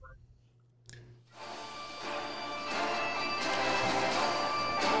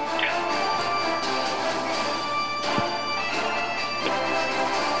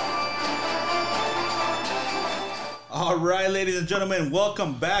ladies and gentlemen.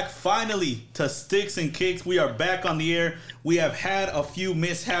 Welcome back finally to Sticks and Kicks. We are back on the air. We have had a few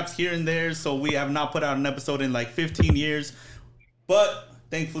mishaps here and there, so we have not put out an episode in like 15 years. But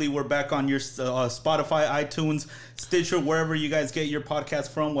thankfully, we're back on your Spotify, iTunes, Stitcher, wherever you guys get your podcast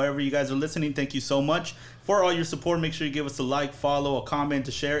from, wherever you guys are listening. Thank you so much for all your support. Make sure you give us a like, follow, a comment,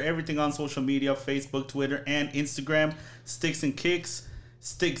 to share everything on social media, Facebook, Twitter, and Instagram. Sticks and Kicks,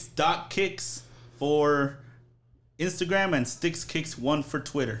 sticks.kicks for Instagram, and Sticks Kicks 1 for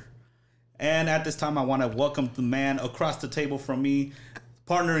Twitter. And at this time, I want to welcome the man across the table from me,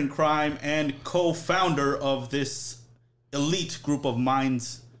 partner in crime and co-founder of this elite group of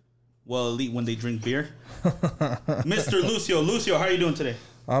minds. Well, elite when they drink beer. Mr. Lucio. Lucio, how are you doing today?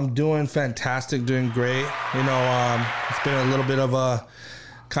 I'm doing fantastic, doing great. It's been a little bit of a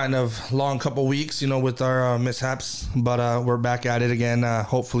kind of long couple weeks, with our mishaps, but we're back at it again.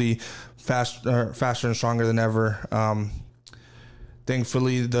 Hopefully faster and stronger than ever.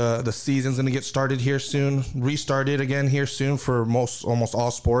 Thankfully, the season's going to get started here soon, restarted again here soon for almost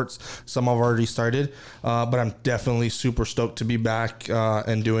all sports. Some have already started, but I'm definitely super stoked to be back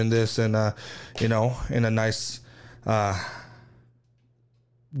and doing this, and in a nice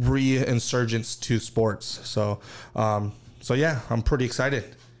re-insurgence to sports. So yeah, I'm pretty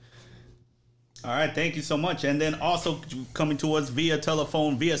excited. All right, thank you so much. And then also coming to us via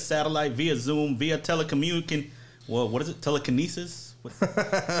telephone, via satellite, via Zoom, via telecommunication. Well, what is it? Telekinesis?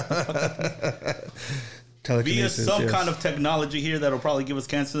 Telekinesis, via some yes. kind of technology here that'll probably give us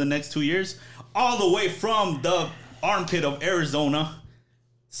cancer in the next 2 years. All the way from the armpit of Arizona,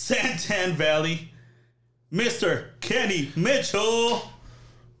 Santan Valley, Mr. Kenny Mitchell.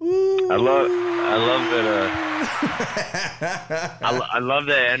 I love that. I love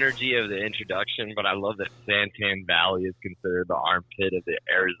the energy of the introduction, but I love that Santan Valley is considered the armpit of the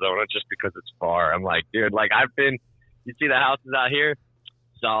Arizona just because it's far. I'm like, dude, you see the houses out here,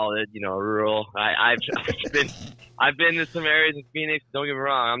 solid, rural. I've been to some areas in Phoenix. Don't get me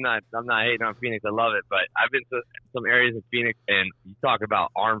wrong, I'm not hating on Phoenix. I love it, but I've been to some areas in Phoenix, and you talk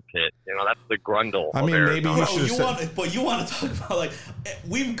about armpit. That's the grundle. I mean, maybe you should. You want to talk about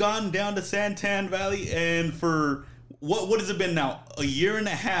we've gone down to Santan Valley, and for what has it been now? A year and a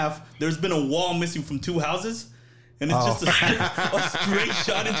half. There's been a wall missing from 2 houses. And it's just a straight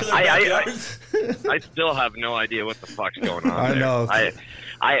shot into their backyards. I still have no idea what the fuck's going on. I know.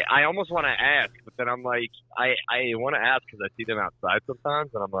 I almost want to ask, but then I'm like, I want to ask because I see them outside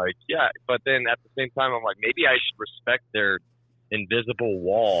sometimes, and I'm like, yeah. But then at the same time, I'm like, maybe I should respect their invisible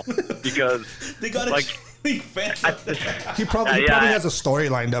wall because they got a fence. He probably has a story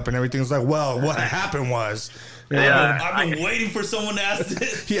lined up and everything. It's like, well, what happened was. I've been waiting for someone to ask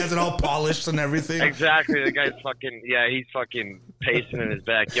this. He has it all polished and everything. Exactly. The guy's he's fucking pacing in his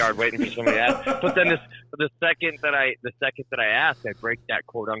backyard waiting for somebody to ask. But then the second that I ask, I break that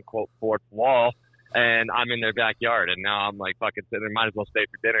quote unquote fourth wall, and I'm in their backyard, and now I'm like fucking sitting there, might as well stay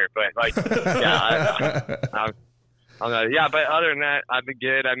for dinner. But but other than that, I've been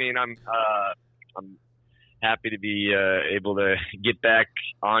good. I mean, I'm happy to be able to get back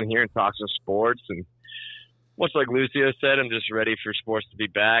on here and talk some sports, and much like Lucio said, I'm just ready for sports to be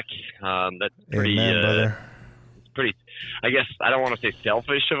back. That's pretty. Amen, brother. It's pretty. I guess I don't want to say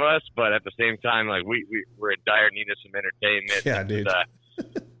selfish of us, but at the same time, we're in dire need of some entertainment. Yeah, dude.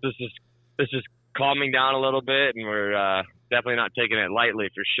 This is calming down a little bit, and we're definitely not taking it lightly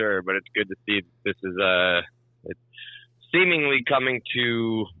for sure. But it's good to see this is it's seemingly coming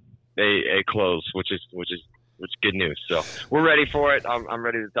to a close, which is good news. So we're ready for it. I'm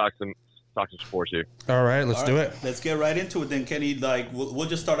ready to talk some sports here. All right, let's do it. Let's get right into it then, Kenny. We'll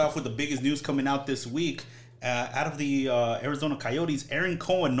just start off with the biggest news coming out this week. Out of the Arizona Coyotes, Aaron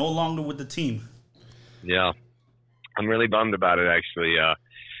Cohen no longer with the team. Yeah, I'm really bummed about it, actually.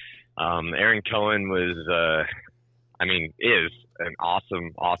 Aaron Cohen was, is an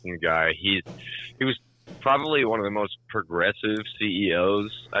awesome guy. He was probably one of the most progressive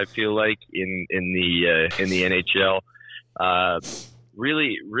CEOs, I feel like, in the NHL.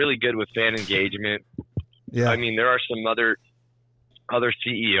 Really, really good with fan engagement. Yeah. I mean, there are some other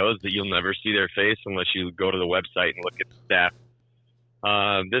CEOs that you'll never see their face unless you go to the website and look at the staff.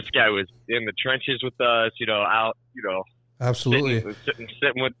 This guy was in the trenches with us, out, absolutely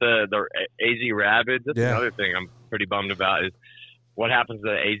sitting with the AZ Rapids. That's another thing I'm pretty bummed about is what happens to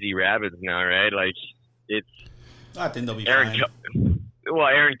the AZ Rapids now, right? Like, I think they'll be fine.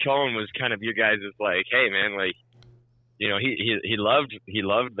 Aaron Cohen was kind of you guys' like, hey man, like, he loved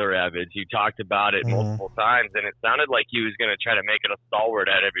the Rapids. He talked about it multiple times, and it sounded like he was going to try to make it a stalwart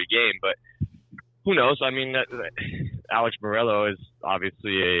at every game. But who knows? I mean, Alex Morello is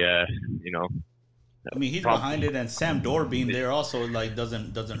obviously a I mean, he's behind it, and Sam Dorr being there also like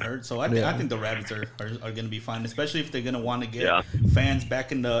doesn't hurt. So I think the Rabbits are going to be fine, especially if they're going to want to get fans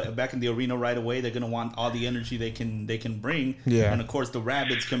back in the arena right away. They're going to want all the energy they can bring. Yeah. And of course, the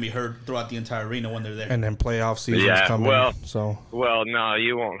Rabbits can be heard throughout the entire arena when they're there. And then playoff season's coming. Well, no,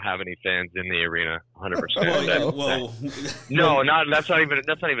 you won't have any fans in the arena, 100%. No, that's not even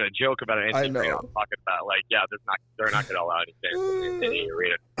a joke about an empty arena. I'm talking about they're not going to allow any fans in the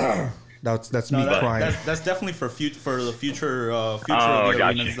arena. That's me crying. That's definitely for the future of the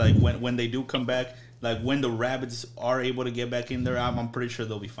arenas. Like when they do come back, like when the Rabbits are able to get back in there, I'm pretty sure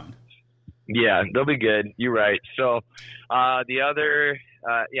they'll be fine. Yeah, they'll be good. You're right. So the other,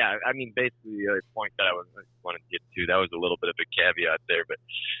 I mean, basically the other point that I wanted to get to, that was a little bit of a caveat there, but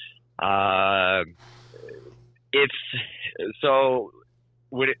so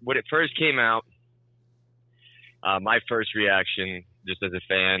when it first came out, my first reaction, just as a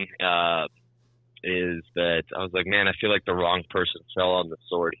fan, is that I was like, man, I feel like the wrong person fell on the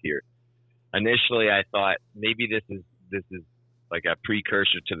sword here. Initially, I thought maybe this is like a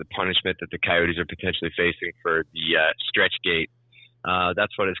precursor to the punishment that the Coyotes are potentially facing for the stretch gate.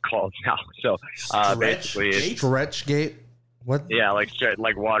 That's what it's called now. So basically, it's stretch gate. What? Yeah, like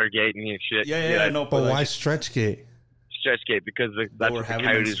Watergate and shit. Yeah. No, but why stretch gate? Stretch gate because that's what the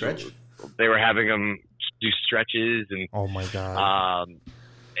Coyotes they were having them do stretches and oh my god.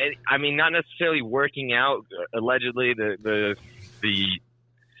 And, I mean, not necessarily working out. Allegedly, the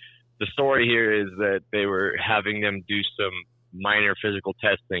story here is that they were having them do some minor physical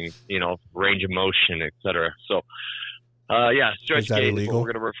testing, range of motion, etc. So, stretch gate is what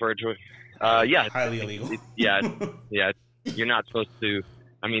we're going to refer to it. Highly illegal. Yeah. You're not supposed to.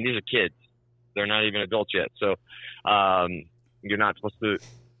 I mean, these are kids; they're not even adults yet. So, you're not supposed to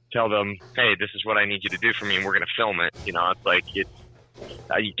tell them, "Hey, this is what I need you to do for me," and we're going to film it. It's like you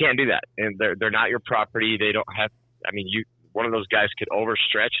can't do that, and they're not your property. They don't have. I mean, one of those guys could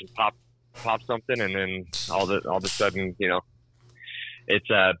overstretch and pop something, and then all of a sudden, it's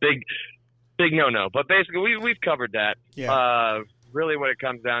a big no. But basically, we've covered that. Yeah. Really, what it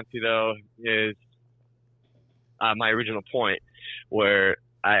comes down to though is my original point, where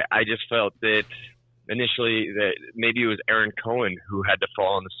I just felt that initially that maybe it was Aaron Cohen who had to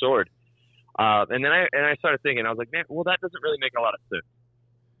fall on the sword. And then I started thinking, I was like, man, well, that doesn't really make a lot of sense.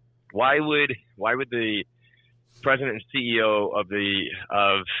 Why would the president and CEO of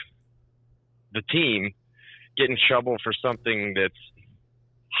the team get in trouble for something that's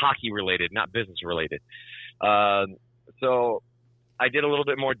hockey related, not business related? So I did a little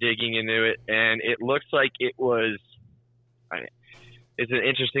bit more digging into it, and it looks like it's an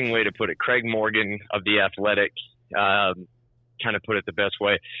interesting way to put it. Craig Morgan of The Athletic kind of put it the best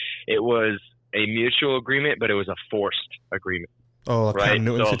way. It was a mutual agreement, but it was a forced agreement. Oh, a Cam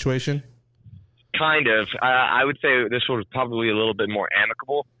Newton situation? Kind of. I would say this was probably a little bit more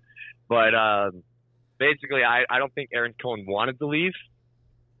amicable, but basically, I don't think Aaron Cohen wanted to leave,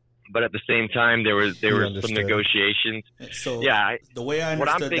 but at the same time, there were some negotiations. So the way I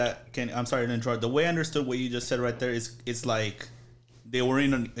understood that, I'm sorry to interrupt. The way I understood what you just said right there is it's like they were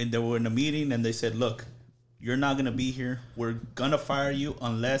in a meeting and they said, look, you're not going to be here. We're going to fire you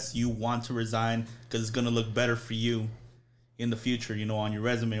unless you want to resign because it's going to look better for you in the future, on your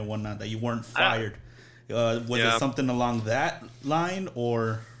resume and whatnot, that you weren't fired. Was it something along that line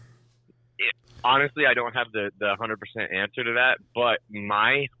or? Honestly, I don't have the 100% answer to that, but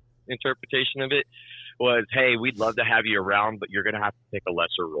my interpretation of it was, hey, we'd love to have you around, but you're going to have to take a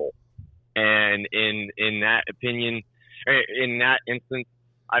lesser role. And in that opinion, in that instance,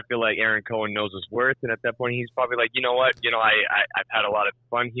 I feel like Aaron Cohen knows his worth, and at that point, he's probably like, you know what, I've had a lot of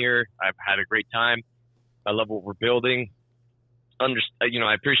fun here. I've had a great time. I love what we're building. I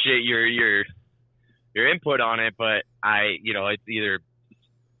appreciate your input on it, but it's either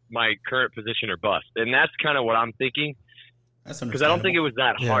my current position or bust, and that's kind of what I'm thinking. Because I don't think it was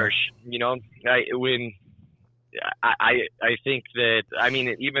that harsh. I think that, I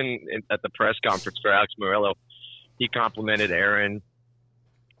mean, even at the press conference for Alex Morello, he complimented Aaron.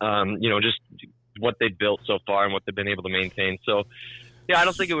 Just what they built so far and what they've been able to maintain. So, I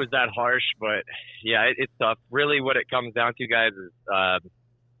don't think it was that harsh, but it's tough. Really, what it comes down to, guys, is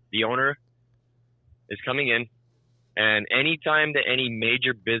the owner is coming in, and anytime that any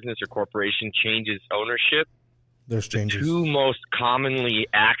major business or corporation changes ownership, there's changes. The two most commonly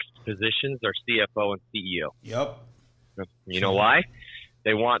axed positions are CFO and CEO. Yep. You know why?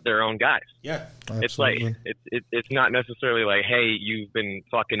 They want their own guys. Yeah. Absolutely. It's like it's not necessarily like, hey, you've been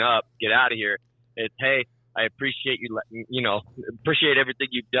fucking up, get out of here. It's, hey, I appreciate you letting, appreciate everything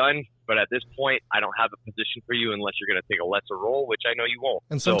you've done. But at this point, I don't have a position for you unless you're going to take a lesser role, which I know you won't.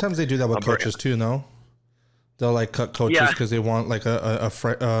 And sometimes they do that with coaches too, no? They'll like cut coaches because they want like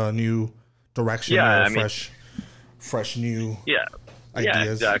a new direction or fresh new ideas.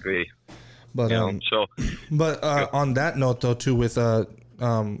 Yeah, exactly. But on that note though, too, with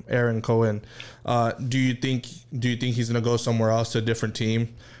Aaron Cohen, do you think he's gonna go somewhere else to a different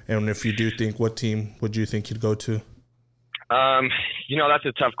team? And if you do think, what team would you think he'd go to? That's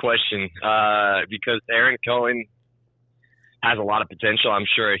a tough question because Aaron Cohen has a lot of potential. I'm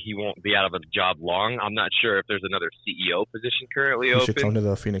sure he won't be out of a job long. I'm not sure if there's another CEO position currently open. He should come to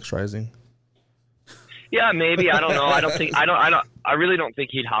the Phoenix Rising. Yeah, maybe. I don't know. I really don't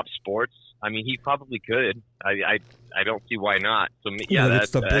think he'd hop sports. I mean, he probably could. I don't see why not. So yeah,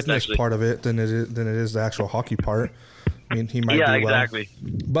 it's the business part of it than it is the actual hockey part. I mean, he might do well. Exactly.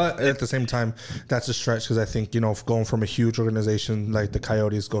 But at the same time, that's a stretch because I think, going from a huge organization like the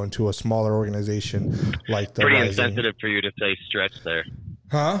Coyotes going to a smaller organization like the Pretty Rising. insensitive for you to say stretch there.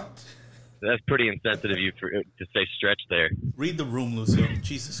 Huh? That's pretty insensitive of you to say stretch there. Read the room, Lucio.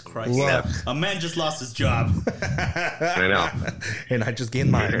 Jesus Christ. Look. A man just lost his job. I know. And I just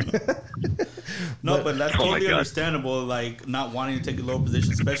gained mine. But that's totally understandable, like not wanting to take a low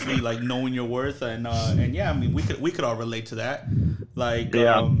position, especially like knowing your worth. And yeah, I mean, we could all relate to that. Like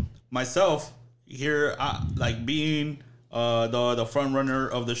myself here, like being the front runner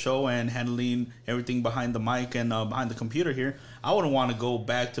of the show and handling everything behind the mic and behind the computer here, I wouldn't want to go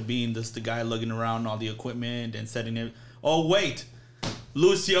back to being just the guy lugging around all the equipment and setting it. Oh wait,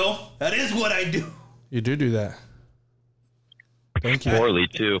 Lucio, that is what I do. You do that. Thank you. Poorly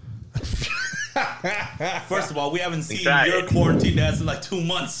too. First of all, we haven't seen your quarantine dance in like 2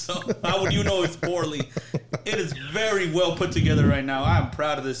 months, so how would you know it's poorly? It is very well put together right now. I'm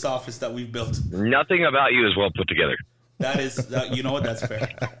proud of this office that we've built. Nothing about you is well put together. That is, you know what? That's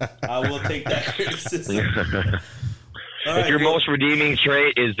fair. I will take that criticism. If your most redeeming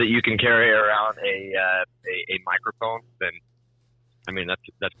trait is that you can carry around a microphone, then I mean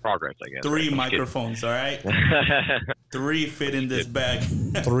that's progress, I guess. 3 microphones, all right? 3 fit in this bag.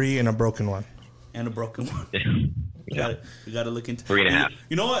 3 and a broken one. And a broken one. We got to look into 3.5.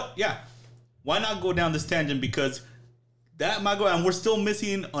 You know what? Yeah. Why not go down this tangent? Because that might go, and we're still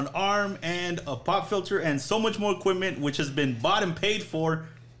missing an arm and a pop filter and so much more equipment, which has been bought and paid for,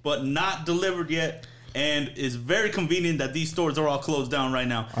 but not delivered yet. And it's very convenient that these stores are all closed down right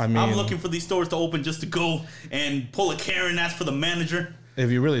now. I mean, I'm looking for these stores to open just to go and pull a Karen, ask for the manager.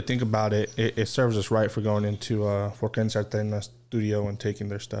 If you really think about it, it serves us right for going into for Ensarte in the studio and taking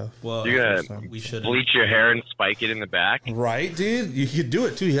their stuff. Well, you're gonna bleach your hair and spike it in the back, right, dude? You could do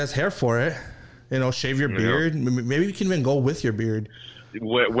it too. He has hair for it. Shave your beard. Maybe you can even go with your beard.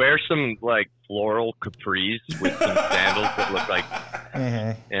 Wear some like floral capris with some sandals that look like,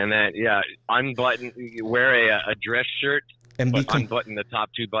 and then unbutton. Wear a dress shirt, and unbutton the top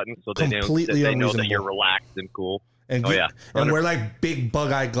 2 buttons so they know that you're relaxed and cool. And and wear like big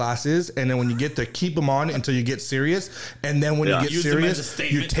bug-eye glasses, and then when you get there, keep them on until you get serious, and then when you get serious,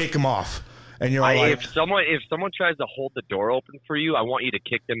 you take them off. And you're like, if someone tries to hold the door open for you, I want you to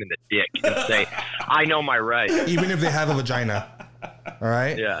kick them in the dick and say, "I know my rights." Even if they have a vagina, all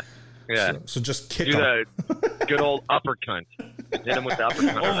right? Yeah. So just kick them. Do the good old uppercut. Hit them with the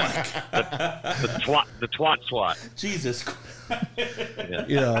uppercut. Oh my God. The twat swat. Jesus Christ.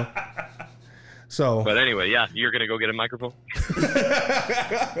 So. But anyway, you're gonna go get a microphone.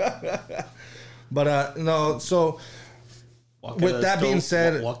 But no, so. With that being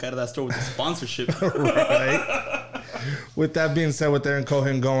said, walk out of that store with a sponsorship, right? With that being said, with Aaron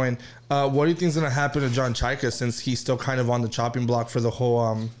Cohen going, what do you think is going to happen to John Chayka since he's still kind of on the chopping block for the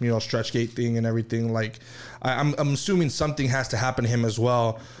whole, Stretchgate thing and everything? Like, I'm assuming something has to happen to him as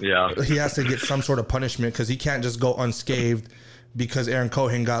well. Yeah, he has to get some sort of punishment because he can't just go unscathed because Aaron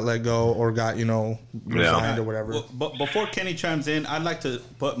Cohen got let go or got, resigned or whatever. Well, but before Kenny chimes in, I'd like to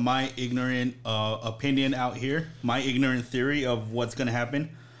put my ignorant opinion out here, my ignorant theory of what's going to happen.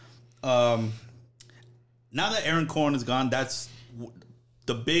 Now that Aaron Cohen is gone, that's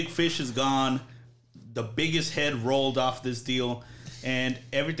the big fish is gone. The biggest head rolled off this deal. And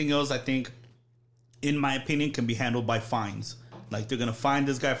everything else, I think, in my opinion, can be handled by fines. Like, they're going to fine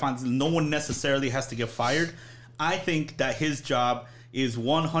this guy. No one necessarily has to get fired. I think that his job is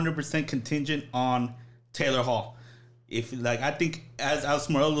 100% contingent on Taylor Hall. I think as Alex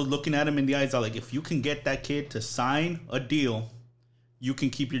Morello looking at him in the eyes, I'm like, if you can get that kid to sign a deal, you can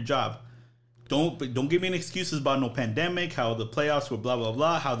keep your job. Don't give me any excuses about no pandemic, how the playoffs were blah, blah,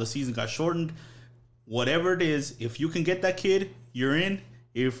 blah, how the season got shortened. Whatever it is, if you can get that kid, you're in.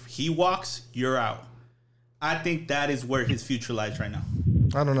 If he walks, you're out. I think that is where his future lies right now.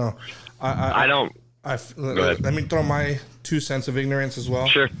 I don't know. I don't. Let me throw my 2 cents of ignorance as well.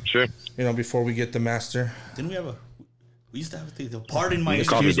 Sure. Before we get the master. Didn't we have a? We used to have a pardon my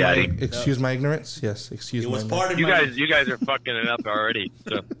Call me daddy. Excuse my ignorance. Yes, excuse It my was ignorance. pardon You my. guys are fucking it up already.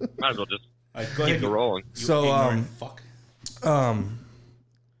 So might as well just All right, go keep ahead. it rolling. You So, ignorant fuck.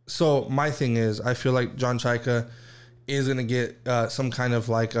 So my thing is, I feel like John Chaika is gonna get some kind of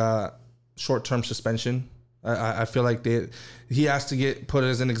like short-term suspension. I feel like he has to get put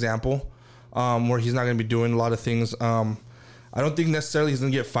as an example, where he's not gonna be doing a lot of things. I don't think necessarily he's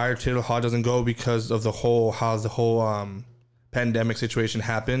gonna get fired. Taylor Hall doesn't go because of how the whole pandemic situation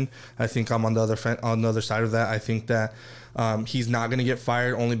happened. I think I'm on the other side of that. I think that he's not gonna get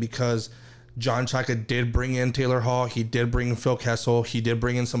fired only because John Chaika did bring in Taylor Hall. He did bring in Phil Kessel. He did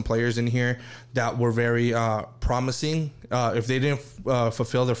bring in some players in here that were very promising. If they didn't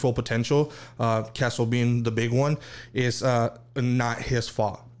fulfill their full potential, Kessel being the big one, is not his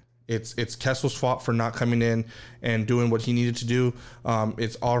fault. It's Kessel's fault for not coming in and doing what he needed to do.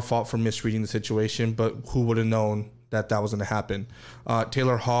 It's our fault for misreading the situation, but who would have known that was going to happen?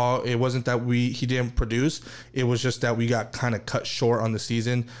 Taylor Hall, it wasn't that he didn't produce. It was just that we got kind of cut short on the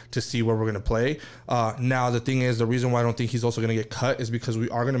season to see where we're going to play. Now, the thing is, the reason why I don't think he's also going to get cut is because we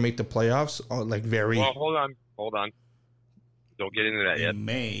are going to make the playoffs. Well, hold on. Don't get into that yet.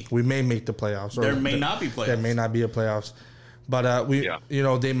 We may make the playoffs. There may not be playoffs. There may not be a playoffs. But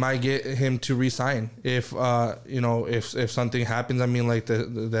they might get him to resign if something happens. I mean, like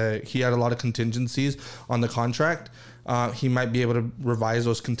he had a lot of contingencies on the contract. He might be able to revise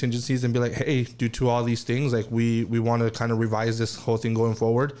those contingencies and be like, hey, due to all these things, like we want to kind of revise this whole thing going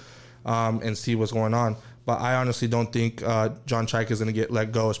forward, and see what's going on. But I honestly don't think John Chaika is going to get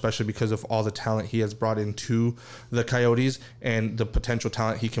let go, especially because of all the talent he has brought into the Coyotes and the potential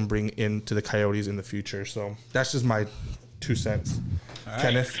talent he can bring into the Coyotes in the future. So that's just my 2 cents. All right.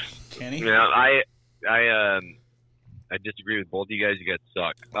 Kenneth? Kenny? Yeah, I disagree with both of you guys. You guys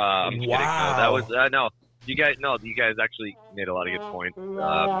suck. I'm kidding. No, that was no. You guys actually made a lot of good points.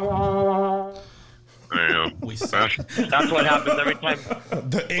 I don't know. We suck. That's what happens every time.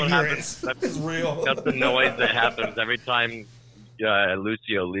 The ignorance is real. That's the noise that happens every time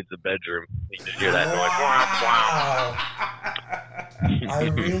Lucio leaves the bedroom. You just hear that noise.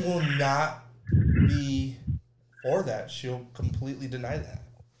 Irene will not be for that. She'll completely deny that.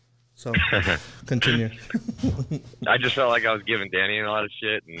 So, continue. I just felt like I was giving Danny a lot of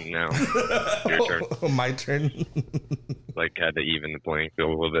shit, and now your turn. My turn. Like, had to even the playing field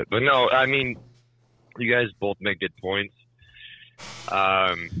a little bit. But no, I mean, you guys both make good points.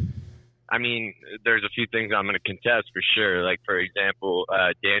 I mean, there's a few things I'm going to contest for sure. Like, for example,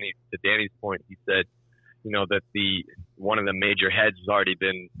 Danny's point, he said, that one of the major heads has already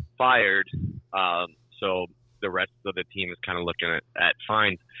been fired. So the rest of the team is kind of looking at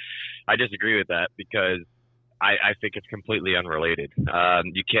fines. I disagree with that because I think it's completely unrelated.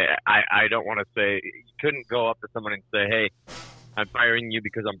 You can't. I don't want to say you couldn't go up to someone and say, "Hey, I'm firing you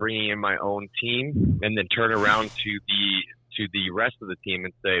because I'm bringing in my own team," and then turn around to the rest of the team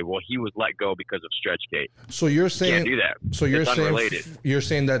and say, "Well, he was let go because of Stretchgate." So you're saying you can't do that. So it's unrelated. You're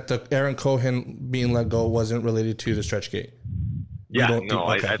saying that the Aaron Cohen being let go wasn't related to the Stretchgate. Yeah,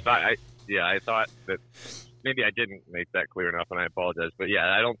 no, okay. I thought that. Maybe I didn't make that clear enough, and I apologize. But yeah,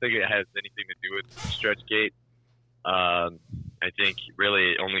 I don't think it has anything to do with Stretchgate. I think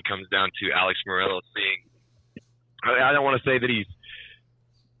really it only comes down to Alex Morello seeing. I don't want to say that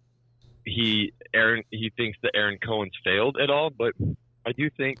he thinks that Aaron Cohen's failed at all, but I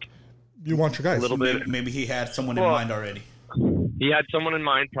do think you want your guys a little bit. Maybe he had someone in mind already. He had someone in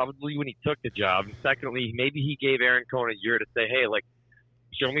mind probably when he took the job. And secondly, maybe he gave Aaron Cohen a year to say, "Hey, like,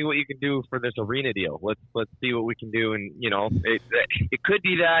 show me what you can do for this arena deal. Let's see what we can do." And it could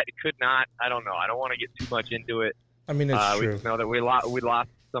be that, it could not. I don't know. I don't want to get too much into it. I mean, it's true. We know that we lost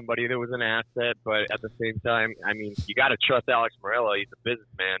somebody that was an asset, but at the same time, I mean, you got to trust Alex Morello. He's a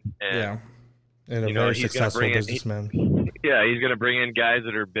businessman, and and a very successful businessman. Yeah, he's going to bring in guys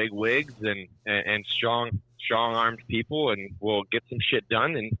that are big wigs and strong-armed people, and we'll get some shit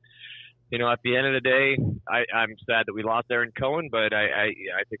done. And at the end of the day, I'm sad that we lost Aaron Cohen, but I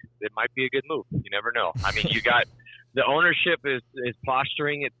think it might be a good move. You never know. I mean, you got the ownership is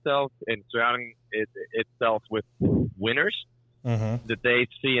posturing itself and surrounding itself with winners that they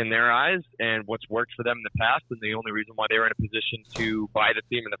see in their eyes and what's worked for them in the past, and the only reason why they were in a position to buy the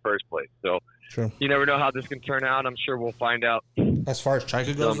team in the first place. So you never know how this can turn out. I'm sure we'll find out. As far as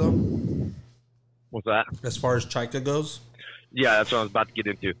Chaika goes, though? What's that? As far as Chaika goes? Yeah, that's what I was about to get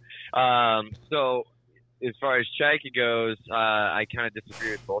into. So as far as Chaika goes, I kind of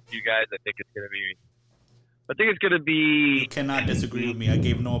disagree with both of you guys. I think it's going to be I think it's going to be. You cannot disagree with me. I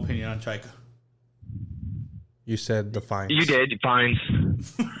gave no opinion on Chaika. You said the fines. You did, fines.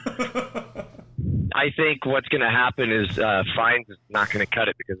 I think what's going to happen is fines is not going to cut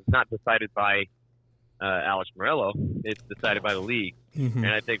it because it's not decided by Alex Morello. It's decided by the league. Mm-hmm.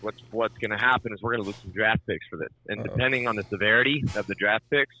 And I think what's going to happen is we're going to lose some draft picks for this. And depending on the severity of the draft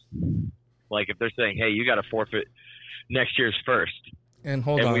picks, like if they're saying, hey, you got to forfeit next year's first. And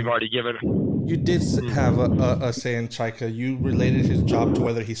hold on. And we've already given. You did have a say in Chaika. You related his job to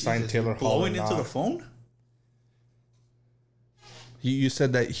whether he signed Taylor Hall or Blowing not. into the phone? You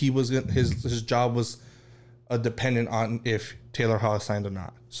said that he was his job was dependent on if Taylor Hall signed or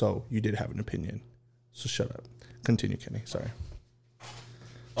not. So you did have an opinion. So shut up. Continue, Kenny. Sorry.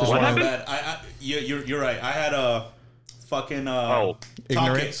 Oh, my bad. You're right. I had a fucking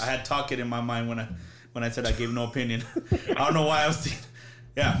ignorance. I had talk it in my mind when I said I gave no opinion. I don't know why I was.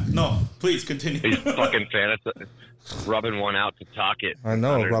 Yeah. No. Please continue. He's fucking fan. Rubbing one out to talk it. I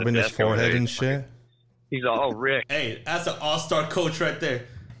know, rubbing his forehead and shit. He's all Rick. Hey, that's an all-star coach right there.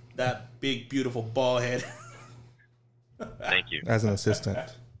 That big, beautiful bald head. Thank you. As an assistant.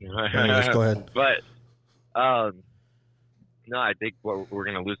 Anyways, go ahead. But, no, I think we're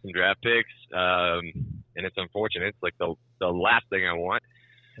going to lose some draft picks, and it's unfortunate. It's like the last thing I want.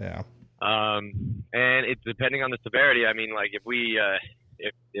 Yeah. And it's depending on the severity. I mean, like if we,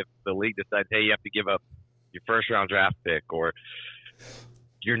 if the league decides, hey, you have to give up your first-round draft pick or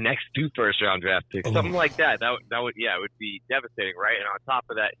your next 2 first-round draft picks, something like that. That would, it would be devastating, right? And on top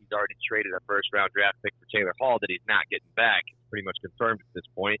of that, he's already traded a first-round draft pick for Taylor Hall that he's not getting back. It's pretty much confirmed at this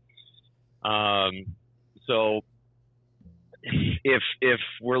point. So if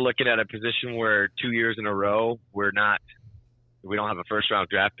we're looking at a position where 2 years in a row we don't have a first-round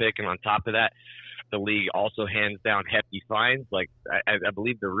draft pick, and on top of that, the league also hands down hefty fines. Like I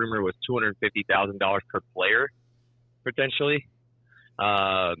believe the rumor was $250,000 per player, potentially.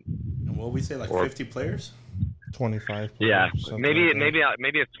 And what we say, like 50 players? 25. Yeah, maybe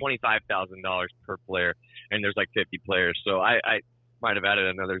it's $25,000 per player, and there's like 50 players. So I might have added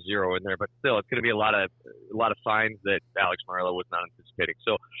another zero in there, but still, it's going to be a lot of fines that Alex Morello was not anticipating.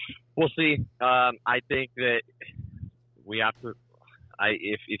 So we'll see. I think that we have to.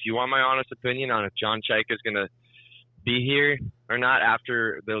 If you want my honest opinion on if John Chaika is going to be here or not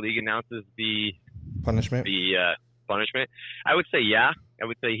after the league announces the punishment, I would say yeah. I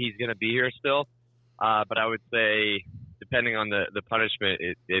would say he's going to be here still, but I would say depending on the punishment,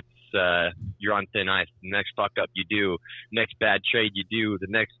 it's you're on thin ice. The next fuck up you do, next bad trade you do, the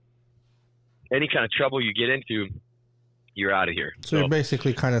next any kind of trouble you get into, you're out of here. So you're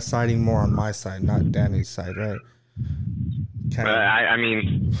basically kind of siding more on my side, not Danny's side, right? I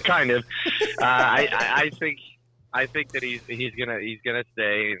mean, kind of. I think that he's gonna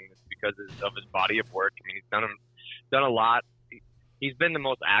stay, and it's because of his body of work. I mean, he's done a lot. He's been the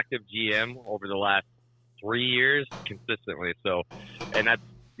most active GM over the last 3 years consistently. So, and that's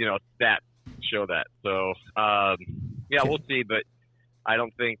stats show that. So, we'll see. But I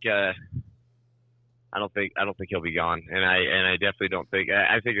don't think he'll be gone, and I definitely don't think.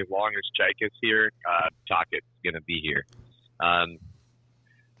 I think as long as Chaika's here, Talkett's gonna be here.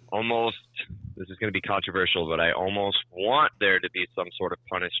 This is going to be controversial, but I almost want there to be some sort of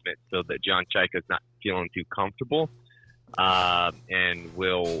punishment so that John Chaika's not feeling too comfortable, and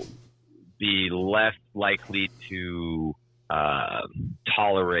will be less likely to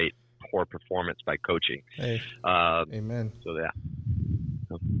tolerate poor performance by coaching. Hey, amen. So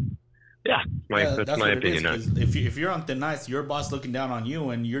that's my opinion. If you're on thin ice, your boss looking down on you,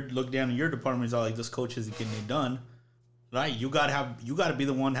 and you're looking down on your department is all like, this coach isn't getting it done. Right, you gotta be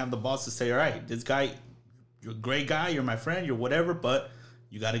the one to have the boss to say, all right, this guy, you're a great guy, you're my friend, you're whatever, but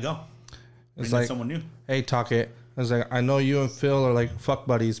you gotta go. It's like someone new. Hey, Talkett. I was like, I know you and Phil are like fuck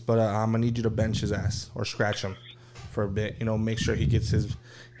buddies, but I'm gonna need you to bench his ass or scratch him for a bit. Make sure he gets his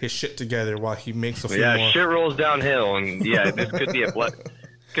shit together while he makes a few more. Shit rolls downhill, and this could be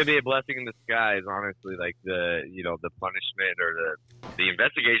a blessing in disguise. Honestly, like the punishment or the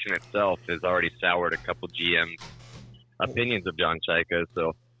investigation itself has already soured a couple GMs. Opinions of John Chaika,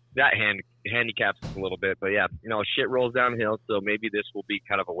 so that handicaps us a little bit. But shit rolls downhill, so maybe this will be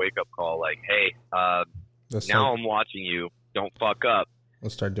kind of a wake up call. Like, hey, now I'm watching you. Don't fuck up.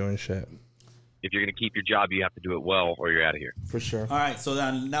 Let's start doing shit. If you're gonna keep your job, you have to do it well, or you're out of here. For sure. All right, so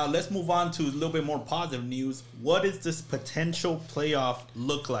then now let's move on to a little bit more positive news. What does this potential playoff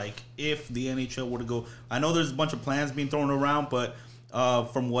look like if the NHL were to go? I know there's a bunch of plans being thrown around, but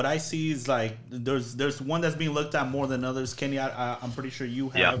from what I see is like there's one that's being looked at more than others. Kenny, I'm pretty sure you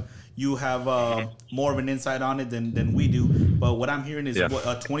have more of an insight on it than we do. But what I'm hearing is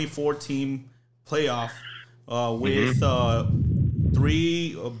a 24 team playoff with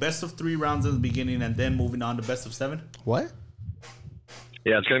three best of 3 rounds in the beginning, and then moving on to best of 7. What?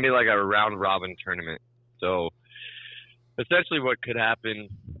 Yeah, it's going to be like a round robin tournament. So essentially what could happen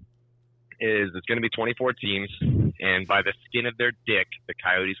is it's going to be 24 teams, and by the skin of their dick, the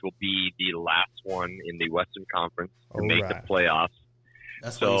Coyotes will be the last one in the Western Conference to make the playoffs.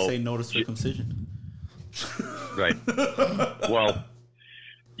 That's why you say no to circumcision. Right. Well,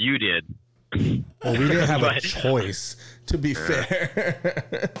 you did. Well, we didn't have a choice, to be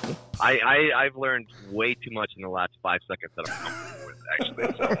fair. I've learned way too much in the last 5 seconds that I'm comfortable with, actually.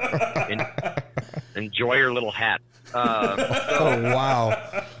 So enjoy your little hat. Oh,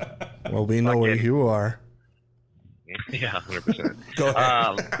 wow. Well, we know where you are. Yeah, 100%. Go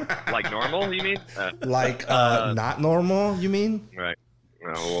ahead. Like normal, you mean? Not normal, you mean? Right.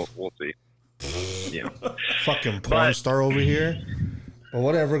 We'll see. Yeah. Fucking porn star over here. Well,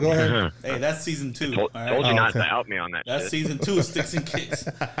 whatever. Go ahead. Hey, that's season 2. Told you not to out me on that. That's shit. season 2 of Sticks and Kicks.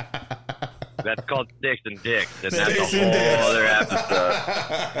 That's called Sticks and Dicks, and that's a whole other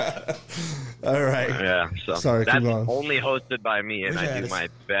episode. All right. Yeah. So sorry. that's Keep going. only hosted by me, and I do my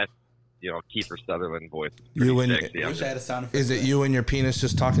best, Kiefer Sutherland voice. You and I wish I had a sound effect. Is it you and your penis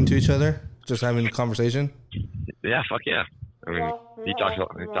just talking to each other, just having a conversation? Yeah. Fuck yeah. I mean, he talks a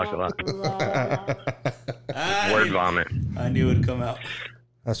lot. Word vomit. I knew it would come out.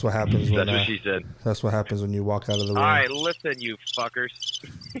 That's what happens when. That's what she said. That's what happens when you walk out of the room. All right, listen, you fuckers.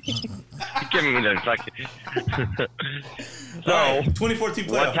 You're giving me the fucking. So, right, 2014 playoff.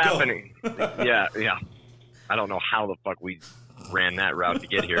 What's happening? Yeah. I don't know how the fuck we ran that route to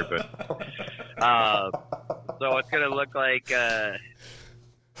get here, but so it's gonna look like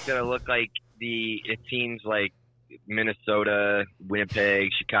it seems like Minnesota,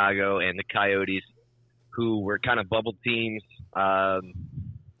 Winnipeg, Chicago, and the Coyotes, who were kind of bubble teams, not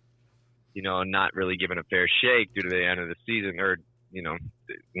really given a fair shake due to the end of the season, or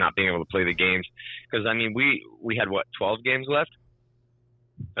not being able to play the games. Because I mean, we had 12 games left.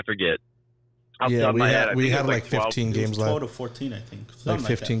 I forget. Yeah, we had like 15 games left. 12 to 14, I think. Like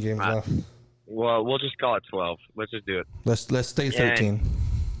 15 games left. Well, we'll just call it 12. Let's just do it. Let's stay 13.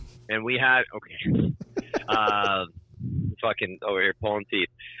 And we had fucking over here pulling teeth.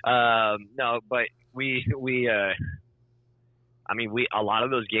 No, but we a lot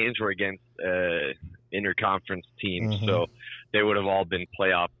of those games were against interconference teams, so they would have all been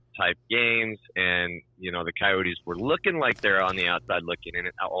playoff type games, and the Coyotes were looking like they're on the outside looking in.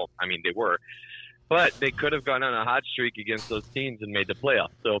 I mean, they were, but they could have gone on a hot streak against those teams and made the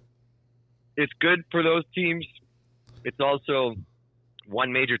playoffs. So it's good for those teams. It's also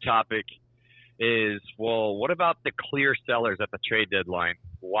one major topic is, well, what about the clear sellers at the trade deadline?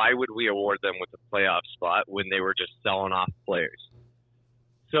 Why would we award them with a playoff spot when they were just selling off players?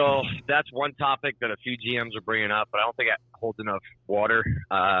 So that's one topic that a few GMs are bringing up, but I don't think it holds enough water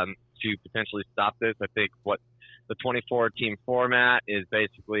to potentially stop this. I think what the 24-team format is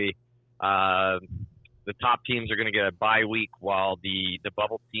basically the top teams are going to get a bye week while the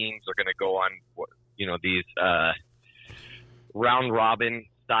bubble teams are going to go on, these round-robin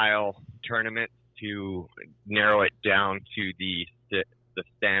style tournaments to narrow it down to the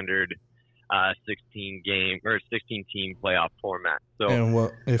standard 16-team playoff format. So,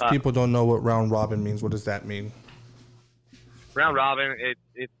 and if people don't know what round robin means, what does that mean? Round robin,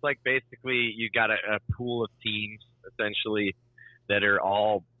 it's like basically you got a pool of teams essentially that are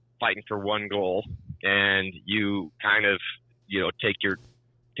all fighting for one goal, and you kind of take your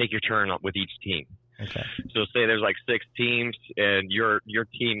turn with each team. Okay. So say there's like 6 teams, and your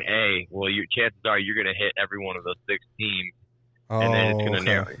team A, well, chances are you're going to hit every one of those 6 teams. And then it's going to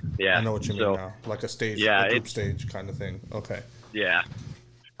narrow. Yeah. I know what you mean now. Like a stage, a group stage kind of thing. Okay. Yeah.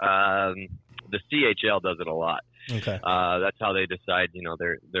 The CHL does it a lot. Okay. That's how they decide,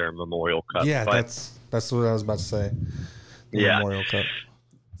 their Memorial Cup. Yeah, that's what I was about to say. The Memorial Cup.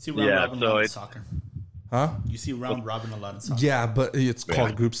 See round robin a lot in soccer. Huh? You see round robin a lot in soccer. Yeah, but it's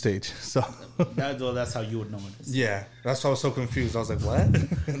called group stage. So that's how you would know it is. Yeah, that's why I was so confused. I was like, what?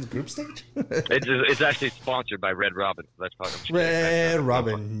 The group stage? It's actually sponsored by Red Robin. So that's probably Red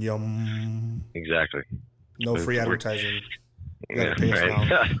Robin. Yum. Exactly. No free advertising. You gotta pay us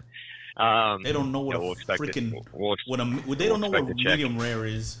now. They don't know what they don't know what medium rare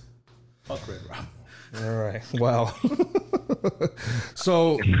is. Fuck Red Robin. All right. Wow.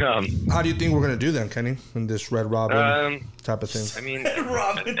 So, how do you think we're gonna do then, Kenny, in this Red Robin type of thing? I mean, Red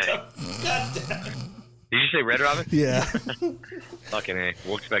Robin. Goddamn. Did you say Red Robin? Yeah. Fucking A.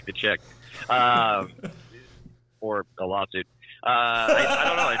 We'll expect a check, or a lawsuit. I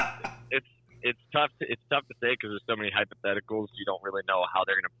don't know. It's tough. It's tough to say because there's so many hypotheticals. You don't really know how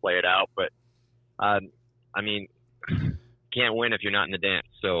they're gonna play it out. But I I mean, can't win if you're not in the dance.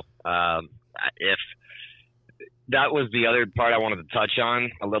 So if that was the other part I wanted to touch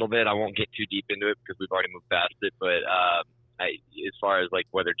on a little bit. I won't get too deep into it because we've already moved past it. But as far as like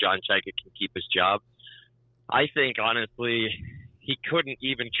whether John Chayka can keep his job, I think honestly he couldn't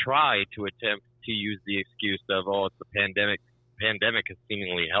even try to attempt to use the excuse of, oh, it's the pandemic. Pandemic has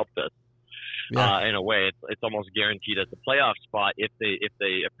seemingly helped us. Yeah. In a way, it's almost guaranteed us a playoff spot if they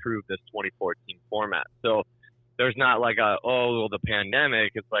approve this 24-team format. So there's not like the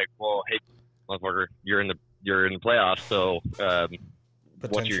pandemic. It's like, well, hey, motherfucker, you're in the playoffs. So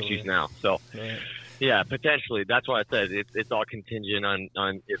what's your excuse now? So yeah, potentially. That's why I said it's all contingent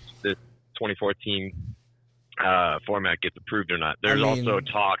on if this 24-team format gets approved or not. There's also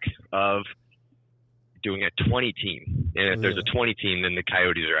talk of doing a 20-team, and if there's a 20-team, then the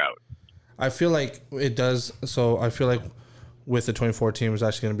Coyotes are out. I feel like it does. So I feel like with the 24 team is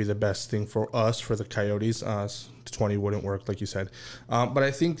actually going to be the best thing for us, for the Coyotes. 20 wouldn't work, like you said. But I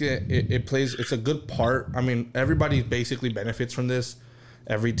think it plays, it's a good part. I mean, everybody basically benefits from this,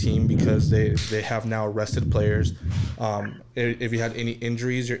 every team, because they have now rested players. If you had any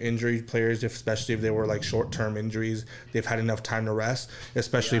injuries, your injured players, especially if they were like short-term injuries, they've had enough time to rest,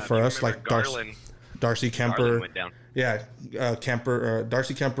 especially for us, like Darcy Kemper went down. Yeah,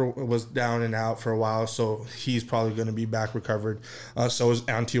 Darcy Kemper was down and out for a while, so he's probably going to be back recovered. So is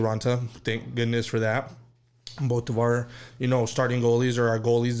Antti Ranta. Thank goodness for that. Both of our, starting goalies are our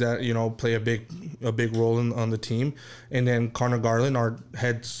goalies that, play a big role on the team. And then Connor Garland, our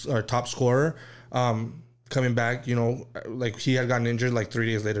top scorer, coming back, like he had gotten injured, like 3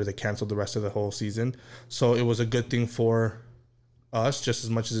 days later, they canceled the rest of the whole season. So it was a good thing for us just as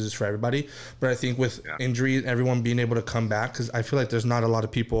much as it is for everybody. But I think with injury, everyone being able to come back, because I feel like there's not a lot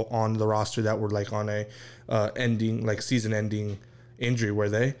of people on the roster that were like on a season ending injury, were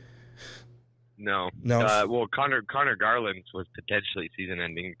they? No. Well, Connor Garland was potentially season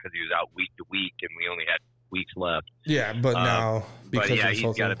ending because he was out week to week and we only had weeks left. Yeah, but now because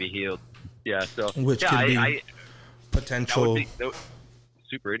he's got to be healed. Yeah, so which could be potential. That would be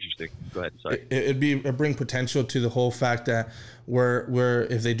super interesting. Go ahead. Sorry. It'd bring potential to the whole fact that we're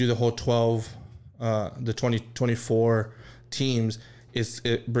if they do the whole 12, the 2024 teams,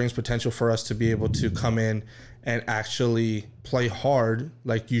 it brings potential for us to be able to come in and actually play hard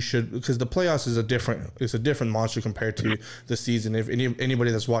like you should, because the playoffs is a different monster compared to the season. If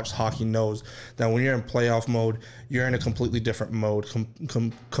anybody that's watched hockey knows that when you're in playoff mode, you're in a completely different mode,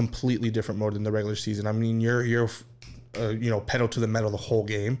 completely different mode than the regular season. I mean, you're pedal to the metal the whole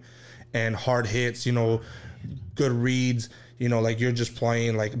game, and hard hits, good reads, like you're just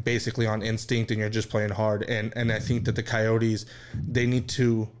playing like basically on instinct and you're just playing hard. And I think that the Coyotes, they need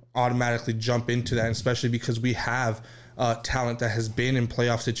to automatically jump into that, especially because we have talent that has been in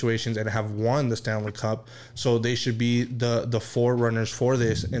playoff situations and have won the Stanley Cup. So they should be the forerunners for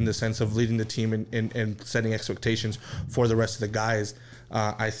this, in the sense of leading the team and setting expectations for the rest of the guys.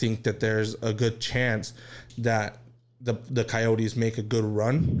 I think that there's a good chance that the Coyotes make a good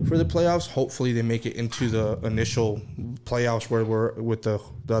run for the playoffs. Hopefully they make it into the initial playoffs where we're with the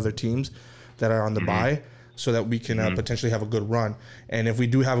other teams that are on the bye, so that we can potentially have a good run. And if we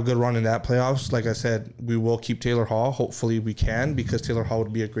do have a good run in that playoffs, like I said, we will keep Taylor Hall. Hopefully we can, because Taylor Hall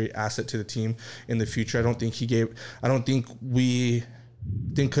would be a great asset to the team in the future. I don't think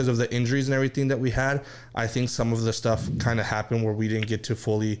because of the injuries and everything that we had, I think some of the stuff kind of happened where we didn't get to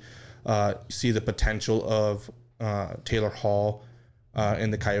fully see the potential of Taylor Hall in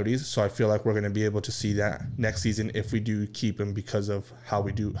the Coyotes. So I feel like we're going to be able to see that next season if we do keep him, because of how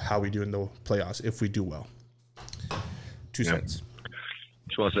we do in the playoffs if we do well. 2 cents.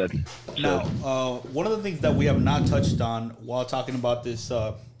 That's well said. Now, one of the things that we have not touched on while talking about this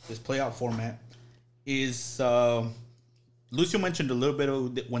playoff format is Lucio mentioned a little bit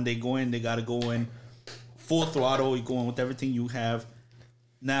of when they go in, they got to go in full throttle. You go in with everything you have.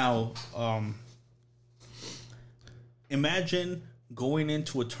 Now, imagine going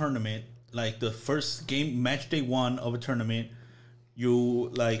into a tournament, like the first game, match day 1 of a tournament.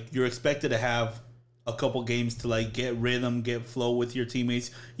 You're expected to have a couple games to like get rhythm, get flow with your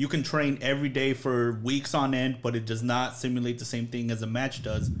teammates. You can train every day for weeks on end, but it does not simulate the same thing as a match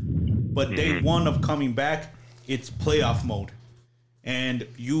does. But day 1 of coming back, it's playoff mode. And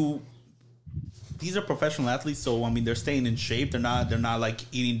these are professional athletes, so I mean they're staying in shape. They're not like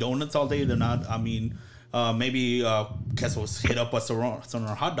eating donuts all day. They're not, I mean, maybe Kessel's hit up us around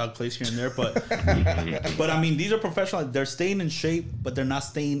our hot dog place here and there, but I mean these are professional. They're staying in shape, but they're not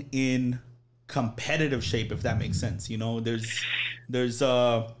staying in competitive shape, if that makes sense. There's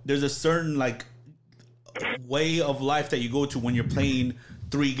a certain like way of life that you go to when you're playing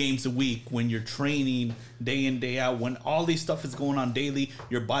 3 games a week, when you're training day in, day out, when all these stuff is going on daily,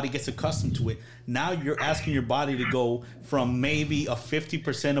 your body gets accustomed to it. Now you're asking your body to go from maybe a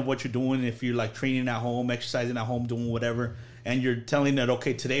 50% of what you're doing if you're like training at home, exercising at home, doing whatever, and you're telling it,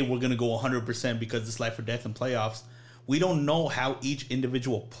 okay, today we're going to go 100% because it's life or death in playoffs. We don't know how each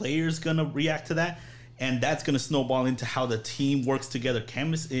individual player is going to react to that. And that's going to snowball into how the team works together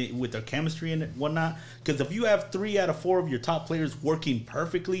with their chemistry and whatnot. Because if you have 3 out of 4 of your top players working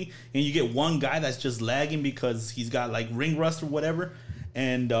perfectly, and you get one guy that's just lagging because he's got like ring rust or whatever,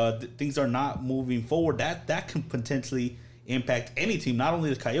 and things are not moving forward, that can potentially impact any team, not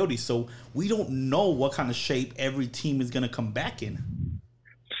only the Coyotes. So we don't know what kind of shape every team is going to come back in.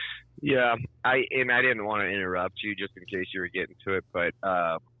 Yeah, I didn't want to interrupt you just in case you were getting to it, but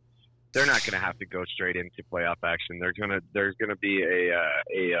they're not going to have to go straight into playoff action. There's going to be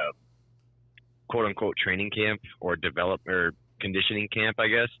a quote unquote training camp or conditioning camp, I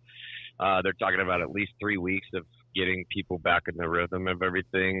guess. They're talking about at least 3 weeks of getting people back in the rhythm of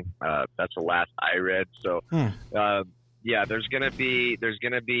everything. That's the last I read. So, yeah, there's going to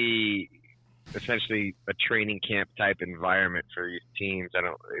be essentially a training camp type environment for these teams.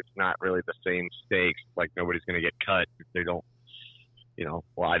 It's not really the same stakes. Like, nobody's going to get cut if they don't.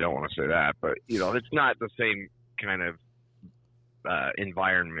 Well, I don't want to say that, but it's not the same kind of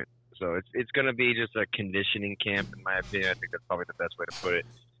environment. So it's going to be just a conditioning camp, in my opinion. I think that's probably the best way to put it.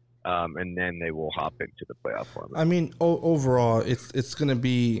 And then they will hop into the playoff format. I mean, overall, it's going to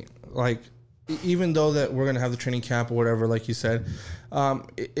be like, even though that we're going to have the training camp or whatever, like you said,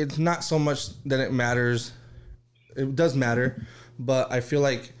 it's not so much that it matters. It does matter, but I feel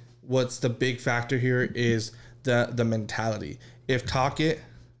like what's the big factor here is the mentality. If Tocchet,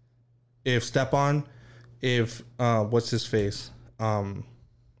 if Stepan, if what's his face,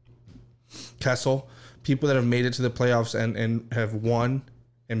 Kessel, people that have made it to the playoffs and have won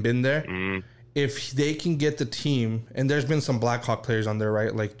and been there, if they can get the team, and there's been some Blackhawk players on there,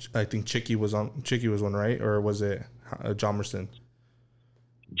 right? Like I think Chicky was one, right? Or was it Hjalmarsson?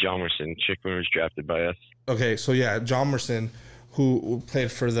 Hjalmarsson. Chickman was drafted by us. Okay, so yeah, Hjalmarsson, who played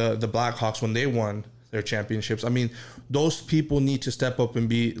for the Blackhawks when they won their championships. I mean, those people need to step up and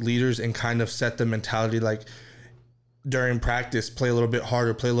be leaders and kind of set the mentality, like during practice, play a little bit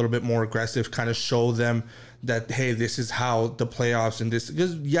harder, play a little bit more aggressive, kind of show them that, hey, this is how the playoffs and this,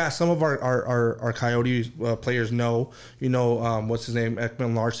 because yeah, some of our Coyotes players know, what's his name?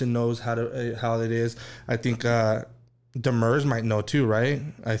 Ekman Larsson knows how it is. I think Demers might know too, right?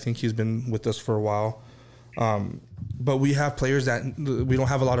 I think he's been with us for a while. But we have players we don't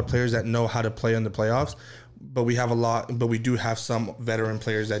have a lot of players that know how to play in the playoffs, but we do have some veteran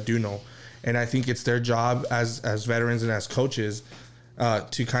players that do know. And I think it's their job as veterans and as coaches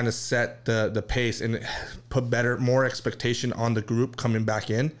to kind of set the pace and put more expectation on the group coming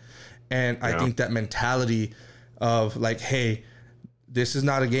back in. And I think that mentality of like, hey, this is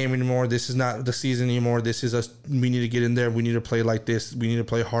not a game anymore. This is not the season anymore. We need to get in there. We need to play like this. We need to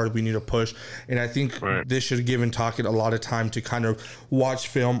play hard. We need to push. And I think this should give Tocchet a lot of time to kind of watch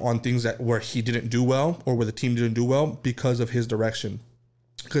film on things where he didn't do well or where the team didn't do well because of his direction.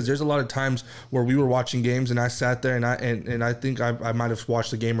 Because there's a lot of times where we were watching games and I sat there and I think I might have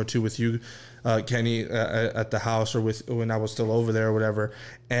watched a game or two with you, Kenny, at the house or when I was still over there or whatever.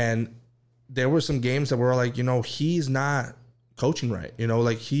 And there were some games that were like, he's not coaching right,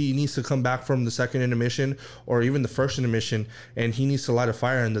 like he needs to come back from the second intermission or even the first intermission and he needs to light a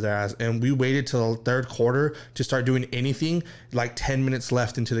fire under their ass. And we waited till the third quarter to start doing anything, like 10 minutes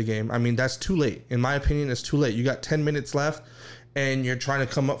left into the game. I mean, that's too late. In my opinion, it's too late. You got 10 minutes left and you're trying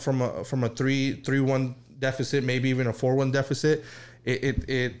to come up from a 3-1 deficit, maybe even a 4-1 deficit.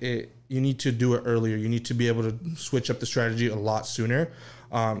 You need to do it earlier. You need to be able to switch up the strategy a lot sooner.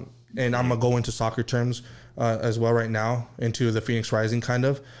 And I'm gonna go into soccer terms as well right now, into the Phoenix Rising kind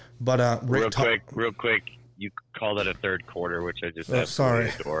of. But real quick, you called it a third quarter, which I just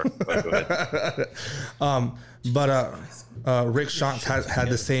sorry. Adore. But go ahead. Rick Schantz had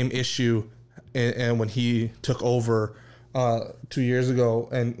the same issue, and when he took over 2 years ago,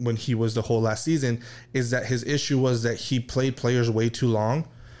 and when he was the whole last season, is that his issue was that he played players way too long,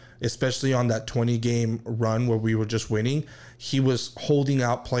 especially on that 20-game run where we were just winning. He was holding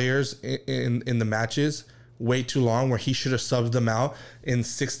out players in the matches way too long, where he should have subbed them out in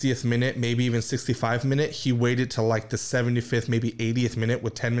 60th minute, maybe even 65th minute. He waited till like the 75th, maybe 80th minute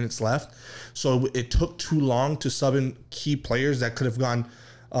with 10 minutes left. So it took too long to sub in key players that could have gone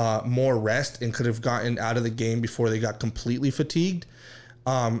more rest and could have gotten out of the game before they got completely fatigued.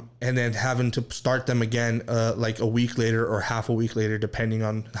 And then having to start them again like a week later or half a week later, depending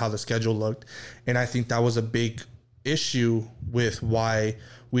on how the schedule looked. And I think that was a big issue with why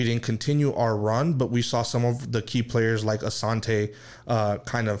we didn't continue our run, but we saw some of the key players like Asante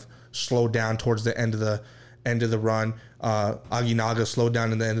kind of slow down towards the end of the run. Aguinaga slowed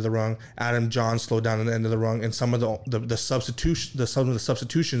down in the end of the run. Adam Johns slowed down in the end of the run, and some of the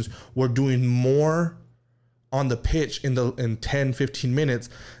substitutions were doing more on the pitch in 10, 15 minutes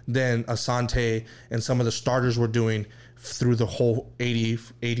than Asante and some of the starters were doing through the whole 80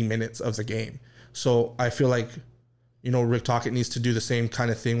 minutes of the game. So I feel like, Rick Tocchet needs to do the same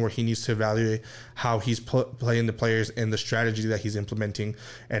kind of thing where he needs to evaluate how he's playing the players and the strategy that he's implementing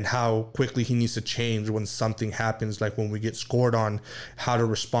and how quickly he needs to change when something happens, like when we get scored on, how to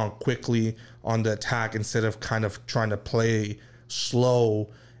respond quickly on the attack instead of kind of trying to play slow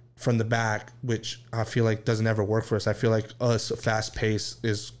from the back, which I feel like doesn't ever work for us. I feel like fast pace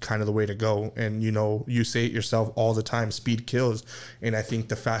is kind of the way to go. And, you say it yourself all the time, speed kills. And I think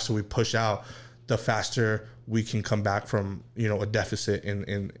the faster we push out, the faster we can come back from, a deficit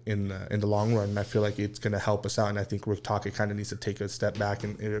in the long run. And I feel like it's going to help us out. And I think Rick Tocchet kind of needs to take a step back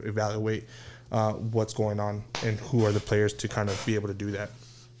and evaluate what's going on and who are the players to kind of be able to do that.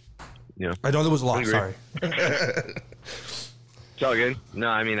 Yeah. I know there was a lot. Sorry. It's all good. No,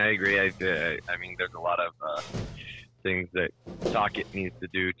 I mean, I agree. I mean, there's a lot of things that Tocchet needs to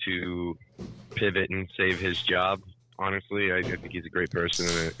do to pivot and save his job. Honestly, I think he's a great person,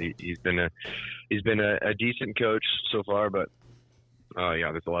 and he's been a decent coach so far. But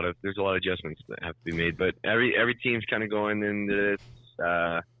there's a lot of adjustments that have to be made. But every team's kind of going into this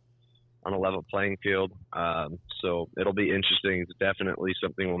on a level playing field. So it'll be interesting. It's definitely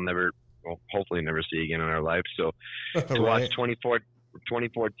something we'll hopefully never see again in our life. So to watch 24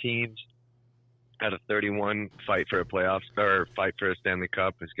 teams out of 31 fight for a playoff or fight for a Stanley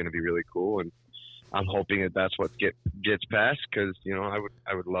Cup is going to be really cool. And I'm hoping that that's what gets passed, because, I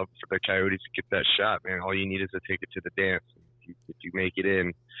would love for the Coyotes to get that shot, man. All you need is to take it to the dance. If you make it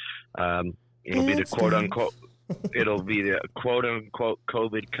in, it'll be the quote unquote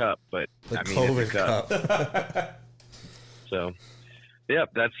COVID Cup, but the COVID Cup. So,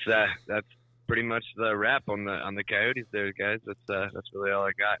 yep, that's pretty much the wrap on the Coyotes there, guys. That's really all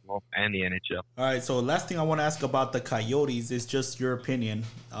I got. Well, and the NHL. All right, so last thing I want to ask about the Coyotes is just your opinion,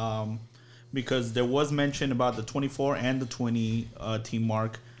 because there was mention about the 24 and the 20 team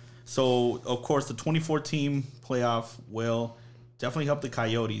mark. So, of course, the 24 team playoff will definitely help the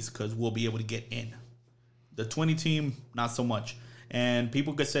Coyotes because we'll be able to get in. The 20 team, not so much. And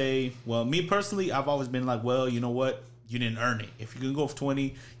people could say, well, me personally, I've always been like, well, you know what? You didn't earn it. If you can go for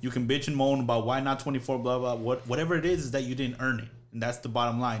 20, you can bitch and moan about why not 24, blah, blah. Whatever it is that you didn't earn it. And that's the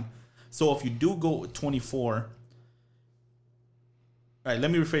bottom line. So if you do go with 24, all right,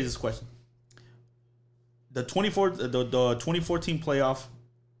 let me rephrase this question. The 24 team playoff,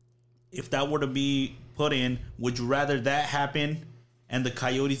 if that were to be put in, would you rather that happen and the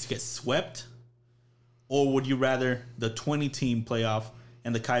Coyotes get swept? Or would you rather the 20 team playoff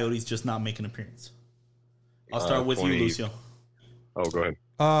and the Coyotes just not make an appearance? I'll start with 20. You, Lucio. Oh, go ahead.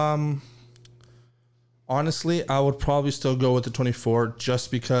 Honestly, I would probably still go with the 24 just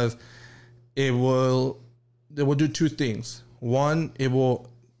because it will do two things. One, it will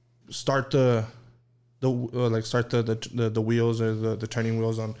start the wheels or the turning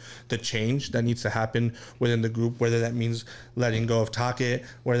wheels on the change that needs to happen within the group, whether that means letting go of Tocchet,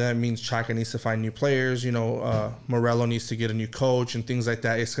 whether that means Chaka needs to find new players, Morello needs to get a new coach and things like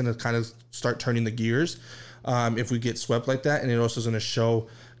that. It's going to kind of start turning the gears if we get swept like that. And it also is going to show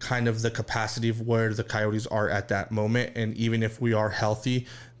kind of the capacity of where the Coyotes are at that moment. And even if we are healthy,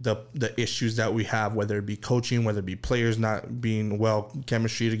 the issues that we have, whether it be coaching, whether it be players not being well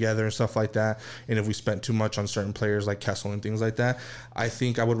chemistry together and stuff like that, and if we spent too much on certain players like Kessel and things like that, I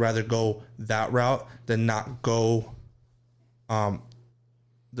think I would rather go that route than not go not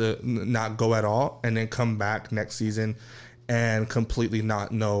go at all and then come back next season and completely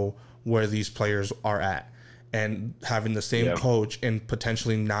not know where these players are at and having the same coach and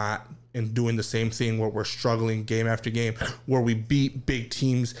potentially not and doing the same thing where we're struggling game after game, where we beat big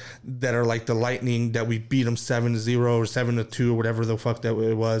teams that are like the Lightning, that we beat them 7-0 or 7-2 or whatever the fuck that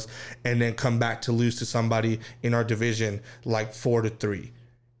it was, and then come back to lose to somebody in our division like 4-3.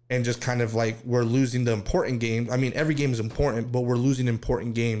 And just kind of like we're losing the important games. I mean, every game is important, but we're losing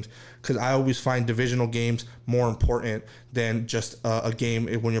important games because I always find divisional games more important than just a game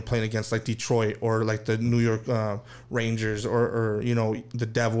when you're playing against like Detroit or like the New York Rangers or the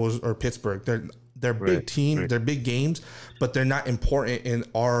Devils or Pittsburgh. They're big teams, they're big games, but they're not important in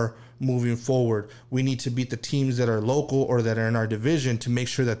our moving forward. We need to beat the teams that are local or that are in our division to make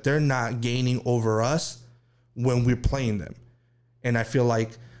sure that they're not gaining over us when we're playing them. And I feel like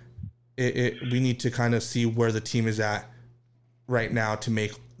we need to kind of see where the team is at right now to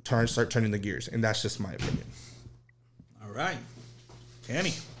start turning the gears, and that's just my opinion. All right,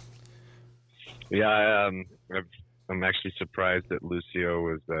 Kenny. Yeah, I'm actually surprised that Lucio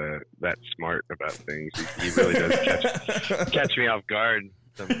was that smart about things. He really does catch me off guard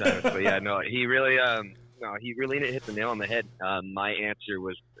sometimes. But yeah, no, he really hit the nail on the head. My answer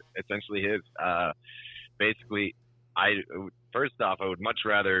was essentially his. Basically, first off, I would much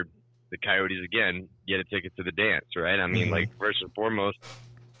rather the Coyotes again get a ticket to the dance, right? I mean, like, first and foremost,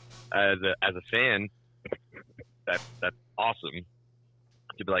 as a fan, that's awesome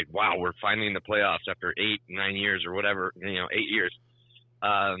to be like, wow, we're finally in the playoffs after 8-9 years or whatever, 8 years.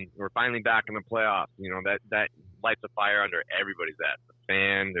 We're finally back in the playoffs. That lights a fire under everybody's ass. The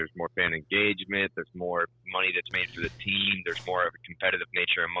fan, there's more fan engagement, there's more money that's made for the team, there's more of a competitive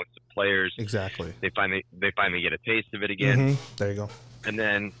nature amongst the players. Exactly. They finally get a taste of it again. There you go. And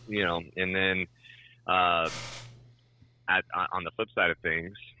then, on the flip side of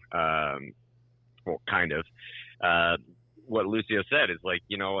things, well, kind of, what Lucio said is like,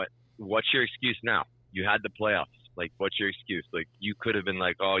 you know what? What's your excuse now? You had the playoffs. Like, what's your excuse? Like, you could have been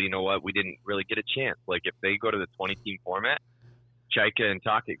like, oh, you know what? We didn't really get a chance. Like, if they go to the 20-team format, Chaika and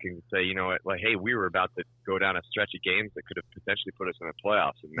Tocchet can say, you know what? Like, hey, we were about to go down a stretch of games that could have potentially put us in the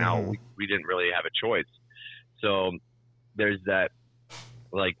playoffs, and now we didn't really have a choice. So there's that,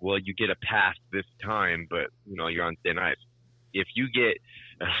 like, well, you get a pass this time, but, you're on thin ice. If you get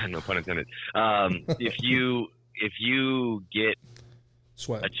no pun intended. If you get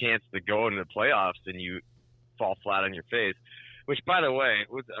Sweat. a chance to go into the playoffs and you fall flat on your face, which, by the way,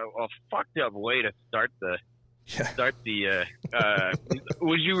 was a fucked up way to start the.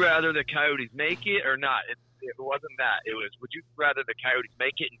 Would you rather the Coyotes make it or not? It wasn't that. It was, would you rather the Coyotes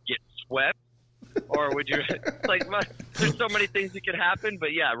make it and get swept, or would you there's so many things that could happen,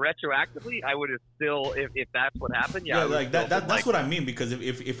 but yeah, retroactively, I would have still, if that's what happened, like that's what I mean, because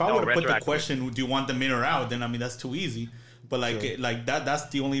if I would have put the question, do you want them in or out, then I mean that's too easy. But that's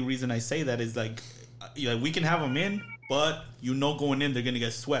the only reason I say that is like we can have them in, but going in they're gonna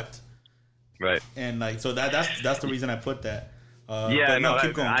get swept, right? And so that's the reason I put that.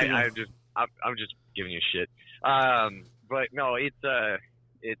 Keep going. I'm just giving you shit. But no, it's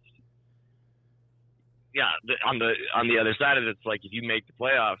yeah. On the other side of it, it's like, if you make the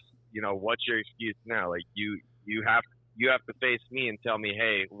playoffs, what's your excuse now? Like, you have to face me and tell me,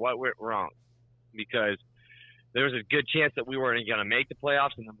 hey, what went wrong? Because there was a good chance that we weren't going to make the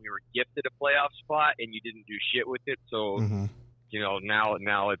playoffs, and then we were gifted a playoff spot, and you didn't do shit with it. So,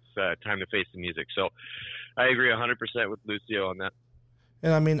 now it's time to face the music. So I agree 100% with Lucio on that.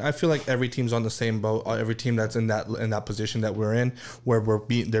 And I mean, I feel like every team's on the same boat. Every team that's in that position that we're in, where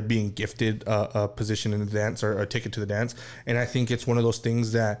they're being gifted a position in the dance or a ticket to the dance. And I think it's one of those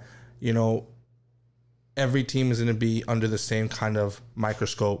things that, every team is going to be under the same kind of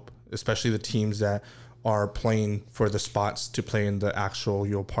microscope, especially the teams that are playing for the spots to play in the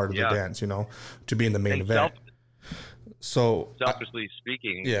actual part of the dance, to be in the main event. Selfishly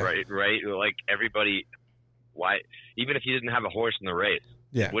speaking, right? Like, everybody. Why, even if you didn't have a horse in the race,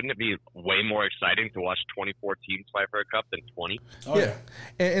 wouldn't it be way more exciting to watch 24 teams fight for a cup than 20? Oh, yeah.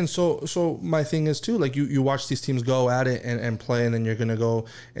 And so my thing is too, like, you watch these teams go at it and play, and then you're gonna go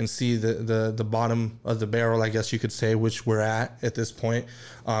and see the bottom of the barrel, I guess you could say, which we're at this point,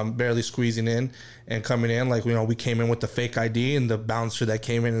 barely squeezing in and coming in. Like, we came in with the fake ID, and the bouncer that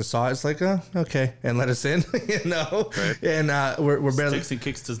came in and saw it, it's like, okay, and let us in, right. And we're barely. Sticks and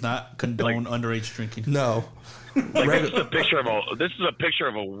Kicks does not condone underage drinking. No. Like, this is a picture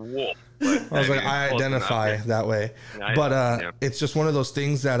of a wolf. I was like, I identify that way, but it's just one of those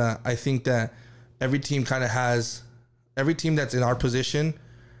things that I think that every team that's in our position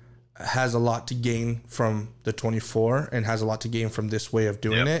has a lot to gain from the 24 and has a lot to gain from this way of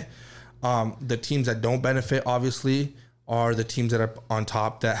doing it. The teams that don't benefit, obviously, are the teams that are on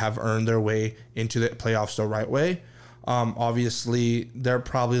top that have earned their way into the playoffs the right way. Obviously, they're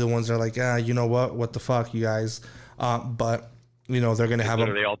probably the ones that are like, you know what the fuck, you guys. But, they're going to have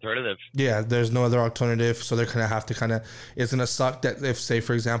the alternative. Yeah, there's no other alternative. So they're going to have to it's going to suck that if, say,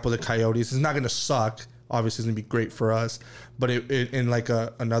 for example, the Coyotes, it's not going to suck. Obviously, it's going to be great for us. But it in like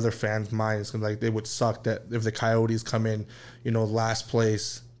another fan's mind, it's going to like, it would suck that if the Coyotes come in, last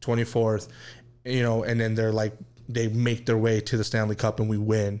place, 24th, and then they're like, they make their way to the Stanley Cup and we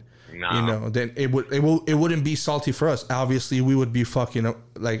win. No. Then it wouldn't be salty for us. Obviously, we would be fucking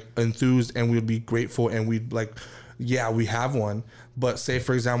like enthused, and we'd be grateful, and we'd like, we have one. But say,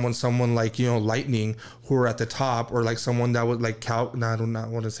 for example, when someone like, Lightning, who are at the top, or like someone that would like I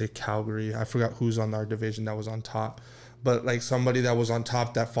don't want to say Calgary. I forgot who's on our division that was on top. but like somebody that was on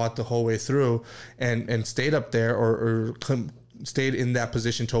top that fought the whole way through and stayed up there or stayed in that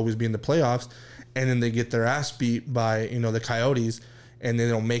position to always be in the playoffs, and then they get their ass beat by, you know, the Coyotes, and they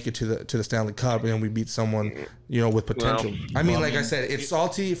don't make it to the Stanley Cup, and then we beat someone, you know, with potential. I mean, like I said, it's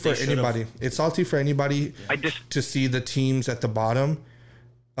salty for anybody. It's salty for anybody to see the teams at the bottom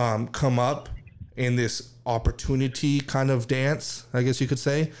come up in this opportunity kind of dance, I guess you could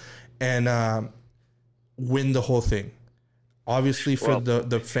say, and win the whole thing. Obviously, for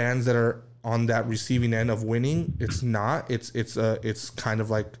the fans that are on that receiving end of winning, it's not. It's kind of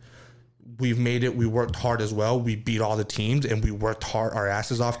like, we've made it. We worked hard as well. We beat all the teams, and we worked hard our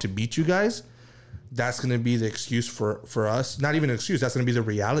asses off to beat you guys. That's going to be the excuse for us. Not even an excuse. That's going to be the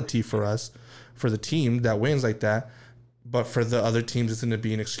reality for us, for the team that wins like that. But for the other teams, it's going to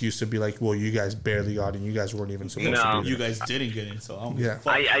be an excuse to be like, well, you guys barely got in. You guys weren't even supposed to be. You guys didn't get in, so I don't give a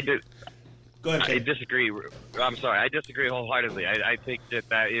fuck. I do. Go ahead, Kate. I disagree. I'm sorry. I disagree wholeheartedly. I think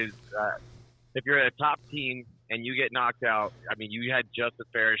that is, if you're a top team and you get knocked out, I mean, you had just as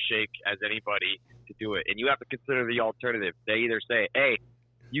fair a shake as anybody to do it, and you have to consider the alternative. They either say, "Hey,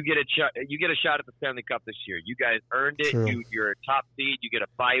 you get a shot at the Stanley Cup this year. You guys earned it. You're a top seed. You get a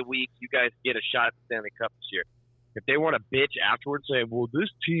bye week. You guys get a shot at the Stanley Cup this year." If they want to bitch afterwards, saying, "Well, this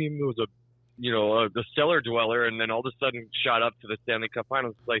team was the cellar dweller, and then all of a sudden shot up to the Stanley Cup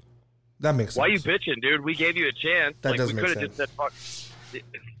Finals," it's like, that makes sense. Why are you bitching, dude? We gave you a chance. That does make sense. We could have just said, "Fuck."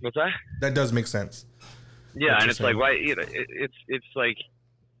 What's that? That does make sense. Yeah, and it's like, why? You know, it's like,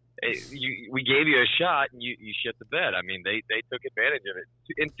 we gave you a shot and you shit the bed. I mean, they took advantage of it.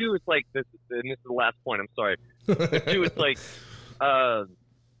 And two, it's like this, and this is the last point. I'm sorry. But two, it's like,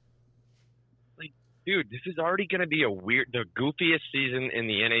 dude, this is already going to be the goofiest season in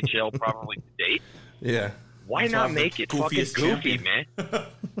the NHL probably to date. Yeah. Why not make it fucking goofy, man?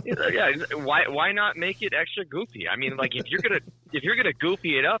 Yeah, why not make it extra goofy? I mean, like, if you're gonna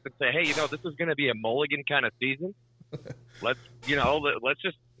goofy it up and say, hey, this is gonna be a mulligan kind of season, let's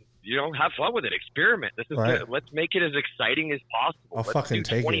just have fun with it, experiment. This is good. Let's make it as exciting as possible. I'll fucking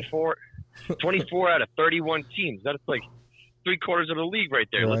take 24 out of 31 teams. That's like 3/4 of the league right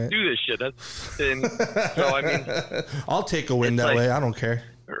there. Right. Let's do this shit. So I mean, I'll take a win that way. I don't care.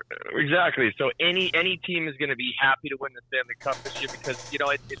 Exactly. So any team is going to be happy to win the Stanley Cup this year because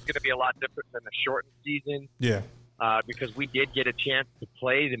it's going to be a lot different than the shortened season. Yeah. Because we did get a chance to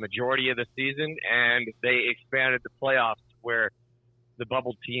play the majority of the season, and they expanded the playoffs where the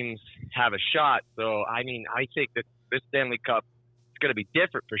bubble teams have a shot. So I mean, I think that this Stanley Cup is going to be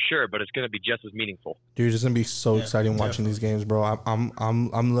different for sure, but it's going to be just as meaningful. Dude, it's going to be so exciting watching these games, bro.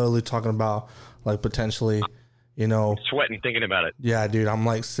 I'm literally talking about like potentially. Sweating thinking about it. Yeah, dude, I'm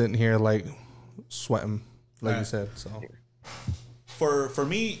like sitting here like sweating, like you said. So, for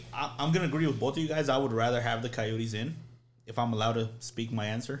me, I'm gonna agree with both of you guys. I would rather have the Coyotes in, if I'm allowed to speak my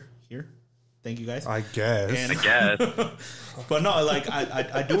answer here. Thank you guys. I guess. But no, like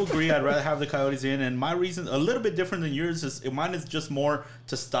I do agree. I'd rather have the Coyotes in, and my reason a little bit different than yours. Mine is just more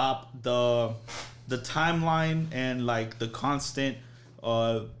to stop the timeline and like the constant.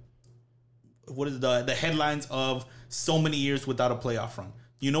 What is the headlines of so many years without a playoff run?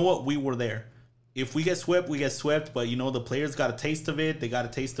 You know what? We were there. If we get swept, we get swept. But the players got a taste of it. They got a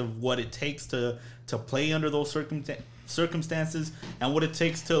taste of what it takes to play under those circumstances and what it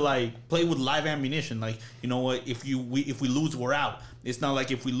takes to like play with live ammunition. Like, you know what? If we lose, we're out. It's not like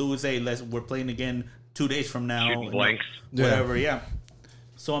if we lose, we're playing again 2 days from now. Shooting blanks. Whatever. Yeah.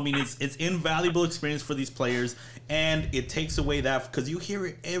 So, I mean, it's invaluable experience for these players, and it takes away that, because you hear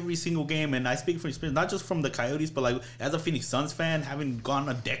it every single game, and I speak from experience, not just from the Coyotes, but like as a Phoenix Suns fan, having gone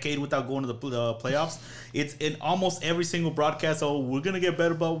a decade without going to the playoffs, it's in almost every single broadcast, we're going to get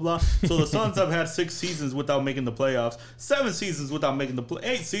better, blah, blah, blah. So the Suns have had 6 seasons without making the playoffs, 7 seasons without making the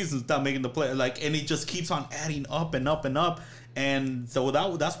 8 seasons without making the play, like, and it just keeps on adding up and up and up. And so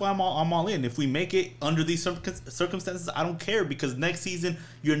that's why I'm all in. If we make it under these circumstances, I don't care, because next season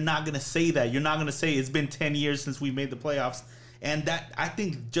you're not gonna say that. You're not gonna say it's been 10 years since we made the playoffs, and that, I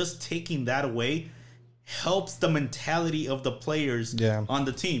think, just taking that away helps the mentality of the players on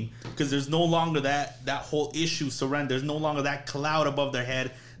the team, because there's no longer that whole issue surrounding. There's no longer that cloud above their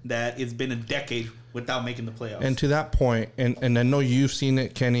head that it's been a decade without making the playoffs. And to that point, and I know you've seen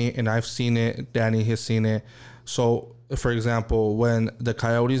it, Kenny, and I've seen it. Danny has seen it. So, for example, when the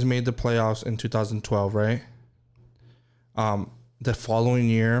Coyotes made the playoffs in 2012, right? The following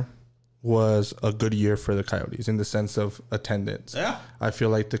year was a good year for the Coyotes in the sense of attendance. Yeah. I feel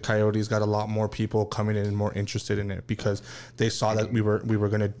like the Coyotes got a lot more people coming in and more interested in it because they saw that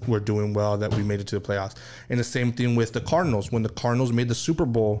we're doing well, that we made it to the playoffs. And the same thing with the Cardinals. When the Cardinals made the Super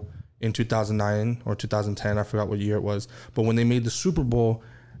Bowl in 2009 or 2010. I forgot what year it was. But when they made the Super Bowl,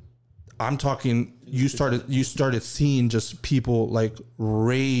 I'm talking, you started seeing just people like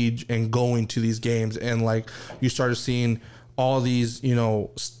rage and going to these games, and like you started seeing all these,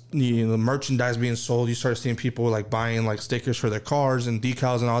 merchandise being sold. You started seeing people like buying like stickers for their cars and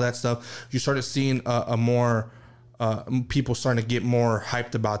decals and all that stuff. You started seeing a more people starting to get more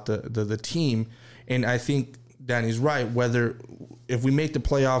hyped about the team. And I think Danny's right. Whether if we make the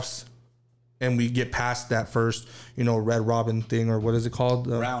playoffs and we get past that first, red robin thing, or what is it called?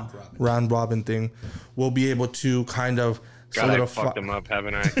 Round robin thing. We'll be able to kind of solidify. I fucked them up,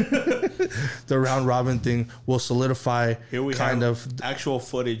 haven't I? The round robin thing will solidify. Here we have actual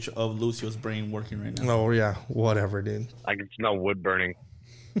footage of Lucio's brain working right now. Oh yeah, whatever, dude. I can smell wood burning.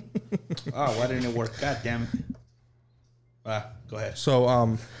 Oh, why didn't it work? God damn it. Go ahead.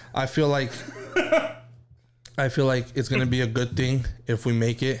 So I feel like it's gonna be a good thing if we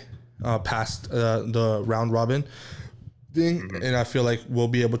make it past the round robin thing, and I feel like we'll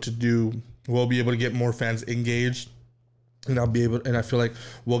be able to get more fans engaged, and I feel like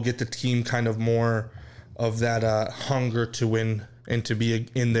we'll get the team kind of more of that hunger to win and to be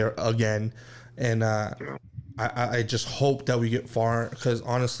in there again, and I just hope that we get far, because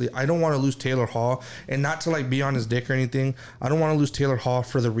honestly, I don't want to lose Taylor Hall, and not to like be on his dick or anything. I don't want to lose Taylor Hall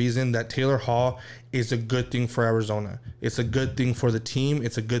for the reason that Taylor Hall is a good thing for Arizona. It's a good thing for the team.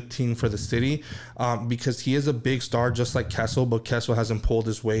 It's a good thing for the city, because he is a big star, just like Kessel, but Kessel hasn't pulled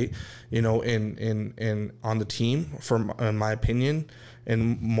his weight, in on the team, in my opinion,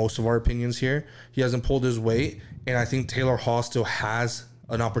 and most of our opinions here. He hasn't pulled his weight, and I think Taylor Hall still has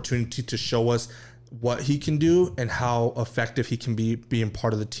an opportunity to show us what he can do and how effective he can be being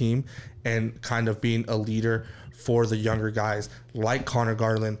part of the team and kind of being a leader for the younger guys like Connor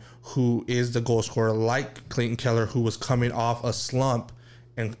Garland, who is the goal scorer, like Clayton Keller, who was coming off a slump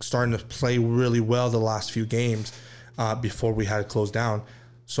and starting to play really well the last few games before we had to close down.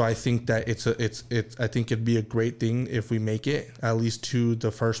 So I think that I think it'd be a great thing if we make it at least to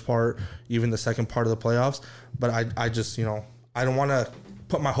the first part, even the second part of the playoffs. But I just, I don't want to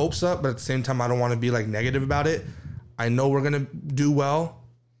put my hopes up, but at the same time, I don't want to be like negative about it. I know we're going to do well.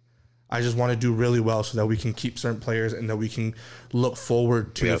 I just want to do really well so that we can keep certain players and that we can look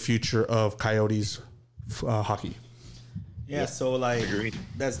forward to the future of Coyotes hockey. Yeah, so like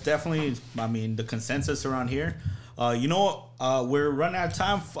that's definitely, the consensus around here. We're running out of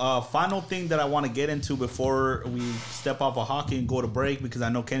time. Final thing that I want to get into before we step off of hockey and go to break, because I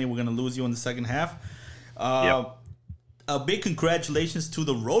know, Kenny, we're going to lose you in the second half. A big congratulations to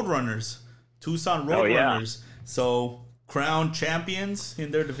the Roadrunners, Tucson Roadrunners. Yeah. So crowned champions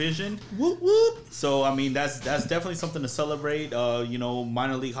in their division. Whoop whoop. So that's definitely something to celebrate.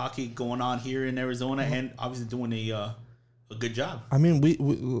 Minor league hockey going on here in Arizona, and obviously doing a good job. We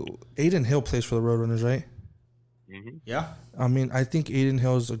Aiden Hill plays for the Roadrunners, right? Mm-hmm. Yeah. I think Aiden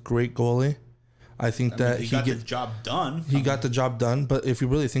Hill is a great goalie. I think that he got the job done. He got the job done, but if you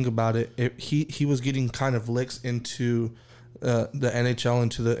really think about it, he was getting kind of licks into the NHL,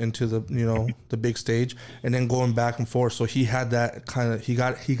 into the the big stage, and then going back and forth. So he had that kind of he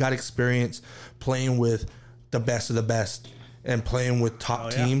got experience playing with the best of the best and playing with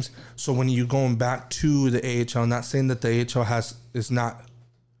top teams. So when you're going back to the AHL, not saying that the AHL is not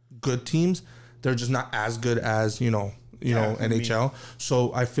good teams, they're just not as good as NHL.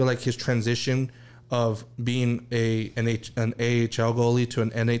 So I feel like his transition of being an AHL goalie to an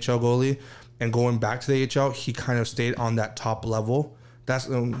NHL goalie and going back to the AHL, he kind of stayed on that top level. That's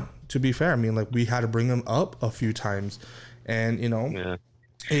to be fair. We had to bring him up a few times, and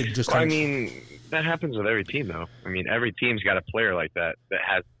it just. That happens with every team, though. Every team's got a player like that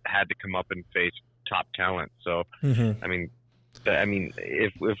has had to come up and face top talent. So, if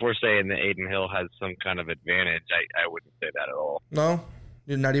we're saying that Aiden Hill has some kind of advantage, I wouldn't say that at all. No,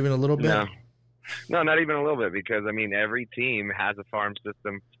 not even a little bit. No, not even a little bit, because every team has a farm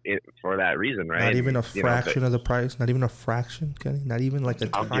system for that reason, right? Not even a fraction of the price. Not even a fraction, Kenny. Not even like a.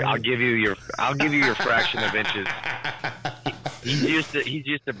 I'll give you your fraction of inches. He's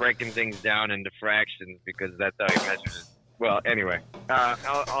used to breaking things down into fractions, because that's how he measures it. Well, anyway,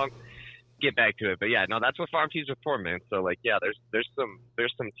 I'll get back to it, but that's what farm teams are for, man. So there's some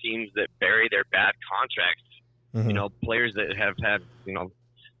teams that bury their bad contracts. Mm-hmm. Players that have had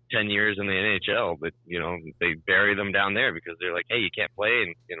 10 years in the NHL, but they bury them down there because they're like, hey, you can't play,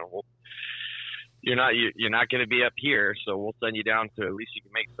 and you're not going to be up here, so we'll send you down to at least you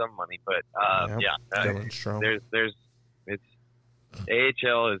can make some money. But it's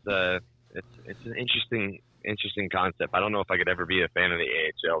AHL is it's an interesting concept. I don't know if I could ever be a fan of the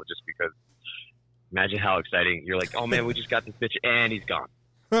AHL, just because imagine how exciting you're like, oh man, we just got this bitch and he's gone.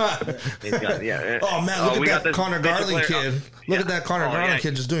 He's got, yeah. Oh man, look at that Connor Garland kid. Look at that Connor Garland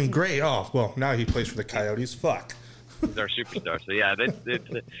kid just doing great. Oh well, now he plays for the Coyotes. Fuck. He's our superstar. So yeah,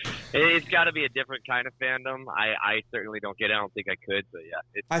 it's got to be a different kind of fandom. I certainly don't get it. I don't think I could. But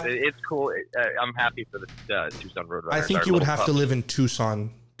yeah, it's cool. I'm happy for the Tucson Roadrunners. I think you would have to live in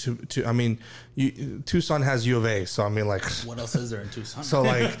Tucson. I mean, Tucson has U of A, so I mean, like, what else is there in Tucson? So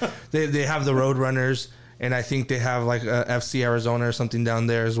like, they have the Roadrunners, and I think they have like FC Arizona or something down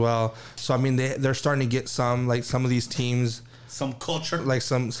there as well. So I mean, they're starting to get some of these teams. Some culture, like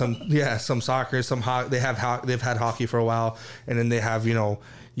some soccer, they've had hockey for a while, and then they have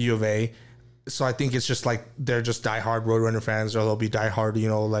U of A. So I think it's just like they're just diehard Roadrunner fans, or they'll be diehard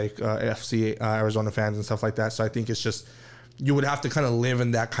like FC Arizona fans and stuff like that. So I think it's just you would have to kind of live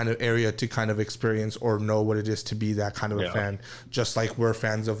in that kind of area to kind of experience or know what it is to be that kind of a fan. Just like we're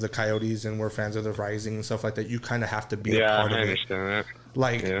fans of the Coyotes and we're fans of the Rising and stuff like that. You kind of have to be a part of it. Understand that.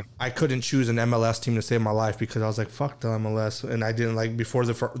 Like, I couldn't choose an MLS team to save my life because I was like, fuck the MLS. And I didn't like, before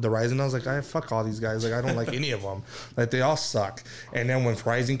the Rising, I was like, fuck all these guys. Like, I don't like any of them. Like, they all suck. And then when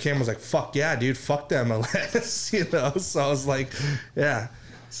Rising came, I was like, fuck yeah, dude, fuck the MLS, So I was like, yeah.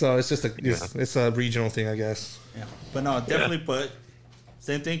 So it's just it's a regional thing, I guess. Yeah. But no, definitely put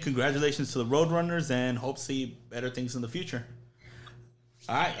same thing. Congratulations to the Roadrunners and hope to see better things in the future.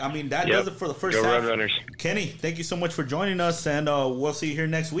 All right. I mean, that does it for the first half. Roadrunners. Kenny, thank you so much for joining us, and we'll see you here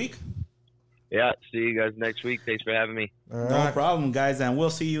next week. Yeah, see you guys next week. Thanks for having me. No problem, guys, and we'll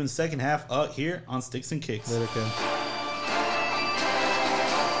see you in the second half here on Sticks and Kicks. Later, Ken.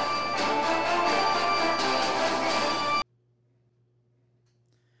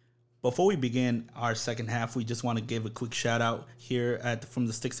 Before we begin our second half, we just want to give a quick shout out here from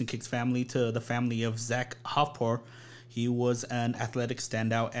the Sticks and Kicks family to the family of Zach Hoffpour. He was an athletic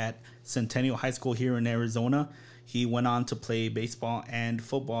standout at Centennial High School here in Arizona. He went on to play baseball and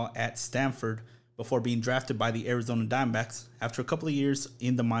football at Stanford before being drafted by the Arizona Diamondbacks. After a couple of years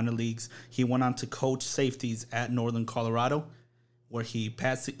in the minor leagues, he went on to coach safeties at Northern Colorado, where he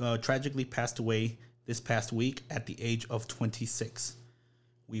tragically passed away this past week at the age of 26.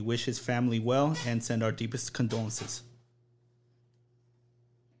 We wish his family well and send our deepest condolences.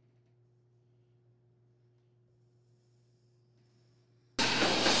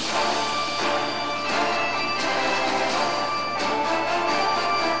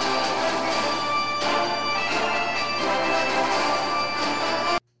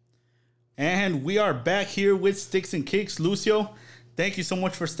 And we are back here with Sticks and Kicks. Lucio, thank you so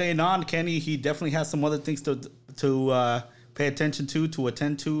much for staying on. Kenny, he definitely has some other things to pay attention to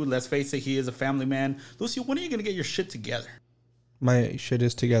attend to. Let's face it, he is a family man. Lucio, when are you going to get your shit together? My shit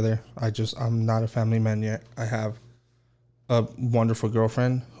is together. I'm not a family man yet. I have a wonderful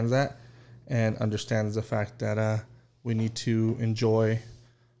girlfriend and understands the fact that we need to enjoy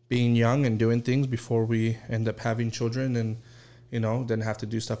being young and doing things before we end up having children and, then have to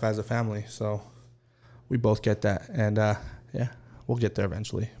do stuff as a family. So we both get that. And, we'll get there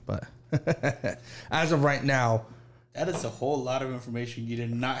eventually. But as of right now, that is a whole lot of information you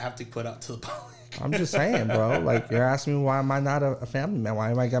did not have to put out to the public. I'm just saying, bro. Like, you're asking me why am I not a family man?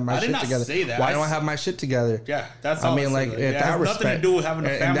 Why am I got my shit together? Say that. Why don't I have my shit together? Yeah, that's all. I mean, like, in that respect, nothing to do with having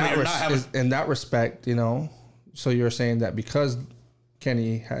a family or not having. In that respect, So you're saying that because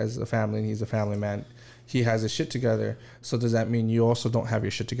Kenny has a family and he's a family man, he has his shit together. So does that mean you also don't have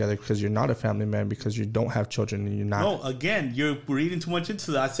your shit together because you're not a family man because you don't have children and you're not? No, again, you're reading too much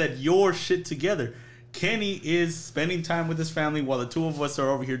into that. I said your shit together. Kenny is spending time with his family while the two of us are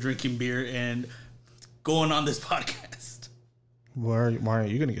over here drinking beer and going on this podcast. Why aren't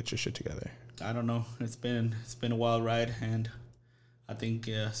you gonna get your shit together? I don't know. It's been a wild ride, and I think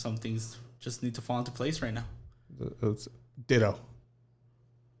some things just need to fall into place right now. It's ditto.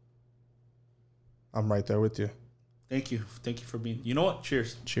 I'm right there with you. Thank you for being. You know what?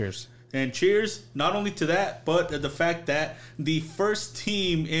 Cheers. Cheers. And cheers, not only to that, but the fact that the first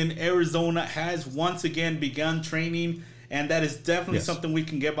team in Arizona has once again begun training, and that is definitely something we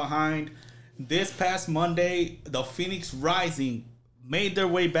can get behind. This past Monday, the Phoenix Rising made their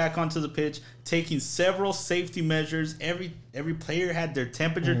way back onto the pitch, taking several safety measures. Every player had their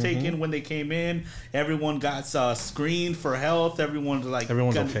temperature taken when they came in. Everyone got screened for health. Everyone's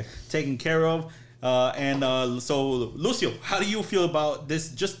okay, taken care of. So, Lucio, how do you feel about this?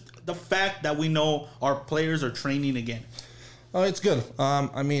 Just the fact that we know our players are training again. Oh, it's good.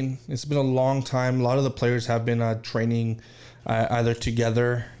 I mean, it's been a long time. A lot of the players have been training either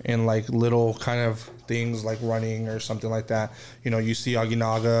together in like little kind of things like running or something like that. You see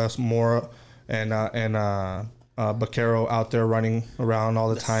Aguinaga, Mora, and Baquero out there running around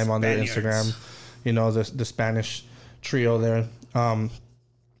all the time on their Instagram. The Spanish trio there.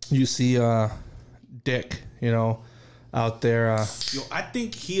 You see Dick, out there. I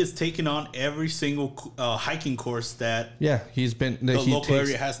think he has taken on every single hiking course that he's been the local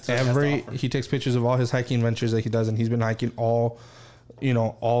area has to offer. He takes pictures of all his hiking ventures that he does, and he's been hiking all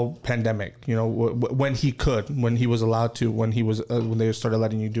pandemic, when he was allowed to, when they started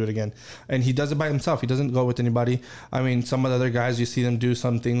letting you do it again. And he does it by himself. He doesn't go with anybody. I mean, some of the other guys, you see them do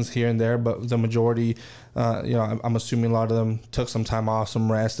some things here and there, but the majority, I'm assuming a lot of them took some time off,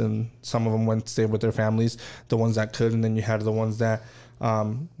 some rest, and some of them went to stay with their families, the ones that could. And then you had the ones that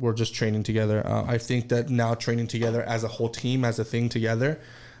were just training together. I think that now training together as a whole team, as a thing together,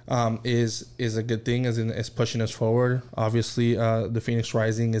 is a good thing, as in it's pushing us forward. Obviously, the Phoenix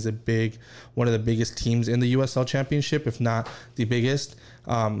Rising is one of the biggest teams in the USL Championship, if not the biggest.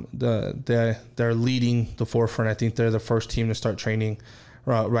 They're leading the forefront. I think they're the first team to start training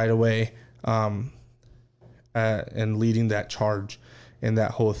right away, and leading that charge in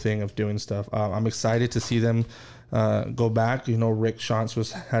that whole thing of doing stuff. I'm excited to see them go back. Rick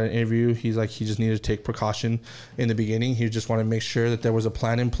Shantz had an interview. He's like, he just needed to take precaution in the beginning. He just wanted to make sure that there was a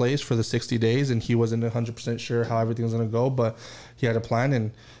plan in place for the 60 days, and he wasn't 100% sure how everything was going to go, but he had a plan,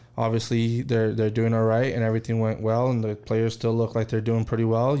 and obviously they're doing all right, and everything went well, and the players still look like they're doing pretty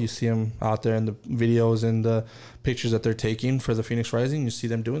well. You see them out there in the videos and the pictures that they're taking for the Phoenix Rising. You see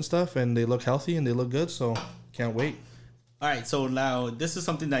them doing stuff, and they look healthy and they look good, so can't wait. All right, so now this is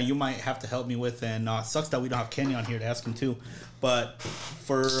something that you might have to help me with, and sucks that we don't have Kenny on here to ask him too. But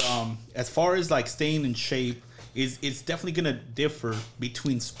for as far as like staying in shape, it's definitely gonna differ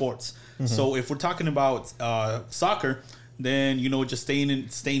between sports. Mm-hmm. So if we're talking about soccer, then just staying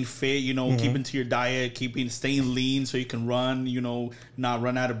fit, mm-hmm. keeping to your diet, staying lean so you can run, not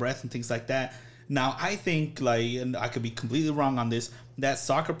run out of breath and things like that. Now, I think, and I could be completely wrong on this, that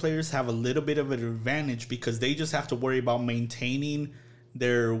soccer players have a little bit of an advantage because they just have to worry about maintaining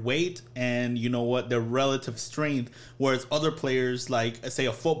their weight and, their relative strength. Whereas other players, like, say,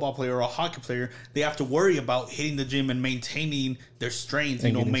 a football player or a hockey player, they have to worry about hitting the gym and maintaining their strength,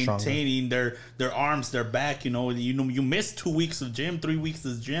 maintaining their arms, their back. You miss 2 weeks of gym, 3 weeks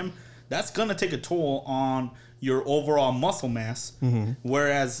of gym. That's going to take a toll on your overall muscle mass. Mm-hmm.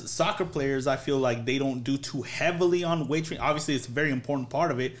 Whereas soccer players, I feel like they don't do too heavily on weight training. Obviously, it's a very important part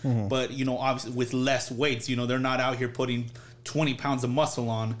of it, mm-hmm. but, obviously with less weights, they're not out here putting 20 pounds of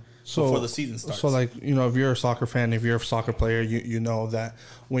muscle on before the season starts. So, if you're a soccer fan, if you're a soccer player, you know that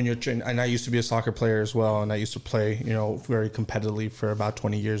when you're training, and I used to be a soccer player as well, and I used to play, very competitively for about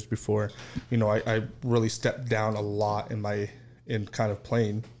 20 years before, I really stepped down a lot in kind of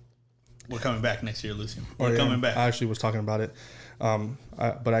playing. We're coming back next year, Lucian. We're coming back. I actually was talking about it.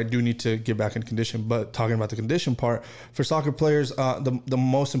 But I do need to get back in condition. But talking about the condition part, for soccer players, the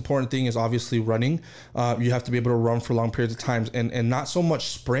most important thing is obviously running. You have to be able to run for long periods of time, and not so much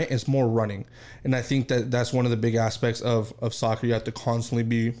sprint, it's more running. And I think that's one of the big aspects of soccer. You have to constantly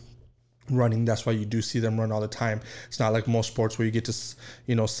be running. That's why you do see them run all the time. It's not like most sports where you get to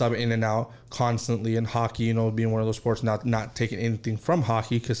sub in and out constantly. In hockey, being one of those sports, not taking anything from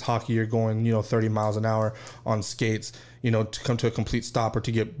hockey, because hockey you're going 30 miles an hour on skates, to come to a complete stop or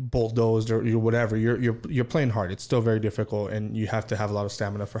to get bulldozed or whatever. You're playing hard. It's still very difficult, and you have to have a lot of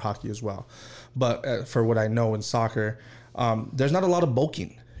stamina for hockey as well. But for what I know in soccer, there's not a lot of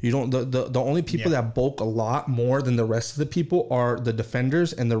bulking. You don't. The only people that bulk a lot more than the rest of the people are the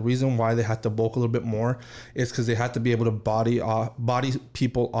defenders, and the reason why they have to bulk a little bit more is because they have to be able to body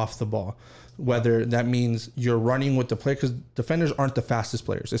people off the ball. Whether that means you're running with the player, because defenders aren't the fastest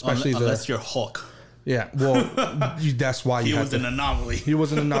players, especially unless you're Hulk. Yeah, well, that's why he was an anomaly. He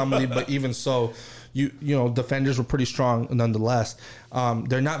was an anomaly, but even so, defenders were pretty strong nonetheless.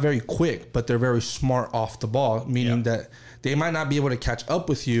 They're not very quick, but they're very smart off the ball, meaning that they might not be able to catch up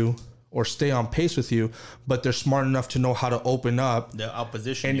with you or stay on pace with you, but they're smart enough to know how to open up the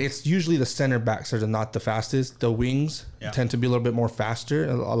opposition. And it's usually the center backs that are not the fastest. The wings tend to be a little bit more faster,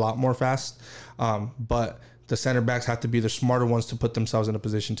 a lot more fast. But the center backs have to be the smarter ones to put themselves in a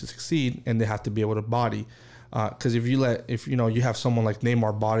position to succeed, and they have to be able to body. Because if you have someone like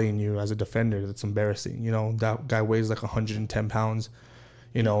Neymar bodying you as a defender, that's embarrassing. That guy weighs like 110 pounds,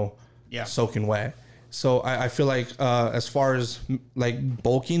 soaking wet. So I feel like as far as like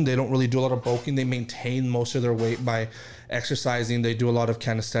bulking, they don't really do a lot of bulking. They maintain most of their weight by exercising. They do a lot of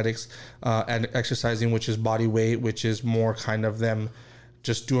kinesthetics and exercising, which is body weight, which is more kind of them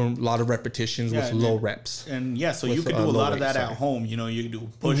just doing a lot of repetitions with low reps. And so you can do a lot of that at home. You can do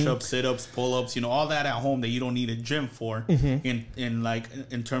push-ups, sit-ups, pull-ups, all that at home that you don't need a gym for.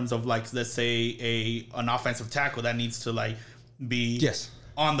 In terms of like, let's say an offensive tackle that needs to like be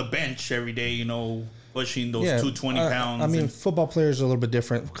on the bench every day, pushing those 220 pounds. I mean, football players are a little bit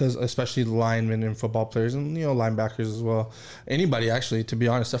different because especially linemen and football players and, linebackers as well. Anybody, actually, to be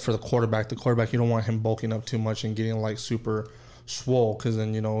honest, except for the quarterback. The quarterback, you don't want him bulking up too much and getting like super swole because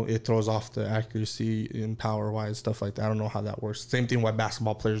then, it throws off the accuracy and power-wise, stuff like that. I don't know how that works. Same thing why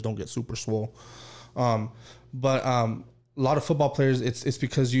basketball players don't get super swole. But a lot of football players, it's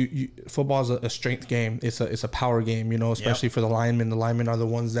because football is a strength game. It's a power game, especially for the linemen. The linemen are the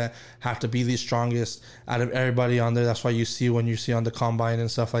ones that have to be the strongest out of everybody on there. That's why when you see on the combine and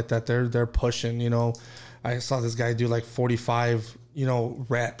stuff like that, they're pushing. I saw this guy do like 45,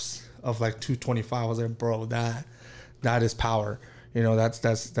 reps of like 225. I was like, bro, that is power. That's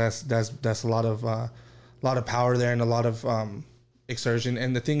a lot of power there and a lot of exertion.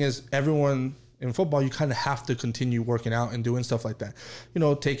 And the thing is, everyone in football, you kind of have to continue working out and doing stuff like that.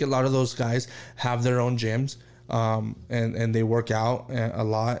 Take a lot of those guys have their own gyms, and they work out a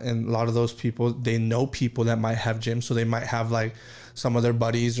lot. And a lot of those people, they know people that might have gyms, so they might have like some of their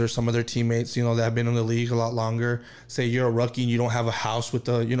buddies or some of their teammates, that have been in the league a lot longer. Say you're a rookie and you don't have a house with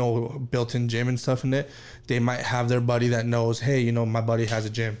the, built-in gym and stuff in it. They might have their buddy that knows, hey, my buddy has a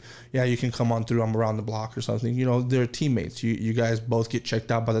gym. Yeah, you can come on through. I'm around the block or something. They're teammates. You guys both get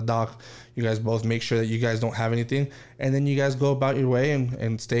checked out by the doc. You guys both make sure that you guys don't have anything. And then you guys go about your way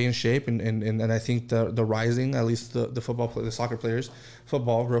and stay in shape. And I think the rising, at least the football, the soccer players,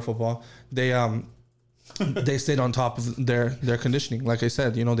 real football, they stayed on top of their conditioning. Like I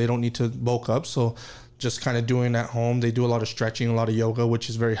said, they don't need to bulk up. So just kind of doing at home. They do a lot of stretching, a lot of yoga, which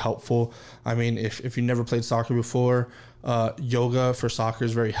is very helpful. I mean, if you never played soccer before, yoga for soccer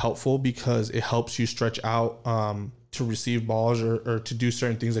is very helpful because it helps you stretch out to receive balls or to do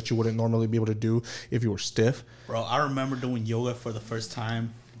certain things that you wouldn't normally be able to do if you were stiff. Bro, I remember doing yoga for the first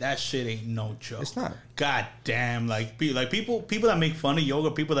time. That shit ain't no joke. It's not. God damn, people that make fun of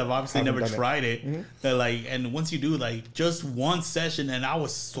yoga, people that have obviously never tried it. Mm-hmm. They're like, and once you do just one session, and I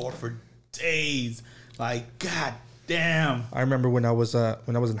was sore for days. God damn. I remember when I was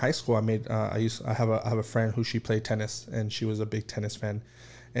in high school, I have a friend who she played tennis, and she was a big tennis fan,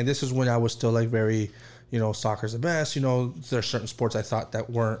 and this is when I was still very, soccer's the best. There's certain sports I thought that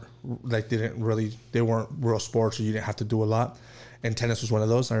weren't they weren't real sports, or you didn't have to do a lot. And tennis was one of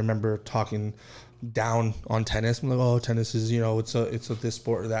those. I remember talking down on tennis. I'm like, oh, tennis is, it's a this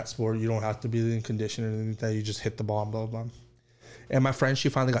sport or that sport. You don't have to be in condition or anything like that. You just hit the ball and blah, blah, blah. And my friend, she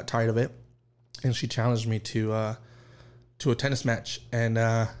finally got tired of it. And she challenged me to a tennis match. And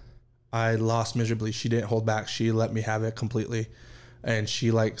I lost miserably. She didn't hold back. She let me have it completely. And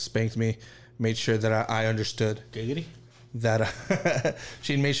she spanked me, made sure that I understood. Giggity? That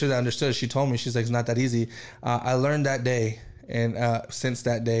she made sure that I understood. She told me, she's like, it's not that easy. I learned that day. And since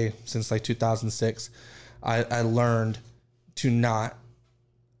that day, since 2006, I learned to not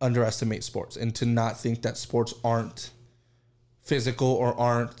underestimate sports and to not think that sports aren't physical or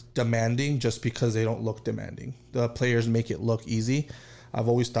aren't demanding just because they don't look demanding. The players make it look easy. I've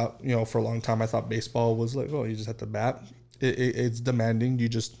always thought, for a long time, I thought baseball was you just have to bat. It's demanding. You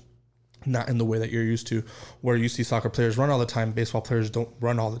just not in the way that you're used to, where you see soccer players run all the time. Baseball players don't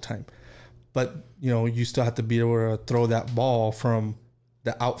run all the time. But, you still have to be able to throw that ball from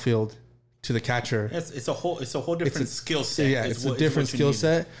the outfield to the catcher. It's a whole different skill set. Yeah, it's a different skill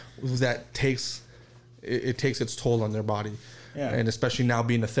set that takes its toll on their body. Yeah. And especially now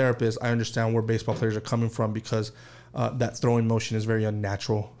being a therapist, I understand where baseball players are coming from because that throwing motion is very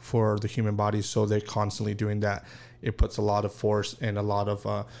unnatural for the human body. So they're constantly doing that. It puts a lot of force and a lot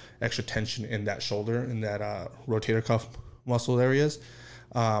of extra tension in that shoulder, in that rotator cuff muscle areas.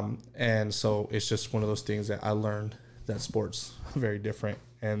 And so it's just one of those things that I learned that sports are very different,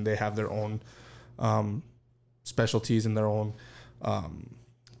 and they have their own specialties and their own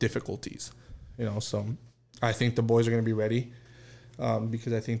difficulties, so I think the boys are going to be ready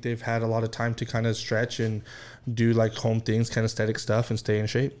because I think they've had a lot of time to kind of stretch and do home things, kind of static stuff, and stay in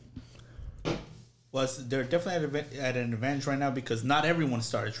shape. Well, they're definitely at an advantage right now because not everyone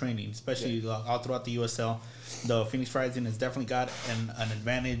started training, especially all throughout the USL. The Phoenix Rising has definitely got an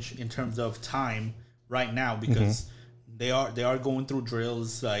advantage in terms of time right now because they are going through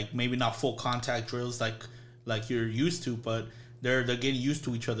drills, maybe not full contact drills like you're used to, but they're getting used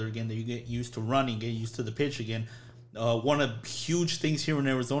to each other again. They get used to running, get used to the pitch again. One of the huge things here in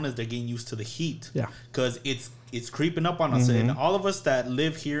Arizona is they're getting used to the heat. Yeah, because it's creeping up on us, and all of us that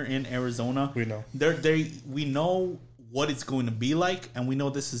live here in Arizona, we know we know what it's going to be like, and we know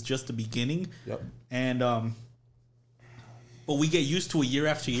this is just the beginning. Yep. And but we get used to it year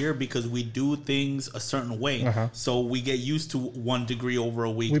after year because we do things a certain way. So we get used to 1 degree over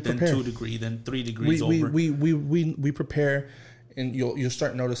a week, then 2 degrees, then 3 degrees over. We prepare and you'll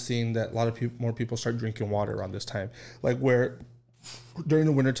start noticing that a lot of more people start drinking water around this time. Like where during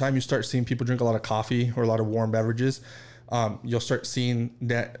the wintertime you start seeing people drink a lot of coffee or a lot of warm beverages. You'll start seeing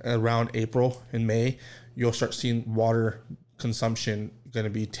that around April and May, you'll start seeing water consumption going to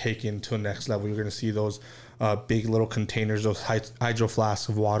be taken to the next level. You're going to see those big little containers, those hydro flasks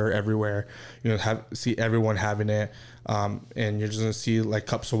of water everywhere. See everyone having it, and you're just going to see like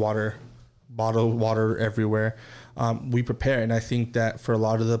cups of water, bottled water everywhere. We prepare, and I think that for a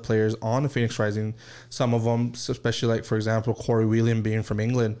lot of the players on the Phoenix Rising, some of them, especially like for example Corey Whelan being from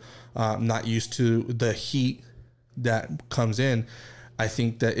England, not used to the heat that comes in, I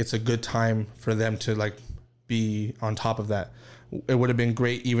think that it's a good time for them to like be on top of that. It would have been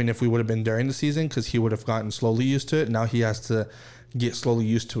great even if we would have been during the season, because he would have gotten slowly used to it. Now he has to get slowly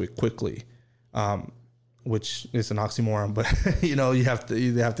used to it quickly, which is an oxymoron, but you have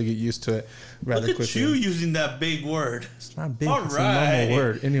to get used to it rather quickly. Look at you using that big word. It's not big. All it's right. a normal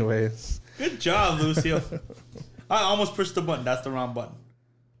word. Anyways. Good job, Lucio. I almost pushed the button. That's the wrong button.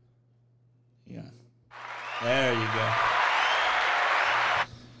 Yeah. There you go.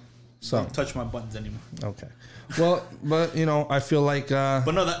 So Don't touch my buttons anymore. Okay. Well, but I feel like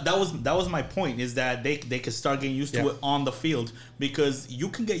but no, that was my point, is that they could start getting used to it on the field, because you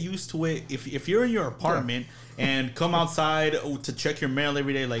can get used to it if you're in your apartment and come outside to check your mail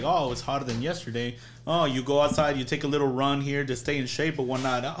every day, like, oh, it's hotter than yesterday. Oh, you go outside, you take a little run here to stay in shape or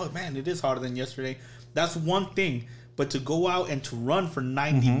whatnot. Oh man, it is hotter than yesterday. That's one thing. But to go out and to run for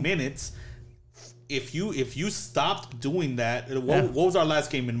 90 minutes, if you stopped doing that, what was our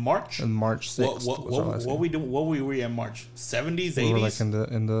last game in March? In March 6th. What we doing? What were we in March? 70s, 80s? We were like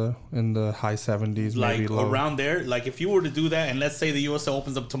in the high 70s, like maybe low. Around there. Like if you were to do that, and let's say the USL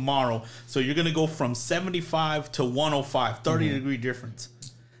opens up tomorrow, so you're gonna go from 75 to 105, 30 degree difference.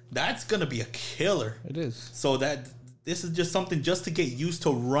 That's gonna be a killer. It is. So this is just something just to get used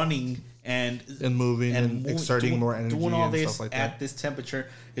to running and moving and exerting more energy, doing all and this stuff like at that. this temperature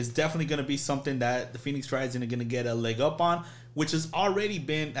is definitely going to be something that the Phoenix Rising are going to get a leg up on, which has already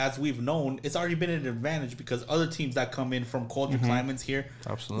been, as we've known, it's already been an advantage, because other teams that come in from colder climates here,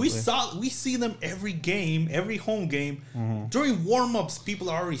 absolutely, we see them every game, every home game. During warm-ups, people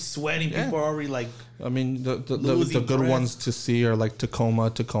are already sweating. People are already like, I mean, the good breath. ones to see are like Tacoma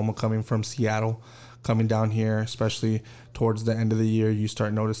coming from Seattle, coming down here, especially towards the end of the year, you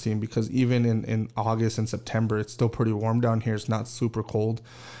start noticing, because even in August and September, it's still pretty warm down here. It's not super cold.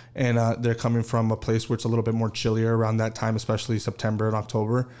 And they're coming from a place where it's a little bit more chillier around that time, especially September and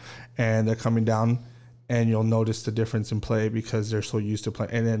October. And they're coming down, and you'll notice the difference in play because they're so used to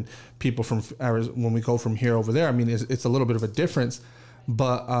playing. And then people from Arizona, when we go from here over there, I mean, it's a little bit of a difference.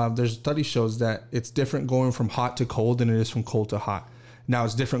 But there's study shows that it's different going from hot to cold than it is from cold to hot. Now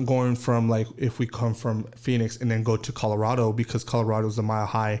it's different going from, like, if we come from Phoenix and then go to Colorado, because Colorado's a mile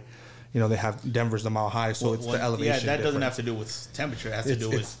high. They have Denver's a mile high, so it's the elevation. Yeah, that difference. doesn't have to do with temperature. It has to do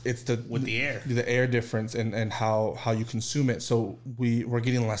with the air. The air difference and how you consume it. So we're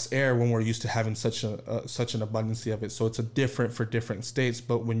getting less air when we're used to having such an abundance of it. So it's a different for different states.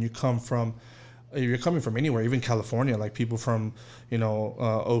 But when you're coming from anywhere, even California, like people from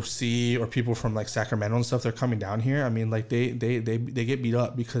OC or people from like Sacramento and stuff, they're coming down here. I mean, like they get beat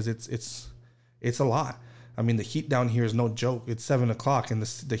up because it's a lot. I mean, the heat down here is no joke. It's 7 o'clock and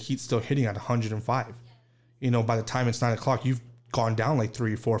the heat's still hitting at 105. By the time it's 9 o'clock, you've gone down like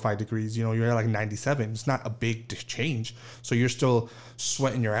 3, 4, 5 degrees. You're at like 97. It's not a big change. So you're still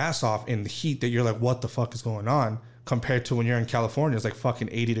sweating your ass off in the heat that you're like, what the fuck is going on? Compared to when you're in California, it's like fucking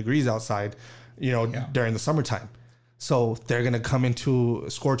 80 degrees outside, during the summertime. So they're going to come into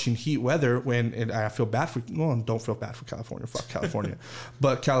scorching heat weather and I feel bad don't feel bad for California. Fuck California.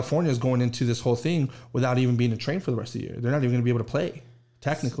 But California is going into this whole thing without even being trained for the rest of the year. They're not even going to be able to play,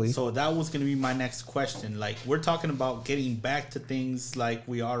 technically. So that was going to be my next question. Like, we're talking about getting back to things like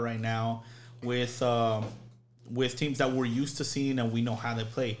we are right now with teams that we're used to seeing and we know how they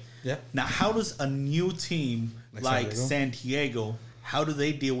play. Yeah. Now, how does a new team like San Diego, how do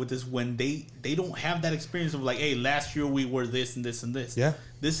they deal with this when they don't have that experience of like, hey, last year we were this and this and this. Yeah.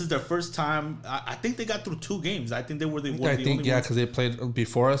 This is their first time. I think they got through 2 games. I think they were the only ones. Because they played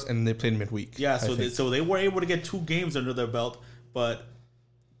before us and they played midweek. Yeah, so they were able to get 2 games under their belt, but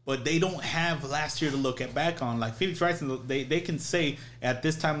they don't have last year to look back on. Like Phoenix Rising, they can say at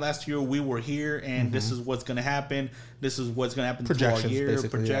this time last year we were here and this is what's going to happen. This is what's going to happen through our year,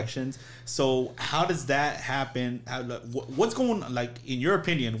 projections. Yeah. So how does that happen? What's going on, like, in your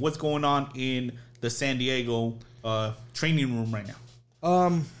opinion, what's going on in the San Diego training room right now?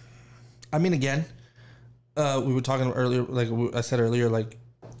 I mean, again, we were talking earlier, like I said earlier, like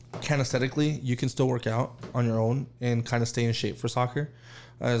kinesthetically, you can still work out on your own and kind of stay in shape for soccer.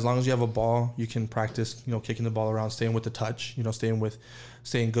 As long as you have a ball, you can practice, kicking the ball around, staying with the touch,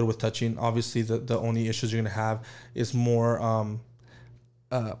 staying good with touching. Obviously, the only issues you're going to have is more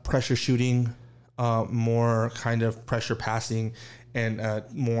pressure shooting, more kind of pressure passing, and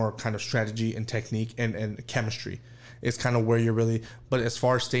more kind of strategy and technique and chemistry. It's kind of where you're really, but as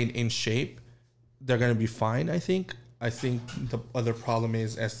far as staying in shape, they're going to be fine, I think. I think the other problem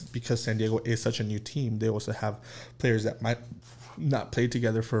is because San Diego is such a new team, they also have players that might not play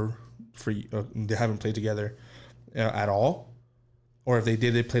together they haven't played together at all, or if they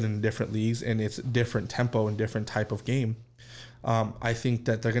did, they played in different leagues and it's different tempo and different type of game. I think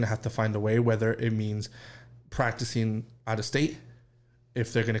that they're going to have to find a way, whether it means practicing out of state,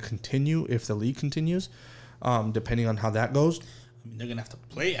 if they're going to continue, if the league continues, depending on how that goes. I mean, they're gonna have to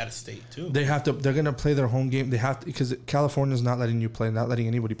play out of state too. They're gonna play their home game. They have to, because California's not letting you play, not letting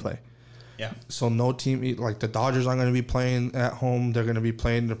anybody play. Yeah. So no team, like the Dodgers aren't gonna be playing at home. They're gonna be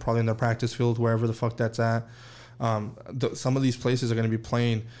playing. They're probably in their practice field, wherever the fuck that's at. Some of these places are gonna be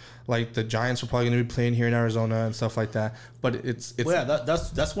playing. Like the Giants are probably gonna be playing here in Arizona and stuff like that. But it's well, yeah,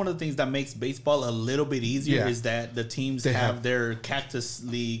 that's one of the things that makes baseball a little bit easier is that the teams have their Cactus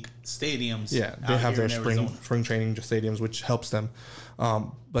League stadiums. Yeah, they have their spring training stadiums, which helps them.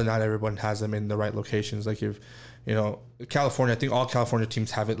 But not everyone has them in the right locations. Like if California, I think all California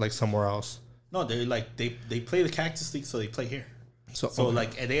teams have it like somewhere else. No, they're like they play the Cactus League, so they play here. So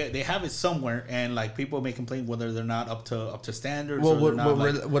like they have it somewhere, and like people may complain whether they're not up to standards. Well, or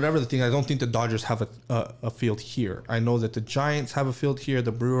not, whatever the thing, I don't think the Dodgers have a field here. I know that the Giants have a field here,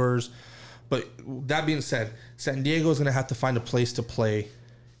 the Brewers, but that being said, San Diego is going to have to find a place to play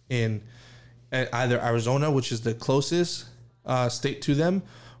in either Arizona, which is the closest state to them,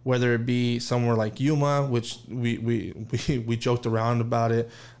 whether it be somewhere like Yuma, which we joked around about it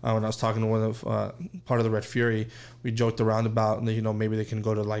when I was talking to one of part of the Red Fury. We joked around about maybe they can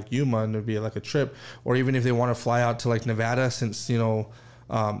go to like Yuma and it'd be like a trip, or even if they want to fly out to like Nevada, since they're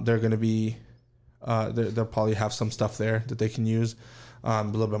going to be they'll probably have some stuff there that they can use, a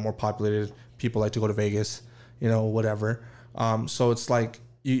little bit more populated. People like to go to Vegas, whatever. So it's like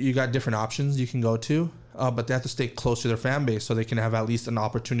you got different options you can go to. But they have to stay close to their fan base so they can have at least an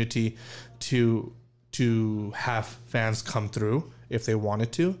opportunity to have fans come through if they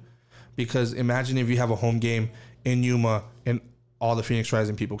wanted to. Because imagine if you have a home game in Yuma and all the Phoenix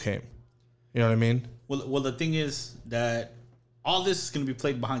Rising people came. You know what I mean? Well, the thing is that all this is going to be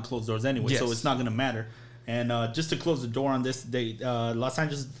played behind closed doors anyway, so it's not going to matter. And just to close the door on this, Los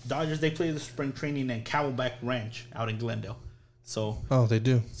Angeles Dodgers, they play the spring training at Camelback Ranch out in Glendale. So they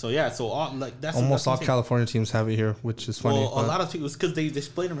do. So yeah, so that's almost all California teams have it here, which is funny. Well, a lot of teams, because they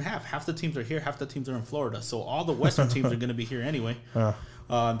split them in half. Half the teams are here, half the teams are in Florida. So all the Western teams are going to be here anyway.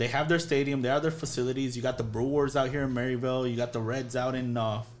 They have their stadium, they have their facilities. You got the Brewers out here in Maryville. You got the Reds out in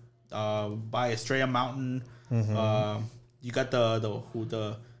by Estrella Mountain. Mm-hmm. You got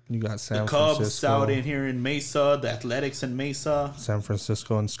you got the Cubs out in here in Mesa, the Athletics in Mesa, San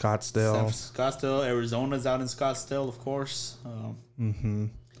Francisco and Scottsdale. Arizona's out in Scottsdale, of course.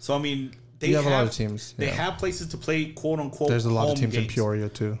 So I mean, they have a lot of teams. They have places to play, quote unquote. There's a lot home of teams games. in Peoria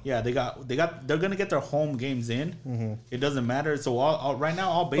too. Yeah, they're gonna get their home games in. Mm-hmm. It doesn't matter. So right now,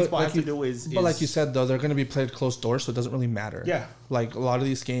 all baseball has to do is. But like you said, though, they're gonna be played closed doors, so it doesn't really matter. Yeah. Like a lot of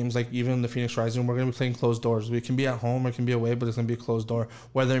these games, like even the Phoenix Rising, we're gonna be playing closed doors. We can be at home, or it can be away, but it's gonna be a closed door.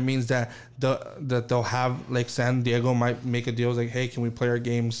 Whether it means that they'll have, like, San Diego might make a deal like, hey, can we play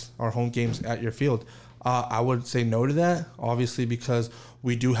our home games at your field? I would say no to that, obviously, because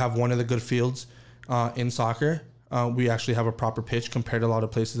we do have one of the good fields in soccer. We actually have a proper pitch compared to a lot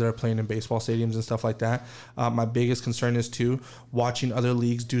of places that are playing in baseball stadiums and stuff like that. My biggest concern is too watching other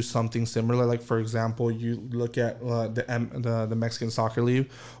leagues do something similar. Like, for example, you look at the Mexican Soccer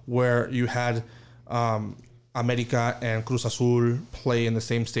League, where you had America and Cruz Azul play in the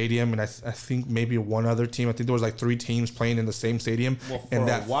same stadium, and I think maybe one other team. I think there was like 3 teams playing in the same stadium. Well, for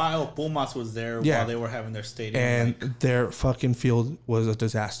a while, Pumas was there while they were having their stadium, and their fucking field was a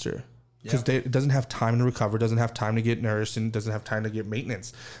disaster. Because it doesn't have time to recover, doesn't have time to get nourished, and doesn't have time to get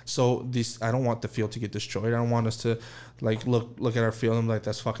maintenance. So I don't want the field to get destroyed. I don't want us to like look at our field and be like,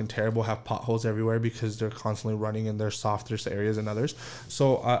 that's fucking terrible. Have potholes everywhere because they're constantly running in their softer areas than others.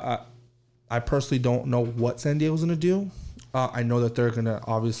 So I personally don't know what San Diego's gonna do. I know that they're gonna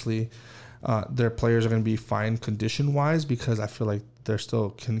obviously their players are gonna be fine condition wise, because I feel like they're still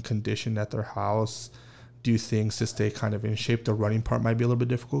conditioned at their house, do things to stay kind of in shape. The running part might be a little bit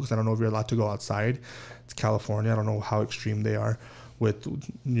difficult because I don't know if you're allowed to go outside. It's California. I don't know how extreme they are with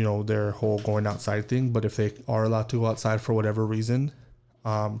their whole going outside thing. But if they are allowed to go outside for whatever reason,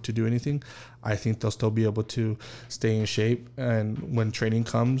 to do anything, I think they'll still be able to stay in shape. And when training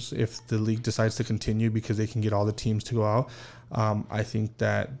comes, if the league decides to continue because they can get all the teams to go out, I think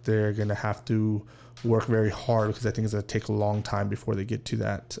that they're going to have to work very hard, because I think it's going to take a long time before they get to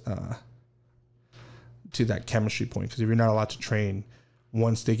that chemistry point. Because if you're not allowed to train,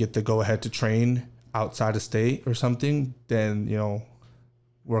 once they get the go ahead to train outside of state or something, then the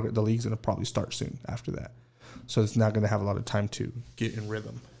league's going to probably start soon after that. So it's not going to have a lot of time to get in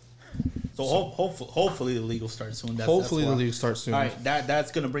rhythm. So hopefully the league will start soon. Hopefully the league starts soon. All right,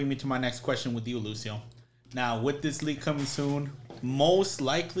 that's going to bring me to my next question with you, Lucio. Now, with this league coming soon, most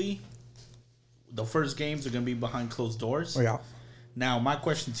likely the first games are going to be behind closed doors. Oh, yeah. Now, my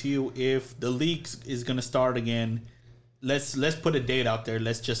question to you, if the league is going to start again, let's put a date out there.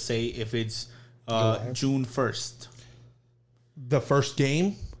 Let's just say if it's June 1st. The first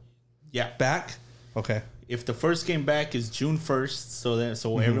game? Yeah. Back? Okay. If the first game back is June 1st,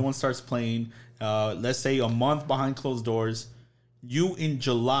 so everyone starts playing, let's say a month behind closed doors, you in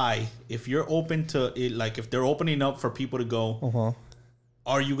July, if you're open to it, like if they're opening up for people to go,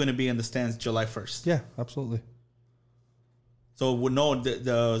 are you going to be in the stands July 1st? Yeah, absolutely. So with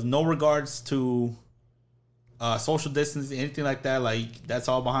no regards to social distancing, anything like that, like that's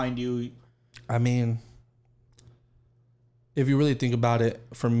all behind you. I mean, if you really think about it,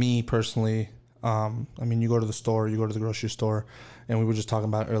 for me personally, you go to the store, you go to the grocery store, and we were just talking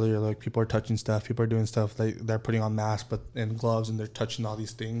about earlier, like people are touching stuff, people are doing stuff, they're putting on masks and gloves, and they're touching all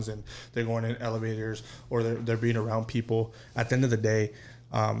these things, and they're going in elevators, or they're being around people. At the end of the day,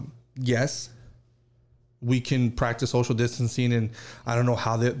 yes, we can practice social distancing, and I don't know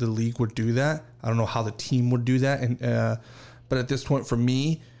how the league would do that. I don't know how the team would do that, and but at this point, for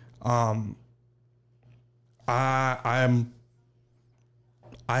me, I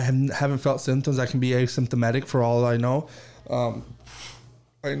haven't felt symptoms. I can be asymptomatic for all I know.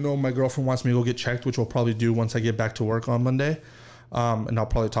 I know my girlfriend wants me to go get checked, which we'll probably do once I get back to work on Monday. And I'll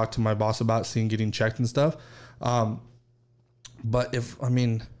probably talk to my boss about getting checked and stuff. But at the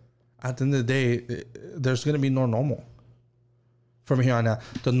end of the day, there's going to be no normal from here on out.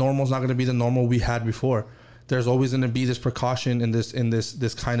 The normal is not going to be the normal we had before. There's always going to be this precaution in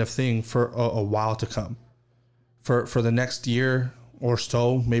this kind of thing for a while to come. For the next year or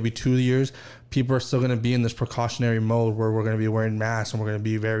so, maybe 2 years, people are still going to be in this precautionary mode where we're going to be wearing masks, and we're going to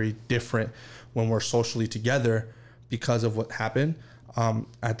be very different when we're socially together because of what happened.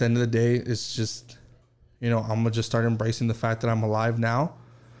 At the end of the day, it's just, I'm going to just start embracing the fact that I'm alive now.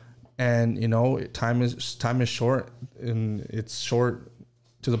 And, time is short, and it's short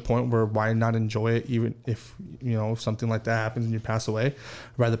to the point where why not enjoy it, even if, if something like that happens and you pass away. I'd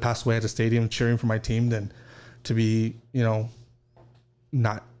rather pass away at a stadium cheering for my team than to be,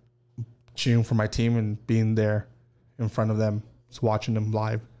 not cheering for my team and being there in front of them, just watching them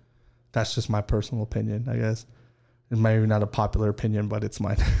live. That's just my personal opinion, I guess. It might be not a popular opinion, but it's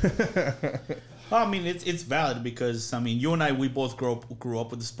mine. Well, it's valid because you and I, we both grew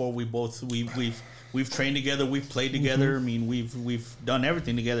up with the sport. We've trained together, we've played together. Mm-hmm. We've done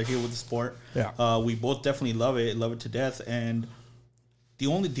everything together here with the sport. Yeah. We both definitely love it to death. And the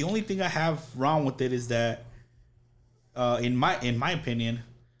only thing I have wrong with it is that, in my opinion,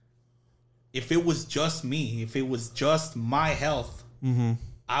 if it was just me, if it was just my health, mm-hmm.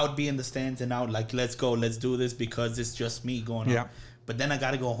 I would be in the stands and I would let's go, let's do this because it's just me going on. But then I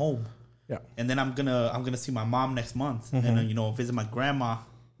got to go home. Yeah. And then I'm gonna see my mom next month, mm-hmm. and visit my grandma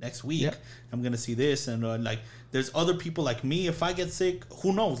next week. Yeah. I'm gonna see this, and there's other people like me. If I get sick,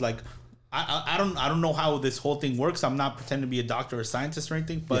 who knows? I don't know how this whole thing works. I'm not pretending to be a doctor or a scientist or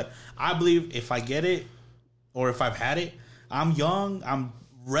anything, but I believe if I get it, or if I've had it, I'm young, I'm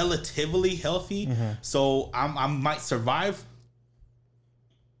relatively healthy, mm-hmm. so I might survive.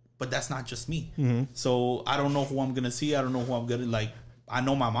 But that's not just me. Mm-hmm. So I don't know who I'm gonna see. I don't know who I'm gonna I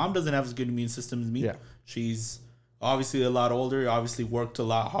know my mom doesn't have as good immune system as me. Yeah. She's obviously a lot older, obviously worked a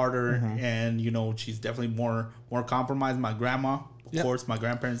lot harder, mm-hmm. and she's definitely more compromised. My grandma, of course, my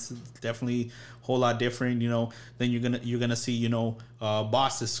grandparents definitely a whole lot different. Then you're gonna see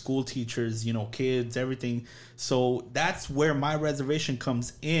bosses, school teachers, kids, everything. So that's where my reservation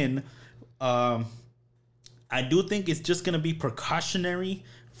comes in. I do think it's just gonna be precautionary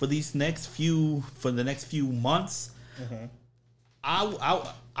for the next few months. Mm-hmm.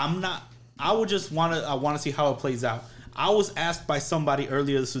 I would just want to see how it plays out. I was asked by somebody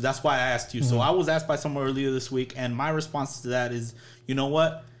earlier this week. That's why I asked you. Mm-hmm. So I was asked by someone earlier this week, and my response to that is, you know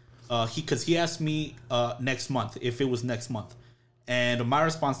what? Because he asked me next month if it was next month, and my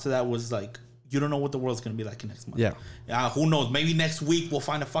response to that was you don't know what the world's going to be like next month. Yeah. Who knows? Maybe next week we'll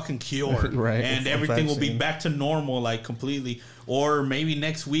find a fucking cure. Right. And everything will be back to normal, like completely. Or maybe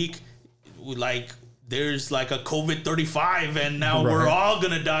next week, like, there's like a COVID 35 and now we're all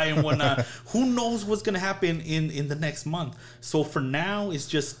going to die and whatnot. Who knows what's going to happen in the next month? So for now, it's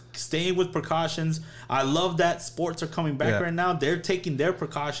just staying with precautions. I love that sports are coming back right now. They're taking their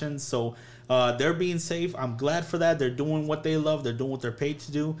precautions. So they're being safe. I'm glad for that. They're doing what they love. They're doing what they're paid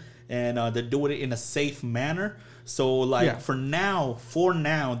to do. And they're doing it in a safe manner. So, like, for now,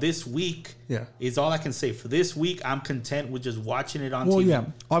 this week is all I can say. For this week, I'm content with just watching it on TV. Well, yeah.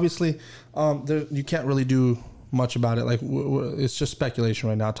 Obviously, you can't really do much about it. Like, it's just speculation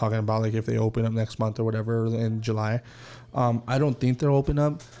right now, talking about, like, if they open up next month or whatever in July. I don't think they'll open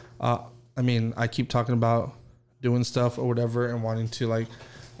up. I mean, I keep talking about doing stuff or whatever and wanting to, like,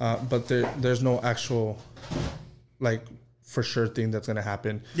 but there's no actual, like, for sure thing that's going to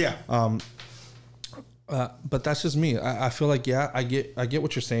happen. Yeah. But that's just me. I feel like, I get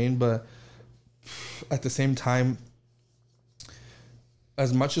what you're saying, but at the same time,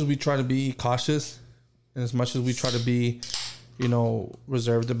 as much as we try to be cautious and as much as we try to be,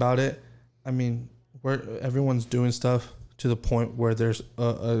 reserved about it, I mean, everyone's doing stuff to the point where there's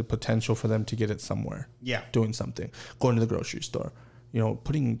a potential for them to get it somewhere. Yeah. Doing something, going to the grocery store,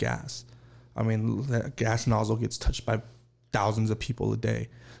 putting in gas. I mean, that gas nozzle gets touched by thousands of people a day.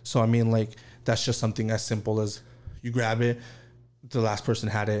 So, I mean, like, that's just something as simple as you grab it, the last person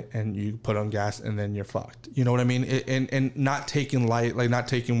had it, and you put on gas, and then you're fucked. You know what I mean? And not taking not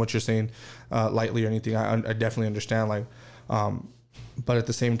taking what you're saying lightly or anything. I definitely understand. Like, but at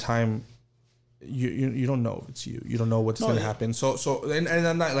the same time, you don't know if it's you. You don't know what's going to happen. So and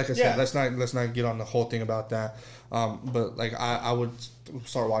I'm not, like I said, let's not get on the whole thing about that. But like I would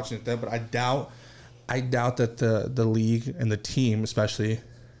start watching it then. But I doubt that the league and the team, especially,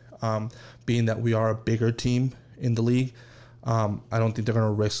 being that we are a bigger team in the league, I don't think they're going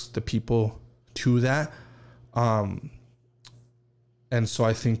to risk the people to that. And so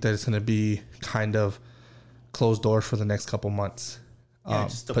I think that it's going to be kind of closed doors for the next couple months.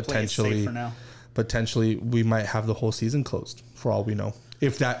 Just to play it safe for now. Potentially we might have the whole season closed for all we know.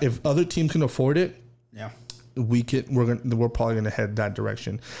 If other teams can afford it, we're probably gonna head that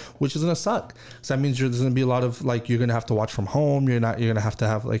direction, which is gonna suck. So that means there's gonna be a lot of, like, you're gonna have to watch from home. You're gonna have to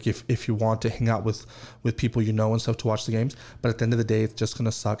have, like, if you want to hang out with people and stuff to watch the games. But at the end of the day, it's just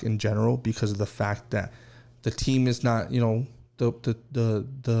gonna suck in general because of the fact that the team is not, the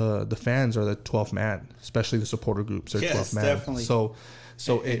fans are the 12th man, especially the supporter groups. They're 12th man. Definitely. So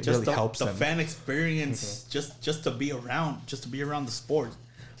it really helps the them. fan experience, just to be around the sport,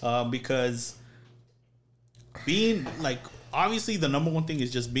 because being, like, obviously the number one thing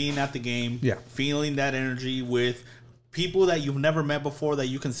is just being at the game, feeling that energy with people that you've never met before that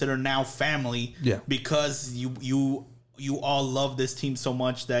you consider now family, because you all love this team so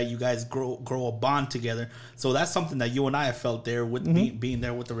much that you guys grow a bond together. So that's something that you and I have felt there with being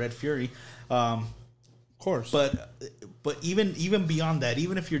there with the Red Fury. Of course. But even beyond that,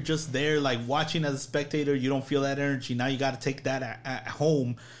 even if you're just there, like, watching as a spectator, you don't feel that energy. Now you got to take that at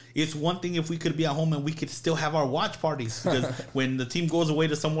home. It's one thing if we could be at home and we could still have our watch parties, because when the team goes away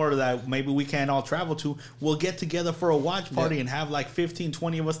to somewhere that maybe we can't all travel to, we'll get together for a watch party and have like 15,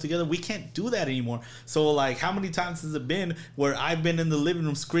 20 of us together. We can't do that anymore. So, like, how many times has it been where I've been in the living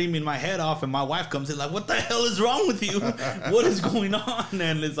room screaming my head off and my wife comes in like, what the hell is wrong with you? What is going on?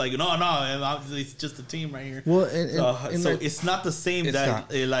 And it's like, no, it's just a team right here. Well, so it's not the same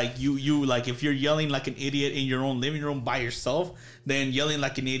like you like, if you're yelling like an idiot in your own living room by yourself, than yelling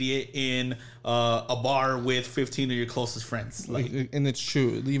like an idiot in a bar with 15 of your closest friends. Like, and it's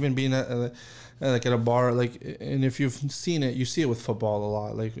true. Even being at a bar, like, and if you've seen it, you see it with football a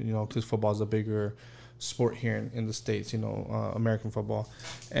lot. Like, because football is a bigger sport here in the States. American football,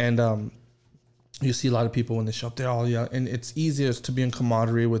 and you see a lot of people when they show up, they're all young, and it's easier to be in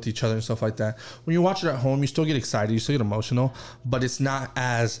camaraderie with each other and stuff like that. When you watch it at home, you still get excited, you still get emotional, but it's not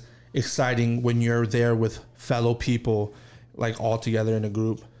as exciting when you're there with fellow people, like, all together in a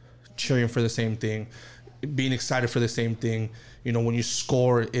group, cheering for the same thing, being excited for the same thing. When you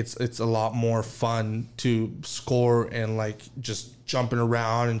score, it's a lot more fun to score and, like, just jumping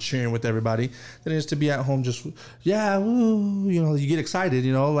around and cheering with everybody than it is to be at home just, woo, you get excited,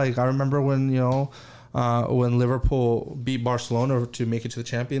 like, I remember when Liverpool beat Barcelona to make it to the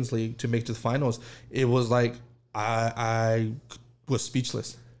Champions League, to make it to the finals, it was like, I was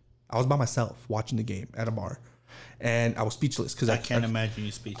speechless. I was by myself watching the game at a bar. And I was speechless because I can't imagine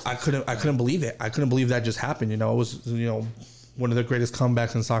you speechless. I couldn't believe it. I couldn't believe that just happened. It was, one of the greatest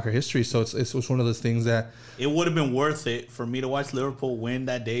comebacks in soccer history. So it's one of those things that it would have been worth it for me to watch Liverpool win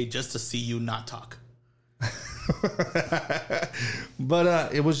that day just to see you not talk.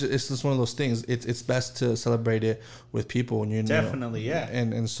 But it's just one of those things. It's best to celebrate it with people when you're definitely, yeah.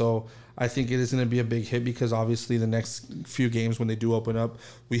 And so I think it is going to be a big hit because obviously the next few games when they do open up,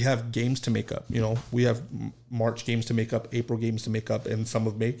 we have games to make up. We have March games to make up, April games to make up, and some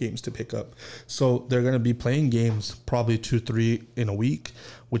of May games to pick up. So they're going to be playing games probably 2-3 in a week,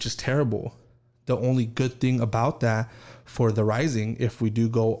 which is terrible. The only good thing about that for the Rising, if we do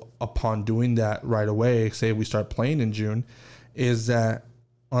go upon doing that right away, say we start playing in June, is that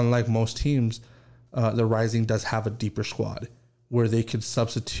unlike most teams, the Rising does have a deeper squad where they could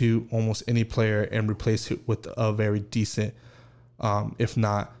substitute almost any player and replace it with a very decent, if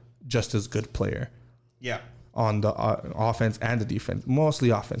not just as good player. Yeah. On the offense and the defense.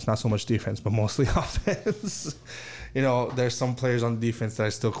 Mostly offense, not so much defense, but mostly offense. There's some players on defense that I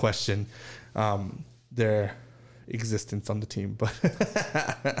still question their existence on the team, but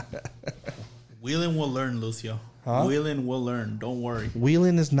Whelan will learn, Lucio. Huh? Whelan will learn. Don't worry.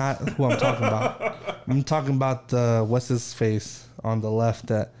 Whelan is not who I'm talking about. I'm talking about the what's his face on the left,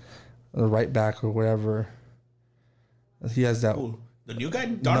 that the right back or wherever. He has that. Ooh, the new guy,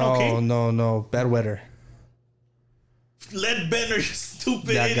 Darnell King? No, Bedwetter. Let Benner, you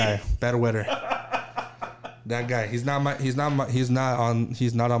stupid that idiot. guy, Bedwetter. That guy. He's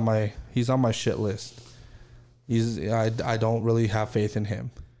on my shit list. I don't really have faith in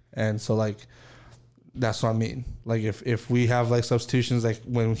him. And so that's what I mean. If we have substitutions,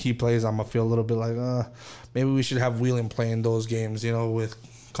 when he plays, I'm gonna feel a little bit maybe we should have Whelan playing those games, with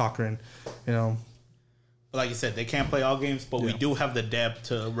Cochran, Like you said, they can't play all games, but we do have the depth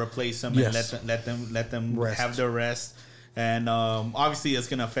to replace them and let them rest. have their rest. And obviously, it's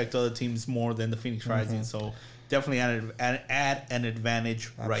gonna affect other teams more than the Phoenix Rising. Mm-hmm. So definitely add an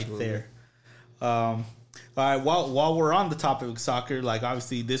advantage right there. All right, while we're on the topic of soccer,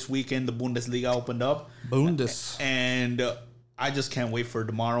 obviously this weekend the Bundesliga opened up. And I just can't wait for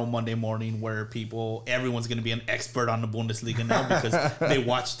tomorrow, Monday morning, where everyone's going to be an expert on the Bundesliga now because they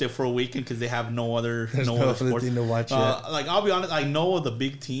watched it for a weekend because they have no other sports thing to watch. I'll be honest, I know the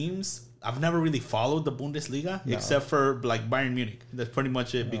big teams. I've never really followed the Bundesliga except for Bayern Munich. That's pretty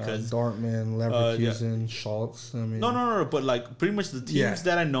much it because Dortmund, Leverkusen, Schalke. No, but pretty much the teams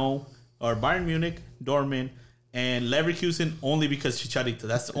that I know are Bayern Munich, Dortmund, and Leverkusen only because Chicharito.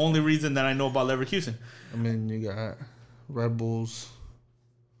 That's the only reason that I know about Leverkusen. You got Red Bulls.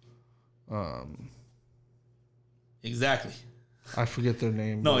 Exactly. I forget their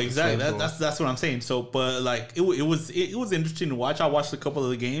name. No, exactly. That's what I'm saying. So, but it was interesting to watch. I watched a couple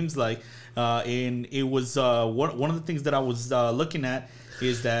of the games. And it was one of the things that I was looking at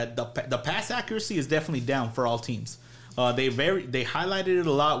is that the pass accuracy is definitely down for all teams. They highlighted it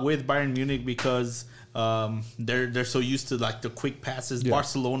a lot with Bayern Munich because they're so used to the quick passes,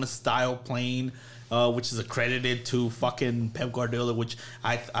 Barcelona style playing, which is accredited to fucking Pep Guardiola, which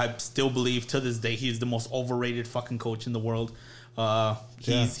I still believe to this day he is the most overrated fucking coach in the world.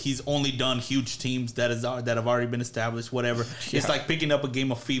 He's only done huge teams that have already been established. Whatever. It's like picking up a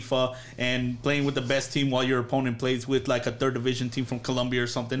game of FIFA and playing with the best team while your opponent plays with a third division team from Colombia or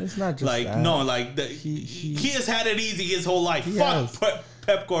something. It's not just that. No, he has had it easy his whole life. Fuck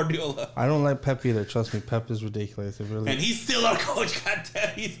Pep Guardiola. I don't like Pep either. Trust me, Pep is ridiculous. And he's still our coach.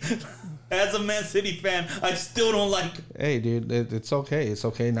 Goddamn, as a Man City fan, I still don't like. Hey, dude, it's okay. It's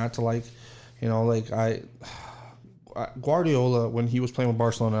okay not to like. Guardiola, when he was playing with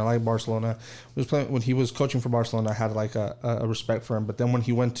Barcelona, I like Barcelona. When he was coaching for Barcelona, I had a respect for him. But then when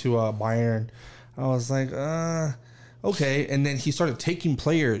he went to Bayern, I was like, okay. And then he started taking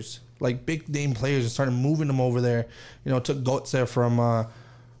players, big name players, and started moving them over there. Took Götze from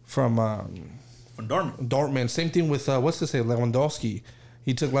Dortmund. Same thing with Lewandowski.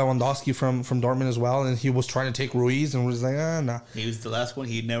 He took Lewandowski from Dortmund as well, and he was trying to take Ruiz and was like, nah. He was the last one.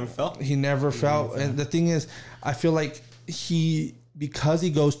 He never felt. And the thing is, I feel like because he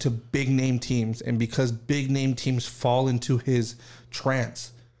goes to big name teams and because big name teams fall into his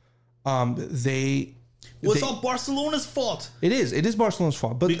trance, it's all Barcelona's fault. It is Barcelona's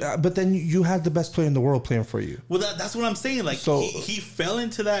fault. But then you had the best player in the world playing for you. Well, that's what I'm saying. He fell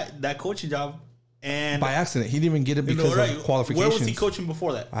into that coaching job. And by accident, he didn't even get it because of qualifications. Where was he coaching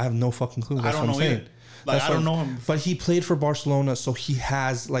before that? I have no fucking clue. That's I don't know what I'm saying. Either. I don't know him. But he played for Barcelona, so he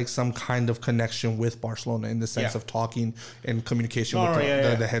has some kind of connection with Barcelona in the sense of talking and communication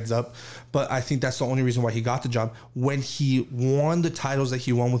with the heads up. But I think that's the only reason why he got the job. When he won the titles that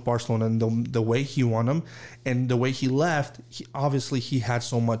he won with Barcelona and the way he won them and the way he left, he had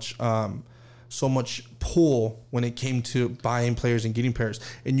so much so much pull when it came to buying players and getting players.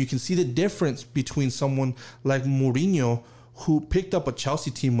 And you can see the difference between someone like Mourinho, who picked up a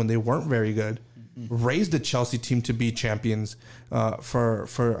Chelsea team when they weren't very good, raised the Chelsea team to be champions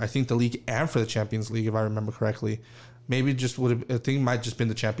for I think the league and for the Champions League, if I remember correctly. Maybe just would have, I think it might just been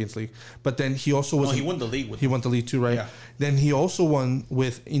the Champions League. But then he also was. No, he won the league with He won the league too, right? Yeah. Then he also won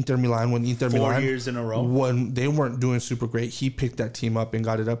with Inter Milan when Inter Milan 4 years in a row. when they weren't doing super great. He picked that team up and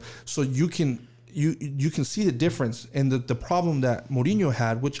got it up. So you can see the difference. And the problem that Mourinho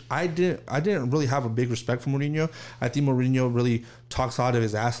had, which I didn't really have a big respect for Mourinho. I think Mourinho really talks out of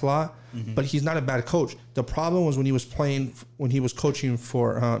his ass a lot, but he's not a bad coach. The problem was when he was coaching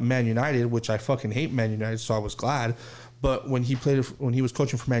for Man United, which I fucking hate Man United, so I was glad. But when he was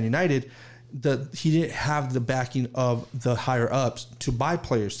coaching for Man United, he didn't have the backing of the higher ups to buy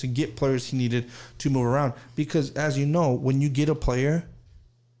players, to get players he needed to move around. Because as you know, when you get a player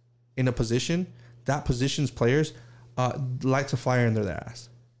in a position, that position's players lights a fire in their ass.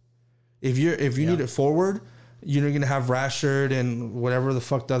 If you need it forward, you're gonna have Rashford and whatever the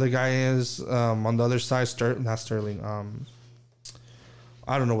fuck the other guy is on the other side. Not Sterling.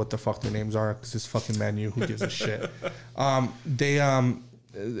 I don't know what the fuck their names are because it's fucking Man U. Who gives a shit?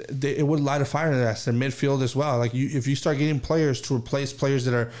 It would light a fire in their ass. Their midfield as well. Like if you start getting players to replace players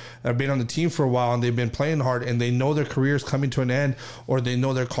that have been on the team for a while and they've been playing hard and they know their career is coming to an end, or they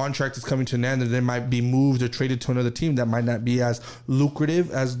know their contract is coming to an end and they might be moved or traded to another team that might not be as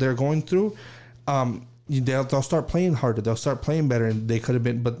lucrative as they're going through, they'll start playing harder. They'll start playing better, and they could have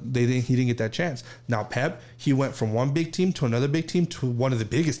been, but he didn't get that chance. Now Pep, he went from one big team to another big team to one of the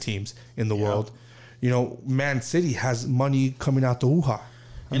biggest teams in the world. Man City has money coming out the hoo-ha.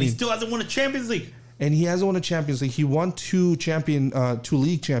 He still hasn't won a Champions League. And he hasn't won a Champions League. He won two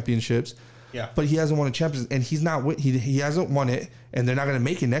league championships. Yeah. But he hasn't won a Champions, and he hasn't won it, and they're not going to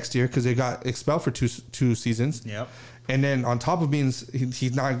make it next year because they got expelled for two seasons. Yep. And then on top of being,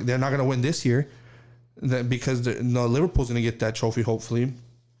 they're not going to win this year, because Liverpool's going to get that trophy hopefully.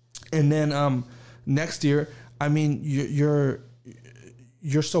 And then next year, I mean, you're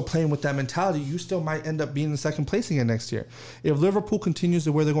still playing with that mentality. You still might end up being in second place again next year. If Liverpool continues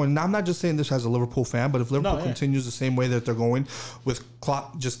the way they're going, now I'm not just saying this as a Liverpool fan, but if Liverpool continues the same way that they're going, with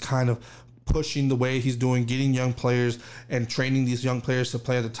Klopp just kind of pushing the way he's doing, getting young players and training these young players to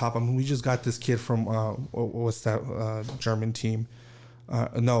play at the top. I mean, we just got this kid from, what's that German team?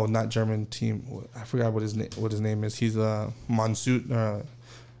 No, not German team. I forgot what his name is. He's Mansato.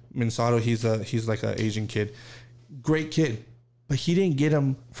 He's like an Asian kid. Great kid. But he didn't get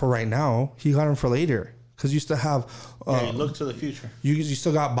him for right now. He got him for later. Because you still have... look to the future. You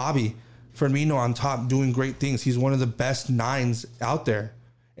still got Bobby Firmino on top doing great things. He's one of the best nines out there.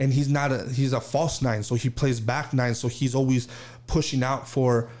 And he's a false nine. So he plays back nine. So he's always pushing out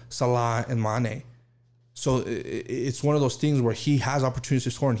for Salah and Mane. So it's one of those things where he has opportunities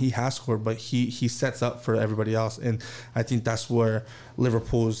to score, and he has scored, but he sets up for everybody else. And I think that's where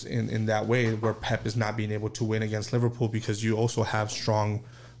Liverpool's in that way, where Pep is not being able to win against Liverpool, because you also have strong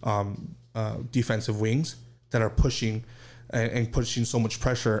defensive wings that are pushing and pushing so much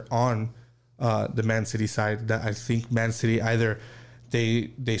pressure on the Man City side, that I think Man City either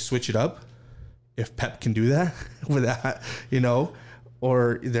they switch it up, if Pep can do that with that,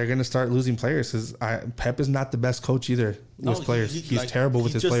 or they're going to start losing players, because Pep is not the best coach either with players. He's terrible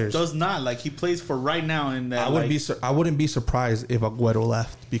with his players. He just does not. He plays for right now. And I wouldn't be surprised if Aguero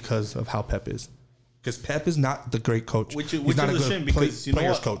left because of how Pep is. Because Pep is not the great coach. Which He's not is a shame, because you know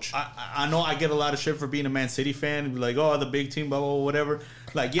what? Coach. I know I get a lot of shit for being a Man City fan. Like, oh, the big team, blah, blah, blah, whatever.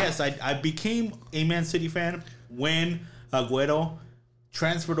 Yes, I became a Man City fan when Aguero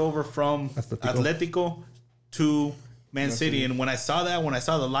transferred over from Atletico to Man City. And when I saw the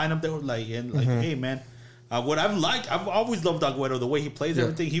lineup, they were hey, man, what I've always loved Aguero, the way he plays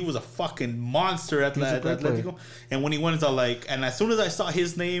everything. He was a fucking monster at Atletico. And when he went into and as soon as I saw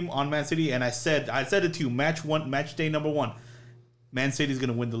his name on Man City, and I said it to you, match day number 1, Man City's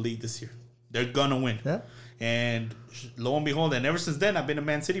gonna win the league this year. They're gonna win. Yeah. And lo and behold, and ever since then, I've been a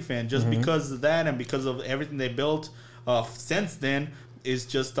Man City fan, just because of that, and because of everything they built since then. Is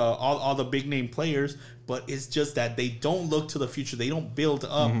just all the big name players, but it's just that they don't look to the future. They don't build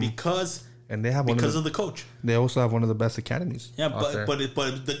up because of the coach. They also have one of the best academies. Yeah, but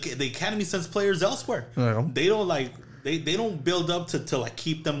the academy sends players elsewhere. They don't they don't build up to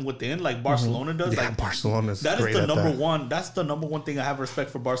keep them within like Barcelona does. Yeah, Barcelona's that great is the at number that. one. That's the number one thing I have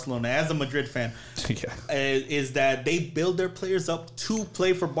respect for Barcelona as a Madrid fan. Yeah. Is that they build their players up to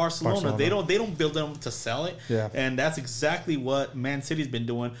play for Barcelona. They don't build them to sell it. Yeah. And that's exactly what Man City's been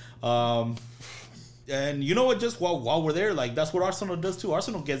doing. And you know what? Just while we're there, like that's what Arsenal does too.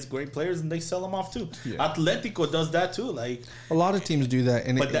 Arsenal gets great players and they sell them off too. Yeah. Atletico does that too. Like a lot of teams do that,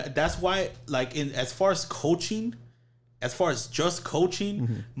 but that's why, like, as far as coaching, as far as just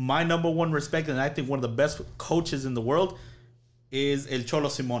coaching, my number one respect, and I think one of the best coaches in the world, is El Cholo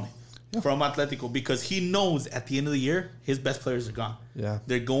Simeone from Atletico, because he knows at the end of the year his best players are gone. Yeah,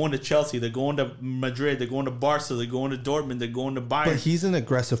 they're going to Chelsea, they're going to Madrid, they're going to Barca, they're going to Dortmund, they're going to Bayern. But he's an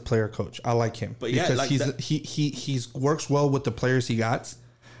aggressive player coach. I like him, but because like he works well with the players he got,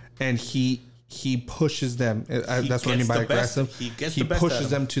 and he pushes them. That's what I mean by aggressive. He pushes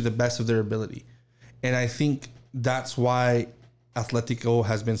them to the best of their ability, and I think that's why Atletico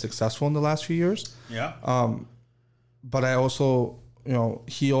has been successful in the last few years. Yeah. But I also,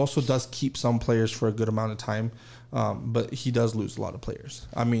 he also does keep some players for a good amount of time. But he does lose a lot of players.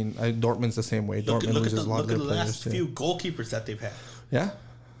 I mean, Dortmund's the same way. Dortmund loses a lot of their players. Look at the last few goalkeepers that they've had. Yeah.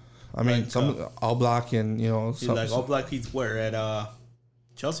 I mean, like, some Oblak and, Oblak, he's where? At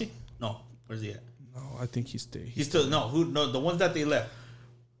Chelsea? No. Where's he at? No, I think he's still. He's still, the ones that they left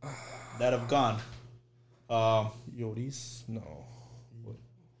that have gone. Lloris? No.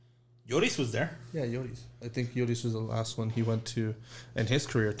 Lloris was there. Yeah, Lloris. I think Lloris was the last one he went to, and his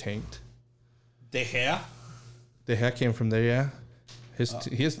career tanked. De Gea? De Gea came from there, yeah.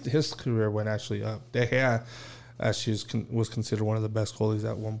 His career went actually up. De Gea actually was considered one of the best goalies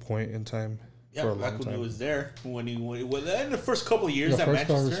at one point in time. Yeah, for a long time. When he was there, when he in the first couple of years at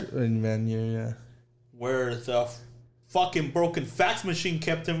Manchester. In Man U, yeah. Where the fucking broken fax machine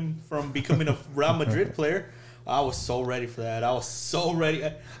kept him from becoming a Real Madrid player. I was so ready for that. I was so ready.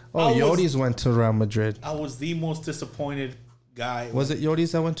 Lloris went to Real Madrid. I was the most disappointed guy. Was it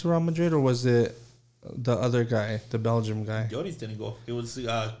Lloris that went to Real Madrid, or was it the other guy, the Belgium guy? Lloris didn't go. It was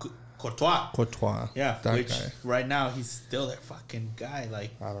Courtois. Courtois. Yeah, that guy. Right now he's still that fucking guy. Like,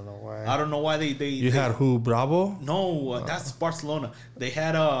 I don't know why. I don't know why they You had who? Bravo? No, that's Barcelona. They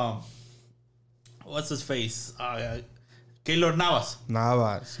had what's his face? Keylor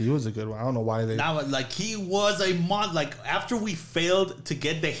Navas. He was a good one. I don't know why they... Navas, like, he was a mod. Like, after we failed to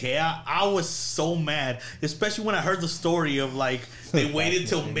get De Gea, I was so mad. Especially when I heard the story of, like, they waited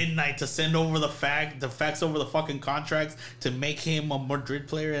till midnight to send over the fax over the fucking contracts to make him a Madrid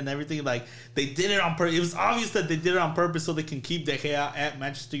player and everything. Like, they did it on purpose. It was obvious that they did it on purpose so they can keep De Gea at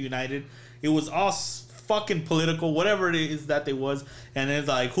Manchester United. It was all fucking political, whatever it is that they was. And it's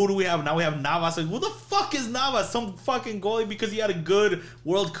like, who do we have now? We have Navas. Like, who the fuck is Navas? Some fucking goalie because he had a good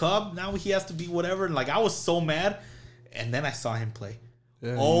World Cup. Now he has to be whatever. And like, I was so mad. And then I saw him play.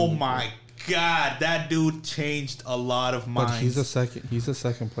 Yeah, oh my God, that dude changed a lot of minds. But he's a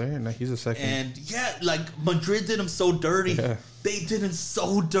second player. No, he's a second. And yeah, like Madrid did him so dirty. Yeah. They did him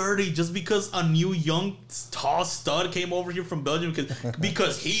so dirty just because a new young tall stud came over here from Belgium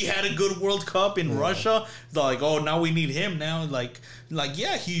because he had a good World Cup in Russia. It's like, oh, now we need him now. Like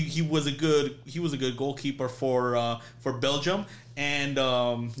yeah, he was a good goalkeeper for Belgium and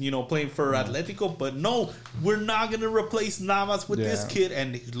playing for Atletico. But no, we're not gonna replace Navas with this kid.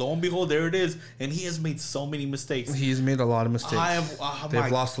 And lo and behold, there it is. And he has made so many mistakes. He's made a lot of mistakes.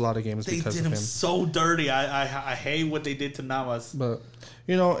 They've lost a lot of games because of him. They did him so dirty. I hate what they did to Navas. But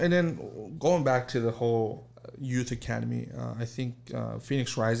and then going back to the whole youth academy, I think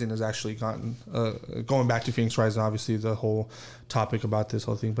Phoenix Rising has actually gotten going back to Phoenix Rising, obviously the whole topic about this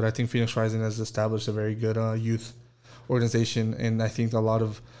whole thing, but I think Phoenix Rising has established a very good youth organization, and I think a lot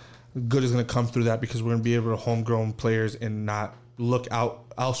of good is going to come through that because we're going to be able to homegrown players and not look out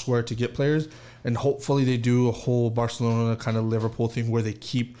elsewhere to get players. And hopefully they do a whole Barcelona kind of Liverpool thing where they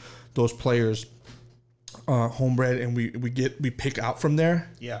keep those players homebred, and we pick out from there,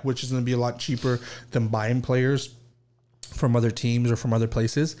 which is going to be a lot cheaper than buying players from other teams or from other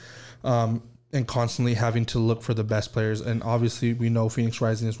places, and constantly having to look for the best players. And obviously we know Phoenix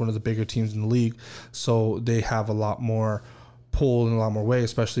Rising is one of the bigger teams in the league, so they have a lot more pull in a lot more way,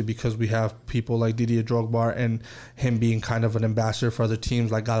 especially because we have people like Didier Drogba and him being kind of an ambassador for other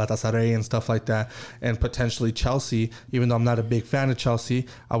teams like Galatasaray and stuff like that, and potentially Chelsea. Even though I'm not a big fan of Chelsea,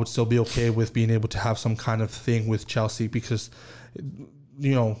 I would still be okay with being able to have some kind of thing with Chelsea because,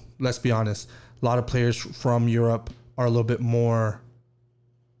 let's be honest, a lot of players from Europe are a little bit more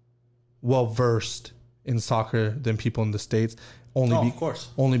well-versed in soccer than people in the States.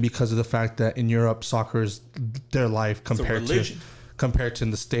 Only because of the fact that in Europe, soccer is their life compared to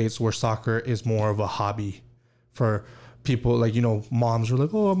in the States, where soccer is more of a hobby for people. Like, moms are like,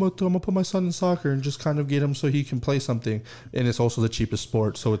 oh, I'm gonna put my son in soccer and just kind of get him so he can play something. And it's also the cheapest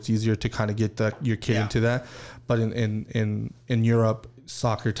sport, so it's easier to kind of get your kid into that. But in Europe,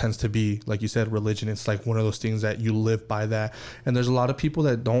 soccer tends to be, like you said, religion. It's like one of those things that you live by that. And there's a lot of people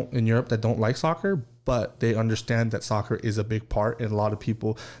in Europe that don't like soccer, but they understand that soccer is a big part, and a lot of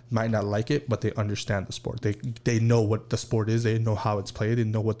people might not like it, but they understand the sport. They know what the sport is, they know how it's played, they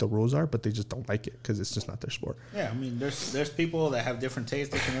know what the rules are, but they just don't like it because it's just not their sport. Yeah, I mean, there's people that have different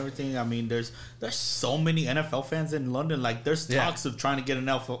tastes and everything. I mean, there's so many NFL fans in London. Like, there's talks of trying to get an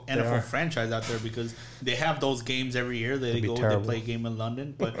NFL franchise out there because they have those games every year. They play a game in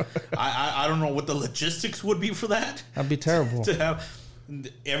London, but I don't know what the logistics would be for that. That'd be terrible to have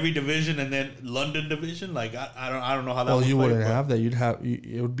every division and then London division. Like, I don't know how that. Well, you wouldn't have that.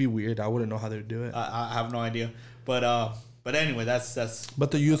 It would be weird. I wouldn't know how they would do it. I have no idea. But anyway, that's.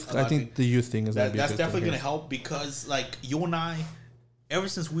 But the youth, I think the youth thing is that's definitely going to help because, like, you and I, ever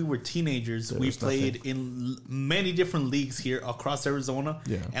since we were teenagers, we played in many different leagues here across Arizona.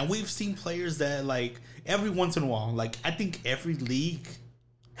 Yeah. And we've seen players that, like, every once in a while, like, I think every league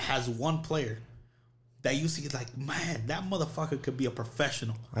has one player that you see like, man, that motherfucker could be a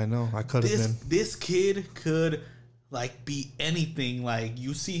professional. I know. I could have been. This kid could, like, be anything. Like,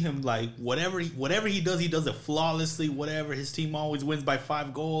 you see him, like, whatever he does it flawlessly. Whatever, his team always wins by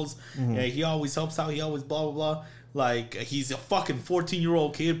 5 goals. Mm-hmm. Yeah, he always helps out. He always blah blah blah. Like, he's a fucking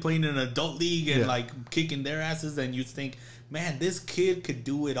 14-year-old kid playing in an adult league and like kicking their asses. And you think, man, this kid could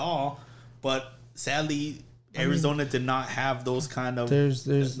do it all. But sadly, Arizona did not have those kind of.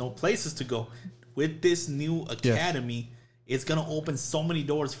 There's no places to go. With this new academy, it's gonna open so many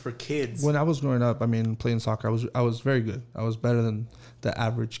doors for kids. When I was growing up, I mean, playing soccer, I was very good. I was better than the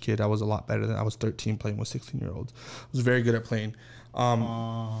average kid. I was a lot better than I was 13 playing with 16-year-olds. I was very good at playing.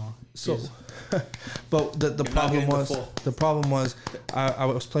 But the problem was I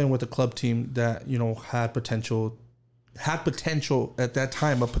was playing with a club team that, you know, had potential at that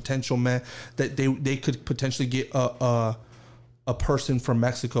time, a potential man that they could potentially get a person from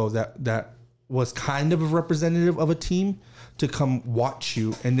Mexico that was kind of a representative of a team to come watch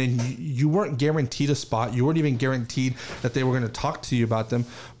you, and then you weren't guaranteed a spot. You weren't even guaranteed that they were going to talk to you about them,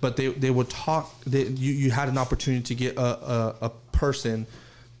 but they would talk. You had an opportunity to get a person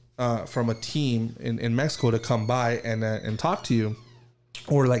from a team in Mexico to come by and talk to you,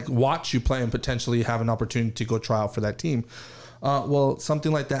 or like watch you play and potentially have an opportunity to go try out for that team. Well,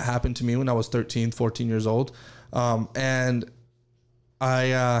 something like that happened to me when I was 13, 14 years old, and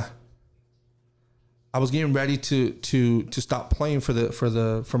I was getting ready to stop playing for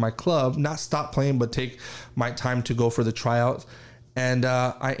my club, not stop playing, but take my time to go for the tryouts. And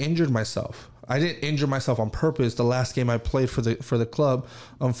I injured myself. I didn't injure myself on purpose. The last game I played for the club,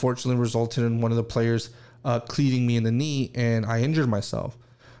 unfortunately, resulted in one of the players cleating me in the knee, and I injured myself.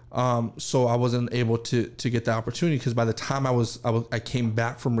 So I wasn't able to get the opportunity, because by the time I came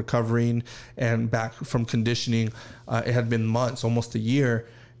back from recovering and back from conditioning, it had been months, almost a year.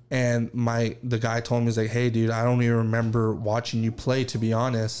 And the guy told me, he's like, hey, dude, I don't even remember watching you play, to be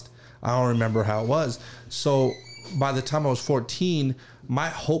honest. I don't remember how it was. So by the time I was 14, my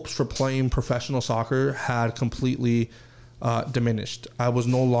hopes for playing professional soccer had completely diminished. I was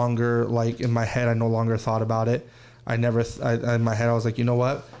no longer, like, in my head, I no longer thought about it. In my head, I was like, you know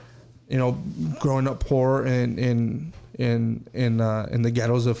what? You know, growing up poor in the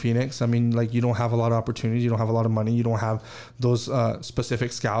ghettos of Phoenix, I mean, like, you don't have a lot of opportunities, you don't have a lot of money, you don't have those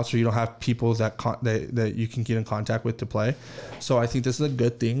specific scouts, or you don't have people that you can get in contact with to play. So I think this is a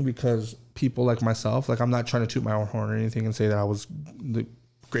good thing, because people like myself, like, I'm not trying to toot my own horn or anything and say that I was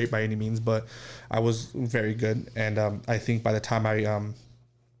great by any means, but I was very good. And I think by the time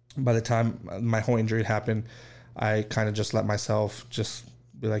my whole injury happened, I kind of just let myself just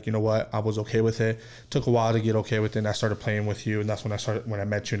be like, you know what, I was okay with it. Took a while to get okay with it, and I started playing with you, and that's when I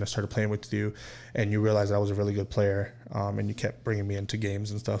met you and I started playing with you, and you realized I was a really good player, and you kept bringing me into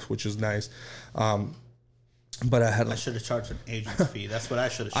games and stuff, which was nice. But I should have charged an agent's fee. That's what I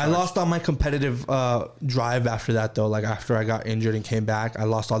should have charged. I lost all my competitive drive after that, though. Like, after I got injured and came back, I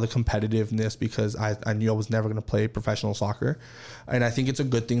lost all the competitiveness, because I knew I was never going to play professional soccer. And I think it's a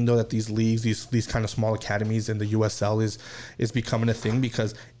good thing, though, that these leagues, these kind of small academies in the USL is becoming a thing,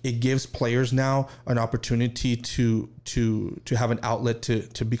 because it gives players now an opportunity to have an outlet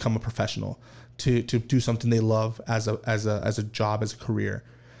to become a professional, to do something they love as a job, as a career.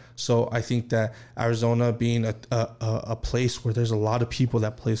 So I think that Arizona being a place where there's a lot of people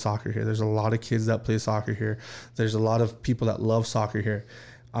that play soccer here, there's a lot of kids that play soccer here, there's a lot of people that love soccer here.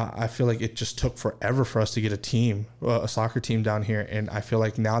 I feel like it just took forever for us to get a soccer team down here, and I feel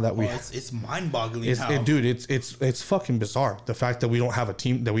like now that it's mind-boggling. Dude, it's fucking bizarre. The fact that we don't have a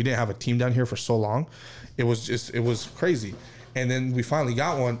team, that we didn't have a team down here for so long, it was crazy. And then we finally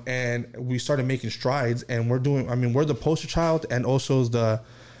got one, and we started making strides, and we're the poster child, and also the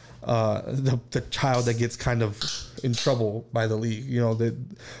child that gets kind of in trouble by the league. You know,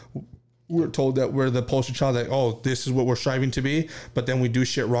 we're told that we're the poster child, that, oh, this is what we're striving to be, but then we do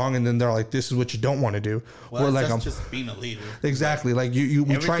shit wrong, and then they're like, this is what you don't want to do. Well, we're like, that's just being a leader. Exactly. Like we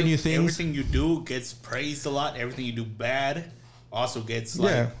try new things. Everything you do gets praised a lot. Everything you do bad also gets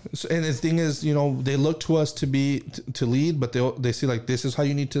like. Yeah. So, and the thing is, you know, they look to us to be to lead, but they see like, this is how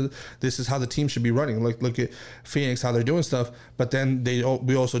you need to. This is how the team should be running. Like, look at Phoenix, how they're doing stuff. But then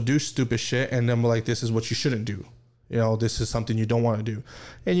we also do stupid shit, and then we're like, this is what you shouldn't do. You know, this is something you don't want to do.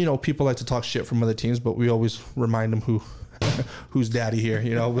 And, you know, people like to talk shit from other teams, but we always remind them who's daddy here.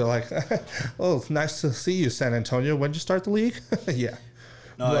 You know, we're like, oh, nice to see you, San Antonio. When did you start the league? Yeah.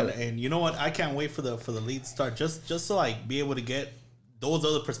 No, and you know what? I can't wait for the lead start just to like be able to get those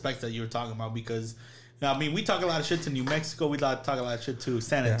other perspectives that you were talking about, because I mean, we talk a lot of shit to New Mexico. We talk a lot of shit to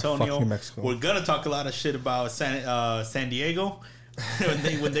San Antonio. Fuck New Mexico. We're gonna talk a lot of shit about San Diego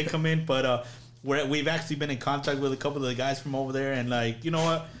when they come in, but we've actually been in contact with a couple of the guys from over there, and like, you know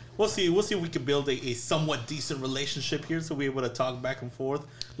what? We'll see if we can build a somewhat decent relationship here, so we're able to talk back and forth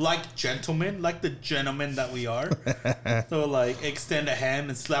like gentlemen, like the gentlemen that we are. So like, extend a hand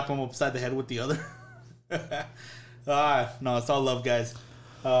and slap them upside the head with the other. No, it's all love, guys.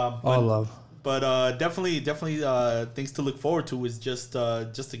 All love. But definitely, things to look forward to is just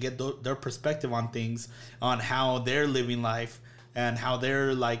to get their perspective on things, on how they're living life and how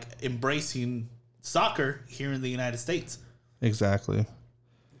they're like embracing soccer here in the United States. Exactly.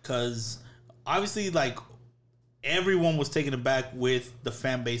 Because obviously, like, everyone was taken aback with the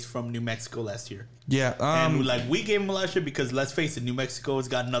fan base from New Mexico last year. Yeah, and like, we gave them a lot of shit because, let's face it, New Mexico's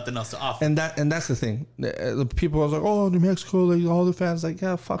got nothing else to offer. And that's the thing. The people was like, "Oh, New Mexico," like all the fans, like,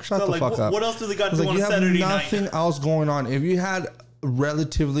 "Yeah, shut the fuck up." What else do they got to do on a Saturday night? You have nothing else going on. If you had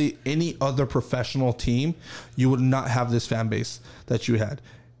relatively any other professional team, you would not have this fan base that you had.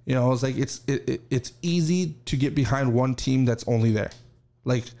 You know, it's like it's easy to get behind one team that's only there.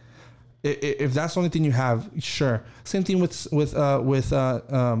 Like, if that's the only thing you have, sure. Same thing with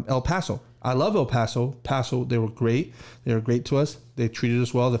El Paso. I love El Paso. They were great. They were great to us. They treated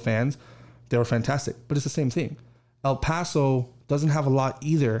us well. The fans, they were fantastic. But it's the same thing. El Paso doesn't have a lot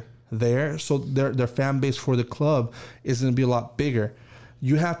either there, so their fan base for the club is going to be a lot bigger.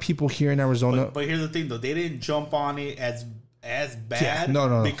 You have people here in Arizona. But here's the thing, though. They didn't jump on it as bad. Yeah,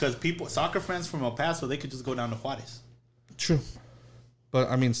 no. Because soccer fans from El Paso, they could just go down to Juarez. True. But,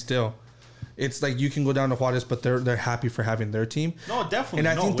 I mean, still. It's like you can go down to Juarez, but they're happy for having their team. No, definitely.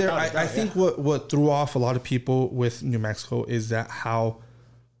 And I think what threw off a lot of people with New Mexico is that how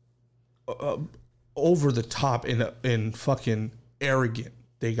over the top and fucking arrogant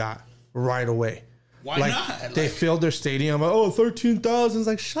they got right away. Why not? They filled their stadium. 13,000. It's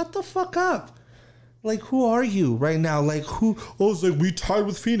like, shut the fuck up. Like, who are you right now? Like, who? Oh, it's like, we tied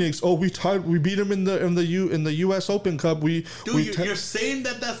with Phoenix. Oh, we beat them in the U.S. Open Cup. You're saying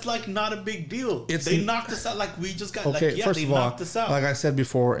that's like not a big deal. They knocked us out. Like, we just got they knocked us out. Like I said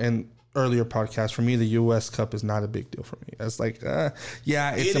before in earlier podcasts, for me, the U.S. Cup is not a big deal for me. It's like,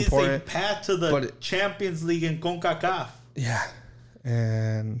 it's important. It is a path to the Champions League in CONCACAF. Yeah,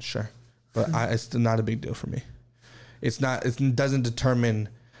 and sure, but it's not a big deal for me. It's not. It doesn't determine.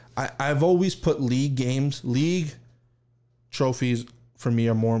 I've always put league trophies for me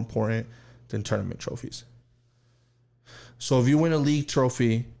are more important than tournament trophies. So if you win a league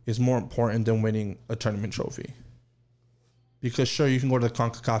trophy, is more important than winning a tournament trophy. Because sure, you can go to the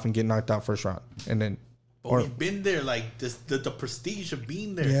CONCACAF and get knocked out first round, and then. But we've been there, like this, the prestige of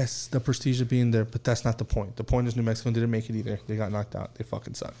being there. Yes, the prestige of being there, but that's not the point. The point is New Mexico didn't make it either. They got knocked out. They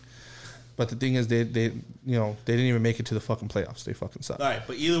fucking suck. But the thing is, they didn't even make it to the fucking playoffs. They fucking suck. All right,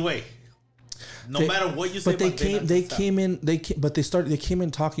 but either way, matter what you say, but they came in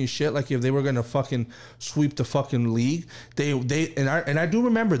talking shit like if they were gonna fucking sweep the fucking league. I do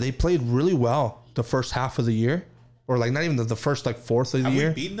remember they played really well the first half of the year, or like not even the first like fourth of the year.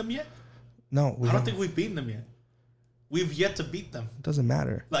 Have we beaten them yet? No, I don't think we've beaten them yet. We've yet to beat them. It doesn't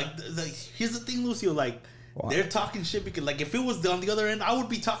matter. Like here's the thing, Lucio. Like. Wow. They're talking shit because, like, if it was on the other end, I would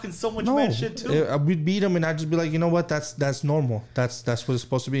be talking so much mad shit too. We'd beat them, and I'd just be like, you know what? That's normal. That's what it's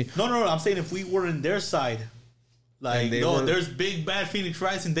supposed to be. No. I'm saying if we were in their side, like, there's big bad Phoenix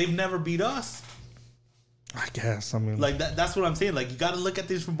Rising. They've never beat us. I guess. I mean, like that's what I'm saying. Like, you got to look at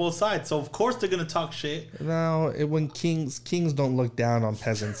things from both sides. So of course they're gonna talk shit. No, when kings don't look down on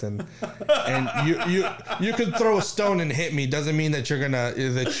peasants, and you can throw a stone and hit me doesn't mean that you're gonna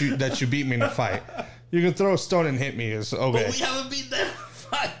that you beat me in a fight. You can throw a stone and hit me. Is okay. But we haven't beat them in a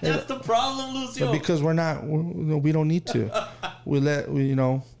fight. That's the problem, Lucio. But because we don't need to. We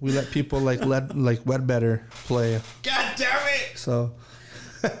let people like Ledbetter play. God damn it! So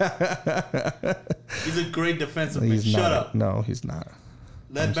he's a great defensive man. Shut up. No, he's not.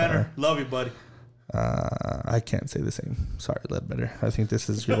 Ledbetter, love you, buddy. I can't say the same. Sorry, Ledbetter. I think this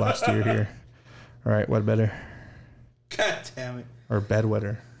is your last year here. All right, Wedbetter. God damn it. Or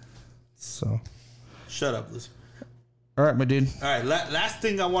Bedwetter. So. Shut up, Liz. All right, my dude. All right, last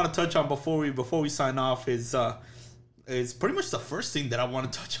thing I want to touch on before we sign off is pretty much the first thing that I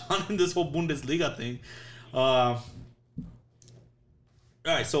want to touch on in this whole Bundesliga thing. All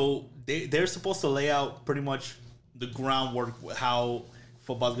right, so they're supposed to lay out pretty much the groundwork how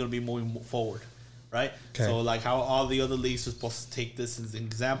football's going to be moving forward, right? Okay. So like how all the other leagues are supposed to take this as an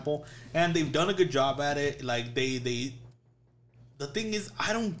example, and they've done a good job at it. Like the thing is,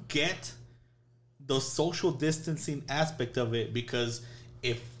 I don't get the social distancing aspect of it, because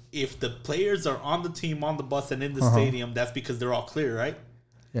if the players are on the team, on the bus, and in the stadium, that's because they're all clear, right?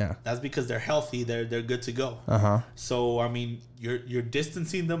 Yeah. That's because they're healthy. They're good to go. So I mean, you're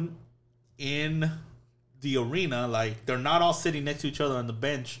distancing them in the arena. Like, they're not all sitting next to each other on the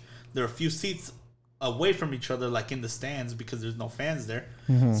bench. There are a few seats away from each other, like in the stands, because there's no fans there.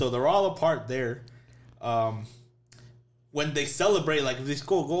 So they're all apart there. When they celebrate, like if they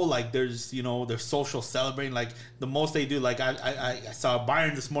score a goal, like there's, they're social celebrating. Like the most they do, like I saw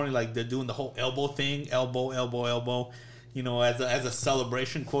Bayern this morning, like they're doing the whole elbow thing, elbow, as a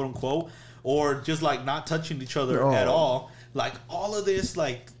celebration, quote unquote, or just like not touching each other at all. Like all of this,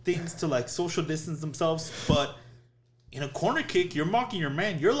 like things to like social distance themselves. But in a corner kick, you're mocking your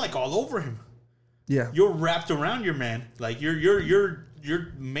man. You're like all over him. Yeah. You're wrapped around your man. Like you're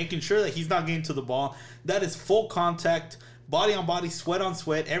making sure that he's not getting to the ball. That is full contact, body on body, sweat on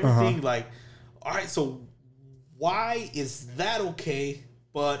sweat, everything. Like, all right, so why is that okay?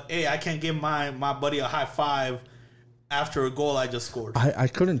 But hey, I can't give my buddy a high five after a goal I just scored. I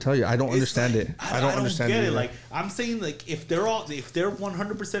couldn't tell you. I don't understand it. I don't understand get it. Like, I'm saying, like, if they're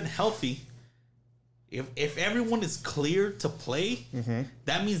 100% healthy, if everyone is clear to play,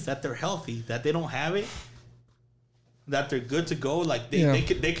 that means that they're healthy, that they don't have it, that they're good to go. Like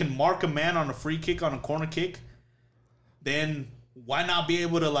they can mark a man on a free kick, on a corner kick. Then why not be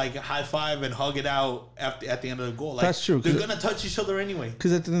able to like high five and hug it out at the end of the goal? Like, that's true. They're gonna touch each other anyway.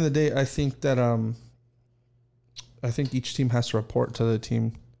 Because at the end of the day, I think that I think each team has to report to the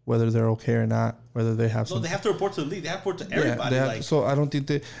team whether they're okay or not, whether they have. No, they have to report to the league. They have to report to everybody. So I don't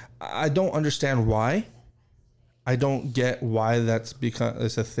think I don't understand why. I don't get why that's because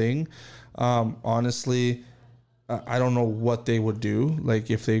it's a thing. Honestly, I don't know what they would do. Like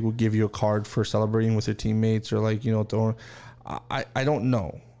if they would give you a card for celebrating with your teammates, or like throwing. I don't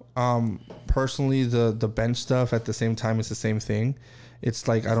know. Personally, the bench stuff at the same time is the same thing. It's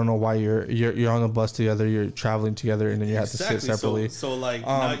like, I don't know why you're on the bus together, you're traveling together, and then you have to sit separately. So like,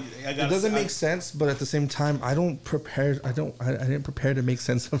 it doesn't make sense, but at the same time, I didn't prepare to make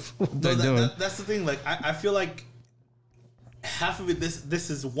sense of what they're doing. That's the thing. Like, I feel like half of it, this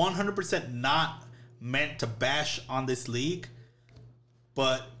is 100% not meant to bash on this league,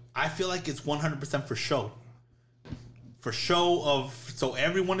 but I feel like it's 100% for show. For show so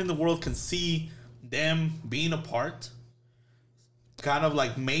everyone in the world can see them being apart. Kind of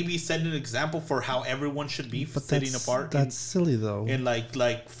like maybe set an example for how everyone should be sitting apart. That's silly though. And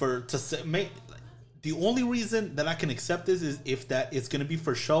the only reason that I can accept this is if that it's going to be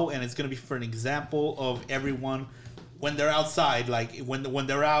for show, and it's going to be for an example of everyone when they're outside, like when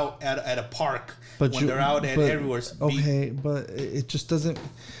they're out at a park, they're out at everywhere. Okay, but it just doesn't.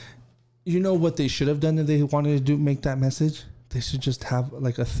 You know what they should have done if they wanted to make that message? They should just have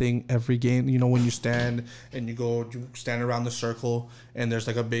like a thing every game. When you stand and you stand around the circle, and there's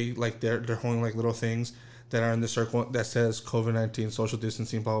like a big, like they're holding like little things that are in the circle that says COVID-19, social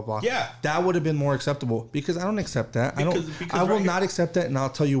distancing, blah blah blah. Yeah, that would have been more acceptable, because I don't accept that. I will not accept that, and I'll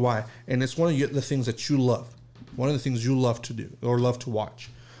tell you why. And it's one of the things that you love. One of the things you love to do or love to watch,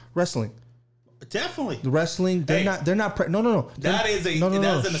 wrestling. Definitely. The wrestling, they're not no. That is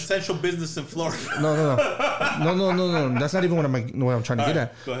an essential business in Florida. No. That's not even what I'm trying to get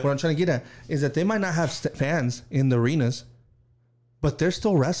at. Go ahead. What I'm trying to get at is that they might not have fans in the arenas, but they're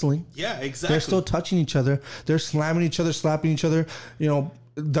still wrestling. Yeah, exactly. They're still touching each other. They're slamming each other, slapping each other.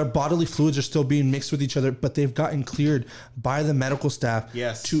 Their bodily fluids are still being mixed with each other, but they've gotten cleared by the medical staff.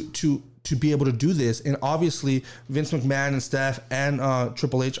 Yes. To be able to do this. And obviously Vince McMahon and Steph and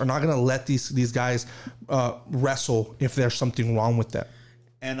Triple H are not going to let these guys wrestle if there's something wrong with them.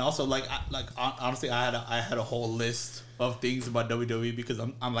 And also honestly, I had a whole list of things about WWE, because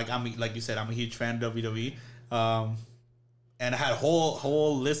I'm like you said, I'm a huge fan of WWE. And I had a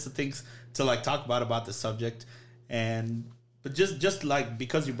whole list of things to like talk about the subject. But just like,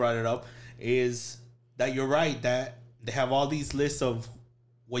 because you brought it up, is that you're right, that they have all these lists of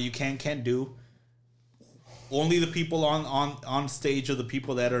what you can't do. only the people on stage are the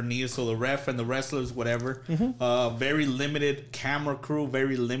people that are needed. So the ref and the wrestlers, whatever. Very limited camera crew.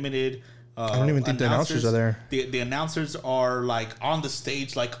 Very limited. I don't even think the announcers are there. The announcers are like on the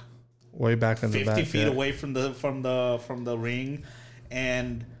stage, like way back in the back, 50 feet away from the ring,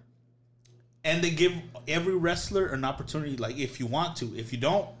 and they give every wrestler an opportunity. Like, if you want to, if you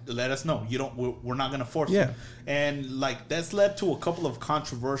don't, let us know. You don't. We're not gonna force you. And like that's led to a couple of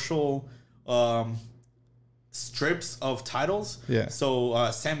controversial strips of titles. Yeah.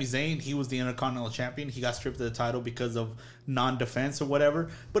 So Sami Zayn, he was the Intercontinental Champion. He got stripped of the title because of non-defense or whatever.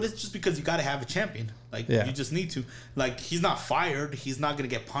 But it's just because you got to have a champion. Like you just need to. Like, he's not fired. He's not gonna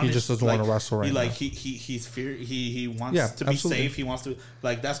get punished. He just doesn't want to wrestle right now. He wants to be safe. He wants to,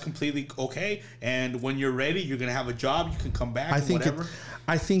 like, that's completely okay. And when you're ready, you're gonna have a job. You can come back.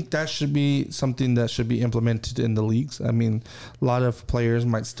 I think that should be something that should be implemented in the leagues. I mean, a lot of players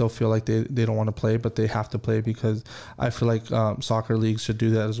might still feel like they don't want to play, but they have to play, because I feel like soccer leagues should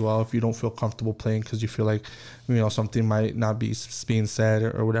do that as well. If you don't feel comfortable playing because you feel like, something might not be being said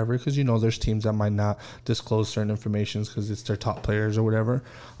or whatever, because there's teams that might not disclose certain information because it's their top players or whatever.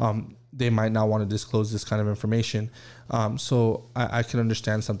 They might not want to disclose this kind of information. So I can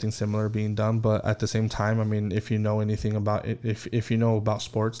understand something similar being done, but at the same time, I mean, if you know anything about it, if you know about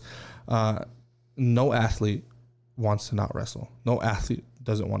sports, no athlete wants to not wrestle. No athlete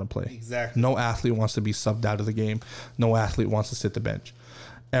doesn't want to play. Exactly. No athlete wants to be subbed out of the game. No athlete wants to sit the bench.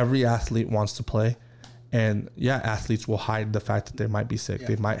 Every athlete wants to play. And athletes will hide the fact that they might be sick.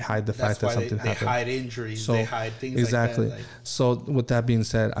 They might hide the fact that something happened. They hide injuries. So, they hide things exactly. like that. So with that being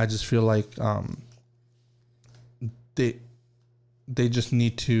said, I just feel like they just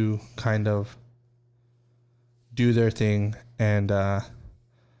need to kind of do their thing. And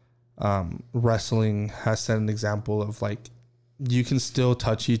wrestling has set an example of, like, you can still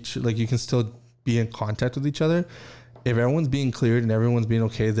touch you can still be in contact with each other. If everyone's being cleared and everyone's being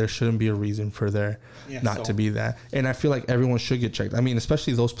okay, there shouldn't be a reason for there not to be that. And I feel like everyone should get checked. I mean,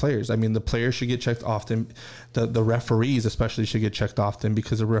 especially those players. I mean, the players should get checked often. The referees especially should get checked often,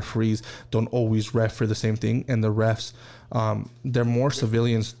 because the referees don't always ref for the same thing. And the refs, they're more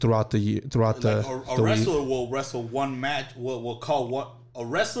civilians throughout the wrestler will wrestle one match. Will call what. A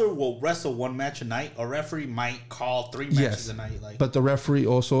wrestler will wrestle one match a night. A referee might call 3 matches a night. But the referee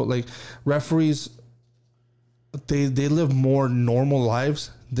also, like, referees, they live more normal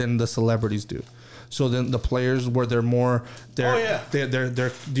lives than the celebrities do. So then the players, where they're you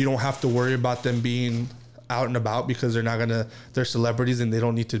don't have to worry about them being out and about, because they're celebrities and they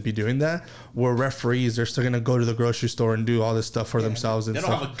don't need to be doing that. Where referees, they're still gonna go to the grocery store and do all this stuff for themselves. And they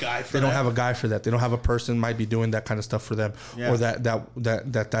don't have a guy for that. They don't have a guy for that. They don't have a person might be doing that kind of stuff for them, or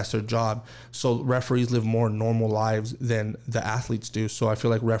that's their job. So referees live more normal lives than the athletes do. So I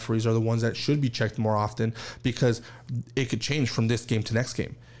feel like referees are the ones that should be checked more often, because it could change from this game to next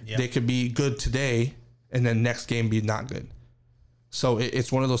game. Yep. They could be good today and then next game be not good. So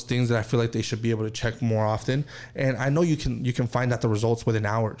it's one of those things that I feel like they should be able to check more often. And I know you can find out the results within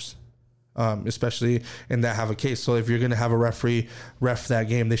hours, especially in that have a case. So if you're going to have a referee ref that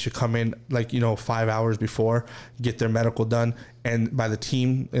game, they should come in 5 hours before, get their medical done, and by the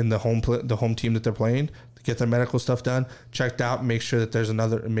team in the home team that they're playing, get their medical stuff done, checked out, make sure that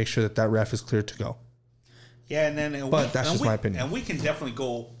that ref is cleared to go. Yeah, and then that's just my opinion. And we can definitely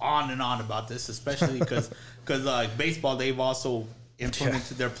go on and on about this, especially because baseball, they've also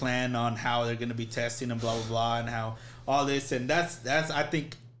implemented their plan on how they're going to be testing and blah blah blah, and how all this, and that's I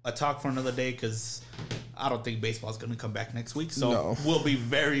think a talk for another day, because I don't think baseball is going to come back next week. So we'll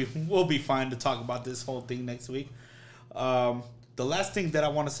be fine to talk about this whole thing next week. The last thing that I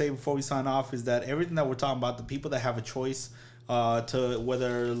want to say before we sign off is that everything that we're talking about, the people that have a choice to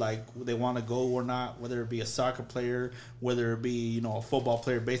whether they want to go or not, whether it be a soccer player, whether it be a football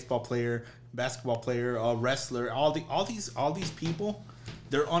player, baseball player, basketball player, a wrestler, all these people,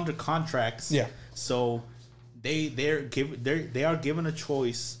 they're under contracts. Yeah. So they are given a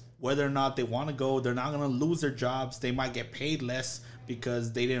choice whether or not they want to go. They're not going to lose their jobs. They might get paid less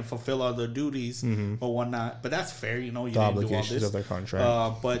because they didn't fulfill all their duties or whatnot. But that's fair, you didn't do all this. Of their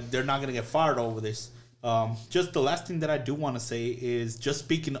contract. But they're not going to get fired over this. Just the last thing that I do want to say is, just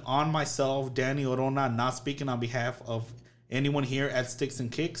speaking on myself, Danny Orona, not speaking on behalf of anyone here at Sticks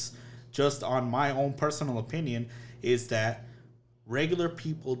and Kicks, just on my own personal opinion, is that regular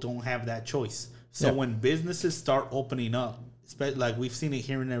people don't have that choice. So when businesses start opening up, like we've seen it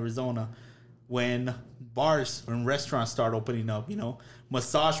here in Arizona, when bars and restaurants start opening up,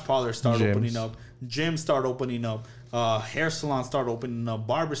 massage parlors start opening up, gyms start opening up, hair salons start opening up,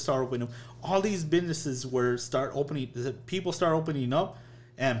 barbers start opening up. All these businesses people start opening up,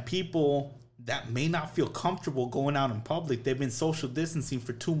 and people that may not feel comfortable going out in public. They've been social distancing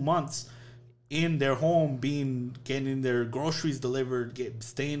for 2 months in their home, getting their groceries delivered,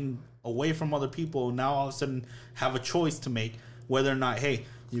 staying away from other people. Now all of a sudden have a choice to make whether or not, hey,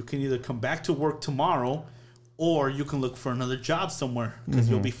 you can either come back to work tomorrow or you can look for another job somewhere because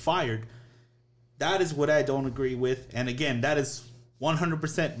you'll be fired. That is what I don't agree with. And again, that is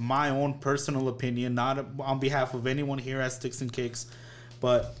 100% my own personal opinion, not on behalf of anyone here at Sticks and Kicks.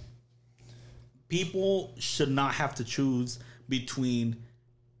 But people should not have to choose between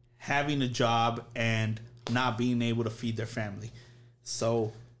having a job and not being able to feed their family.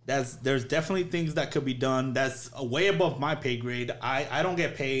 So there's definitely things that could be done. That's way above my pay grade. I don't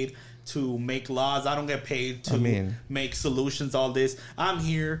get paid to make laws. I don't get paid to make solutions, all this. I'm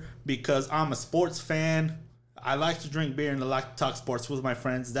here because I'm a sports fan. I like to drink beer and I like to talk sports with my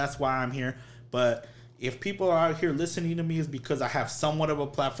friends. That's why I'm here. But if people are out here listening to me, is because I have somewhat of a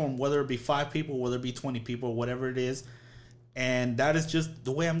platform, whether it be 5 people, whether it be 20 people, whatever it is. And that is just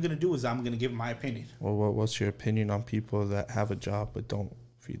the way I'm going to do is I'm going to give my opinion. Well, what's your opinion on people that have a job but don't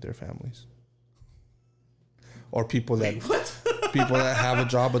feed their families? Or people that people that have a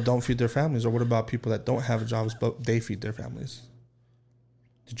job but don't feed their families? Or what about people that don't have jobs but they feed their families?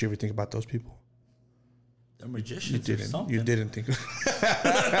 Did you ever think about those people? They're magicians or something. You didn't think.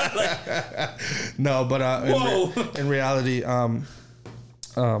 No, but in reality,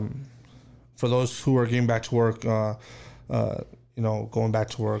 for those who are getting back to work, going back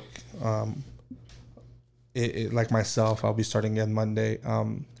to work, like myself, I'll be starting again Monday.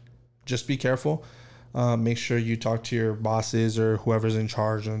 Just be careful. Make sure you talk to your bosses or whoever's in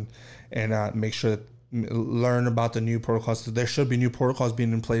charge and make sure that learn about the new protocols. There should be new protocols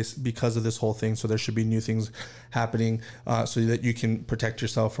being in place because of this whole thing. So there should be new things happening so that you can protect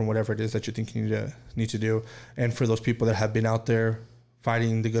yourself from whatever it is that you think you need to do. And for those people that have been out there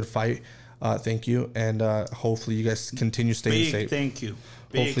fighting the good fight, thank you. And hopefully you guys continue staying safe. Thank you.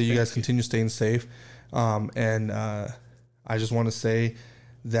 Hopefully you guys continue staying safe. And I just want to say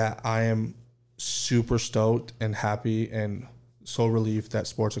that I am super stoked and happy and so relieved that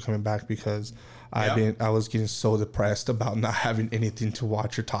sports are coming back because I was getting so depressed about not having anything to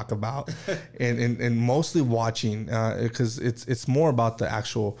watch or talk about, and mostly watching because it's more about the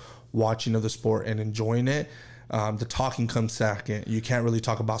actual watching of the sport and enjoying it. The talking comes second. You can't really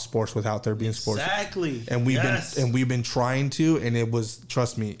talk about sports without there being sports. Exactly. And we've been trying to, and it was,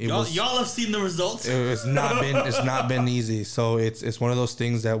 trust me, y'all have seen the results. It's not been easy. So it's one of those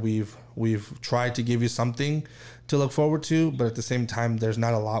things that we've tried to give you something to look forward to, but at the same time, there's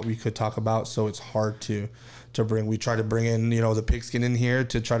not a lot we could talk about, so it's hard to bring. We try to bring in, the pigskin in here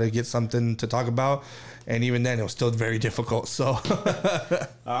to try to get something to talk about, and even then, it was still very difficult. So,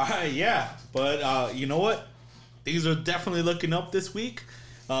 yeah, but you know what? Things are definitely looking up this week.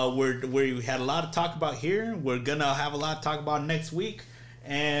 We had a lot to talk about here. We're gonna have a lot to talk about next week.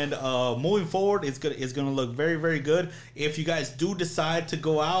 And moving forward, it's gonna look very, very good. If you guys do decide to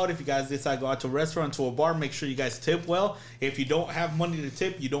go out, if you guys decide to go out to a restaurant, to a bar, make sure you guys tip well. If you don't have money to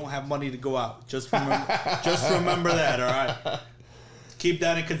tip, you don't have money to go out. Just remember that. All right. Keep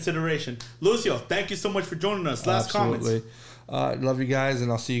that in consideration. Lucio, thank you so much for joining us. Last Absolutely. Comments. Love you guys,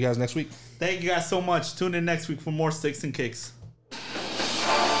 and I'll see you guys next week. Thank you guys so much. Tune in next week for more Sticks and Kicks.